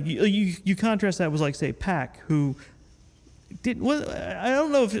 Like you contrast that with, like, say, Pac, who I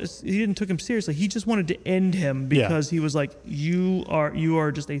don't know if he didn't took him seriously. He just wanted to end him because he was like, you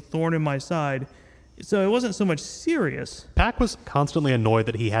are just a thorn in my side. So it wasn't so much serious. Pac was constantly annoyed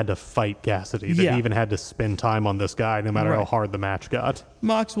that he had to fight Cassidy, that he even had to spend time on this guy, no matter how hard the match got.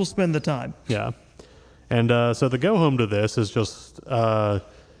 Mox will spend the time. Yeah. And so the go-home to this is just... oh,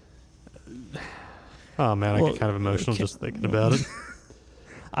 man, I get kind of emotional just thinking about it.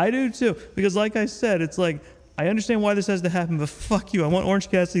 I do, too. Because like I said, it's like, I understand why this has to happen, but fuck you. I want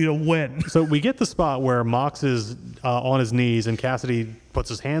Orange Cassidy to win. So we get the spot where Mox is on his knees and Cassidy puts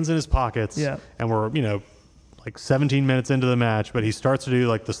his hands in his pockets. Yeah. And we're, like 17 minutes into the match, but he starts to do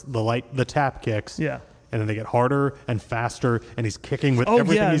like the tap kicks. Yeah. And then they get harder and faster, and he's kicking with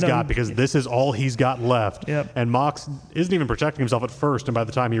everything he's got because this is all he's got left. Yep. And Mox isn't even protecting himself at first, and by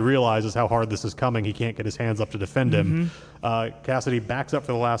the time he realizes how hard this is coming, he can't get his hands up to defend him. Cassidy backs up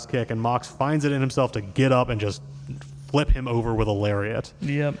for the last kick, and Mox finds it in himself to get up and just flip him over with a lariat.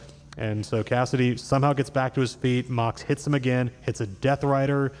 Yep. And so Cassidy somehow gets back to his feet. Mox hits him again, hits a Death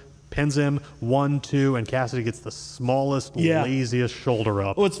Rider, pins him 1-2, and Cassidy gets the smallest, laziest shoulder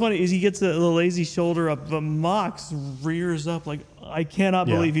up. What's funny is he gets the lazy shoulder up, but Mox rears up like, I cannot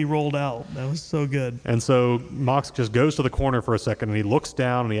believe he rolled out. That was so good. And so Mox just goes to the corner for a second, and he looks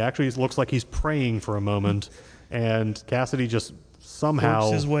down, and he actually looks like he's praying for a moment, and Cassidy just somehow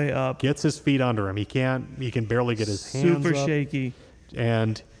works his way up, gets his feet under him. He can barely get his hands up. Super shaky.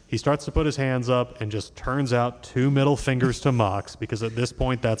 And he starts to put his hands up and just turns out 2 middle fingers to Mox, because at this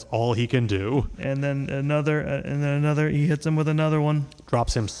point that's all he can do. And then another. He hits him with another one.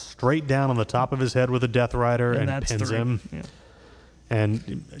 Drops him straight down on the top of his head with a Death Rider and pins 3. him. Yeah.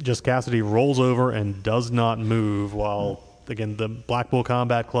 And just Cassidy rolls over and does not move while, again, the Blackpool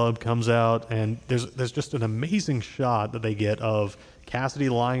Combat Club comes out. And there's just an amazing shot that they get of Cassidy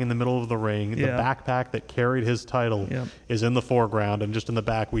lying in the middle of the ring. The backpack that carried his title is in the foreground. And just in the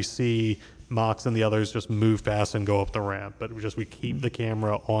back, we see Mox and the others just move past and go up the ramp. But we keep the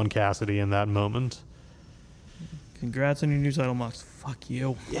camera on Cassidy in that moment. Congrats on your new title, Mox. Fuck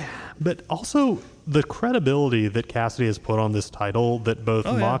you. Yeah, but also the credibility that Cassidy has put on this title, that both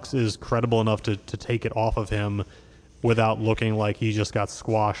Mox is credible enough to take it off of him without looking like he just got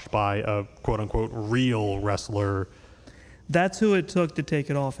squashed by a quote-unquote real wrestler. That's who it took to take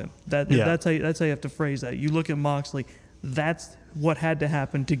it off him. That's how you have to phrase that. You look at Moxley, that's what had to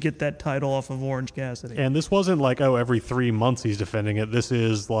happen to get that title off of Orange Cassidy. And this wasn't like, every 3 months he's defending it. This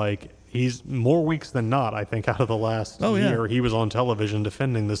is like, he's more weeks than not, I think, out of the last year. He was on television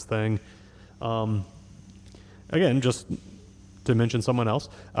defending this thing. Again, just to mention someone else,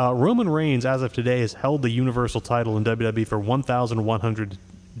 Roman Reigns, as of today, has held the Universal title in WWE for 1,100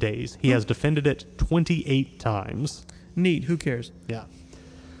 days. He has defended it 28 times. Neat. Who cares? Yeah.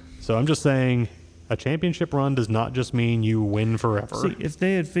 So I'm just saying, a championship run does not just mean you win forever. See, if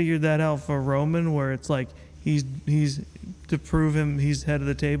they had figured that out for Roman, where it's like he's to prove him he's head of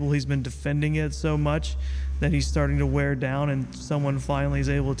the table, he's been defending it so much that he's starting to wear down, and someone finally is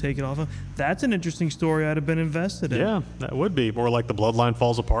able to take it off him. That's an interesting story I'd have been invested in. Yeah, that would be. Or like the bloodline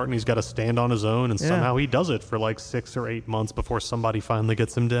falls apart and he's got to stand on his own, and somehow he does it for like 6 or 8 months before somebody finally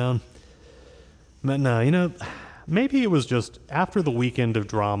gets him down. But no, maybe it was just after the weekend of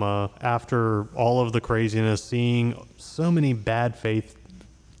drama, after all of the craziness, seeing so many bad faith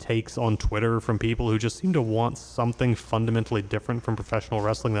takes on Twitter from people who just seem to want something fundamentally different from professional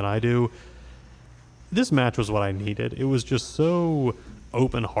wrestling than I do. This match was what I needed. It was just so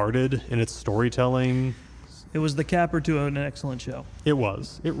open-hearted in its storytelling. It was the capper to an excellent show. It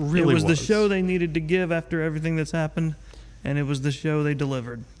was. It really was. It was the show they needed to give after everything that's happened. And it was the show they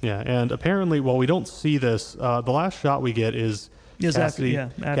delivered. Yeah, and apparently, while we don't see this, the last shot we get is Cassidy.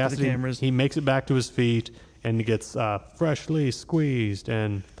 After Cassidy, the cameras. He makes it back to his feet, and he gets freshly squeezed,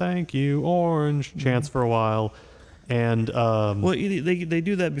 and thank you, Orange, chants for a while. And well, they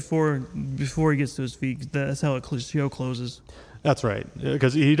do that before he gets to his feet. That's how the show closes. That's right,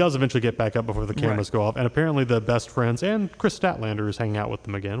 because he does eventually get back up before the cameras go off. And apparently the best friends, and Chris Statlander is hanging out with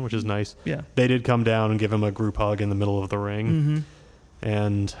them again, which is nice. Yeah. They did come down and give him a group hug in the middle of the ring. Mm-hmm.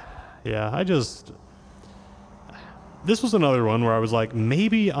 And, yeah, this was another one where I was like,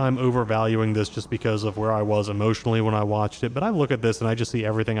 maybe I'm overvaluing this just because of where I was emotionally when I watched it. But I look at this and I just see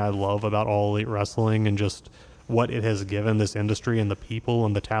everything I love about All Elite Wrestling and just what it has given this industry and the people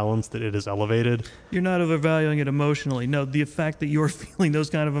and the talents that it has elevated. You're not overvaluing it emotionally. No, the fact that you're feeling those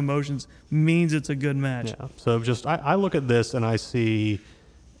kind of emotions means it's a good match. Yeah. So just I look at this and I see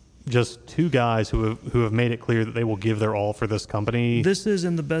just two guys who have made it clear that they will give their all for this company. This is,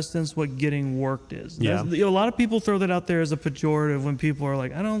 in the best sense, what getting worked is. Yeah. A lot of people throw that out there as a pejorative when people are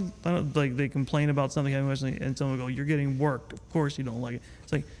like, I don't like, they complain about something, and someone will go, you're getting worked. Of course you don't like it.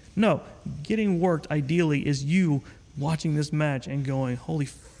 It's like, no, getting worked ideally is you watching this match and going, holy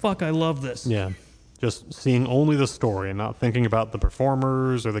fuck, I love this. Yeah. Just seeing only the story and not thinking about the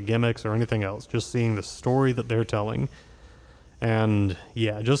performers or the gimmicks or anything else. Just seeing the story that they're telling. And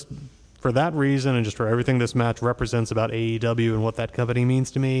yeah, just for that reason and just for everything this match represents about AEW and what that company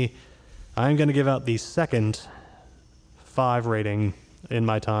means to me, I'm going to give out the second 5 rating in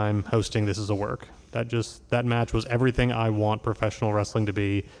my time hosting This Is a Work. That match was everything I want professional wrestling to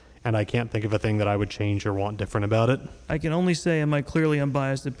be, and I can't think of a thing that I would change or want different about it. I can only say in my clearly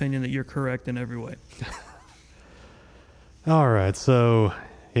unbiased opinion that you're correct in every way. All right, so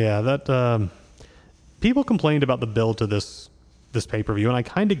yeah, that people complained about the build to this pay-per-view, and I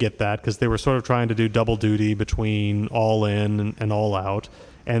kind of get that because they were sort of trying to do double duty between All In and All Out,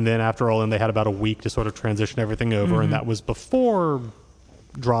 and then after All In, they had about a week to sort of transition everything over, and that was before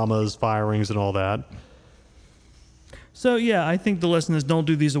dramas, firings, and all that. So yeah, I think the lesson is don't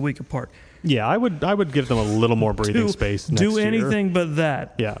do these a week apart. Yeah, I would give them a little more breathing space next year. Do anything but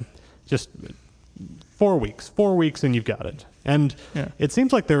that. Yeah. just 4 weeks. 4 weeks and you've got it. And it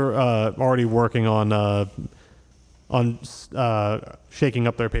seems like they're already working on shaking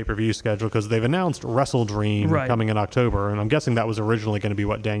up their pay-per-view schedule because they've announced Wrestle Dream coming in October, and I'm guessing that was originally going to be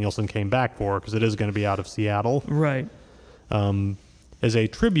what Danielson came back for because it is going to be out of Seattle. Right. Is a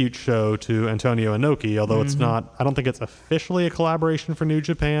tribute show to Antonio Inoki, although it's not. I don't think it's officially a collaboration for New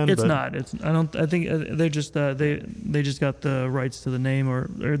Japan. It's not. I think they just got the rights to the name,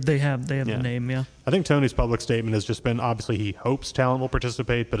 or they have the name. Yeah. I think Tony's public statement has just been obviously he hopes talent will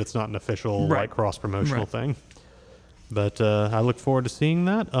participate, but it's not an official like cross promotional thing. But I look forward to seeing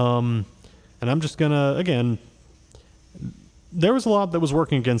that. And I'm just gonna again. There was a lot that was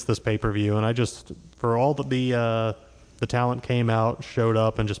working against this pay-per-view, and I just for all that the talent came out, showed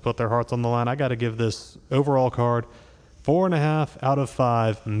up, and just put their hearts on the line, I got to give this overall card 4.5 out of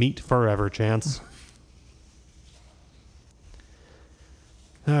 5 meet forever chance.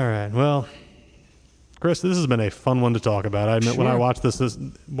 All right, well, Chris, this has been a fun one to talk about. I admit when I watched this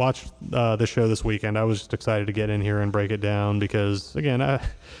show this weekend, I was just excited to get in here and break it down because, again,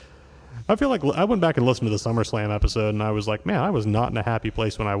 I feel like I went back and listened to the SummerSlam episode, and I was like, man, I was not in a happy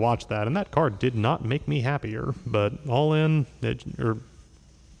place when I watched that, and that card did not make me happier. But All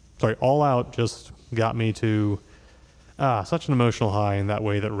Out just got me to such an emotional high in that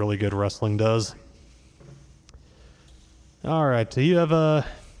way that really good wrestling does. All right, do you have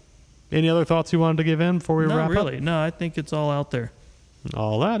any other thoughts you wanted to give in before we wrap up? Not really. No, I think it's all out there.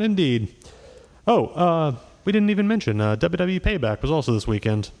 All that, indeed. Oh, we didn't even mention WWE Payback was also this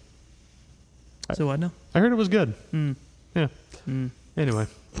weekend. So what now? I heard it was good. Yeah. Anyway.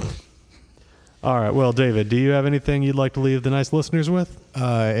 All right. Well, David, do you have anything you'd like to leave the nice listeners with?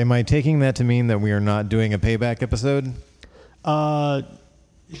 Am I taking that to mean that we are not doing a Payback episode?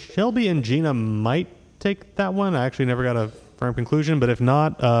 Shelby and Gina might take that one. I actually never got a firm conclusion, but if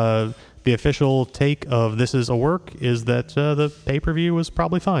not, the official take of This Is a Work is that the pay-per-view was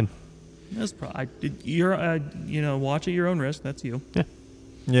probably fine. That's you're watch at your own risk. That's you. Yeah.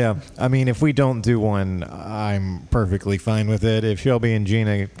 Yeah, I mean, if we don't do one, I'm perfectly fine with it. If Shelby and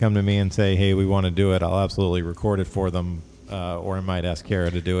Gina come to me and say, hey, we want to do it, I'll absolutely record it for them, or I might ask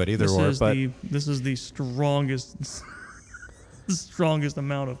Kara to do it, either or. This is the strongest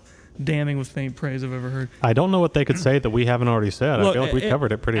amount of damning with faint praise I've ever heard. I don't know what they could say that we haven't already said. Look, I feel like we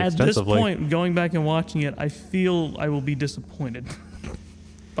covered it pretty extensively. At this point, going back and watching it, I feel I will be disappointed.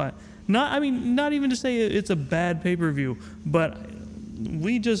 But not even to say it's a bad pay-per-view, but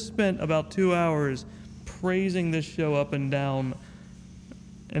we just spent about 2 hours praising this show up and down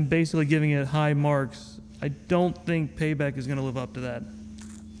and basically giving it high marks. I don't think Payback is going to live up to that.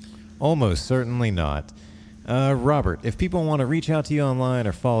 Almost certainly not. Robert, if people want to reach out to you online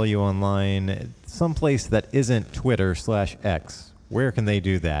or follow you online, someplace that isn't Twitter/X, where can they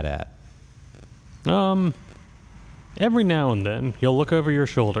do that at? Every now and then, you'll look over your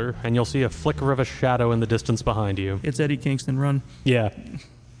shoulder, and you'll see a flicker of a shadow in the distance behind you. It's Eddie Kingston. Run. Yeah.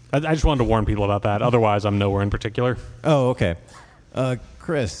 I just wanted to warn people about that. Otherwise, I'm nowhere in particular. Oh, okay.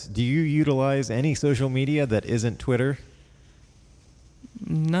 Chris, do you utilize any social media that isn't Twitter?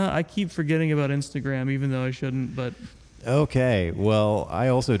 No, I keep forgetting about Instagram, even though I shouldn't, but... Okay, well, I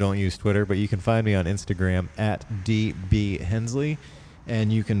also don't use Twitter, but you can find me on Instagram at DBHensley.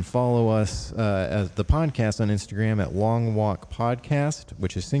 And you can follow us as the podcast on Instagram at Long Walk Podcast,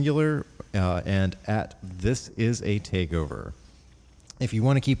 which is singular, and at This Is a Takeover. If you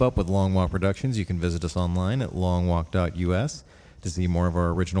want to keep up with Long Walk Productions, you can visit us online at longwalk.us to see more of our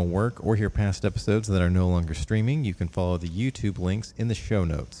original work or hear past episodes that are no longer streaming. You can follow the YouTube links in the show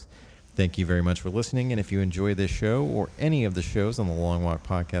notes. Thank you very much for listening, and if you enjoy this show or any of the shows on the Long Walk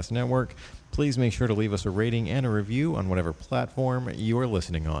Podcast Network, please make sure to leave us a rating and a review on whatever platform you are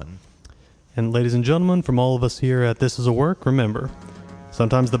listening on. And ladies and gentlemen, from all of us here at This Is a Work, remember,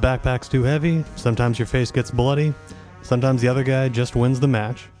 sometimes the backpack's too heavy, sometimes your face gets bloody, sometimes the other guy just wins the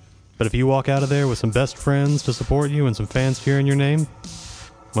match. But if you walk out of there with some best friends to support you and some fans cheering your name,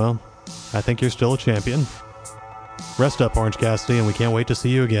 well, I think you're still a champion. Rest up, Orange Cassidy, and we can't wait to see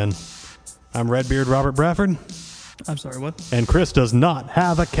you again. I'm Redbeard Robert Bradford. I'm sorry, what? And Chris does not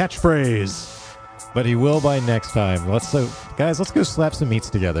have a catchphrase. But he will by next time. Guys, let's go slap some meats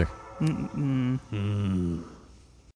together.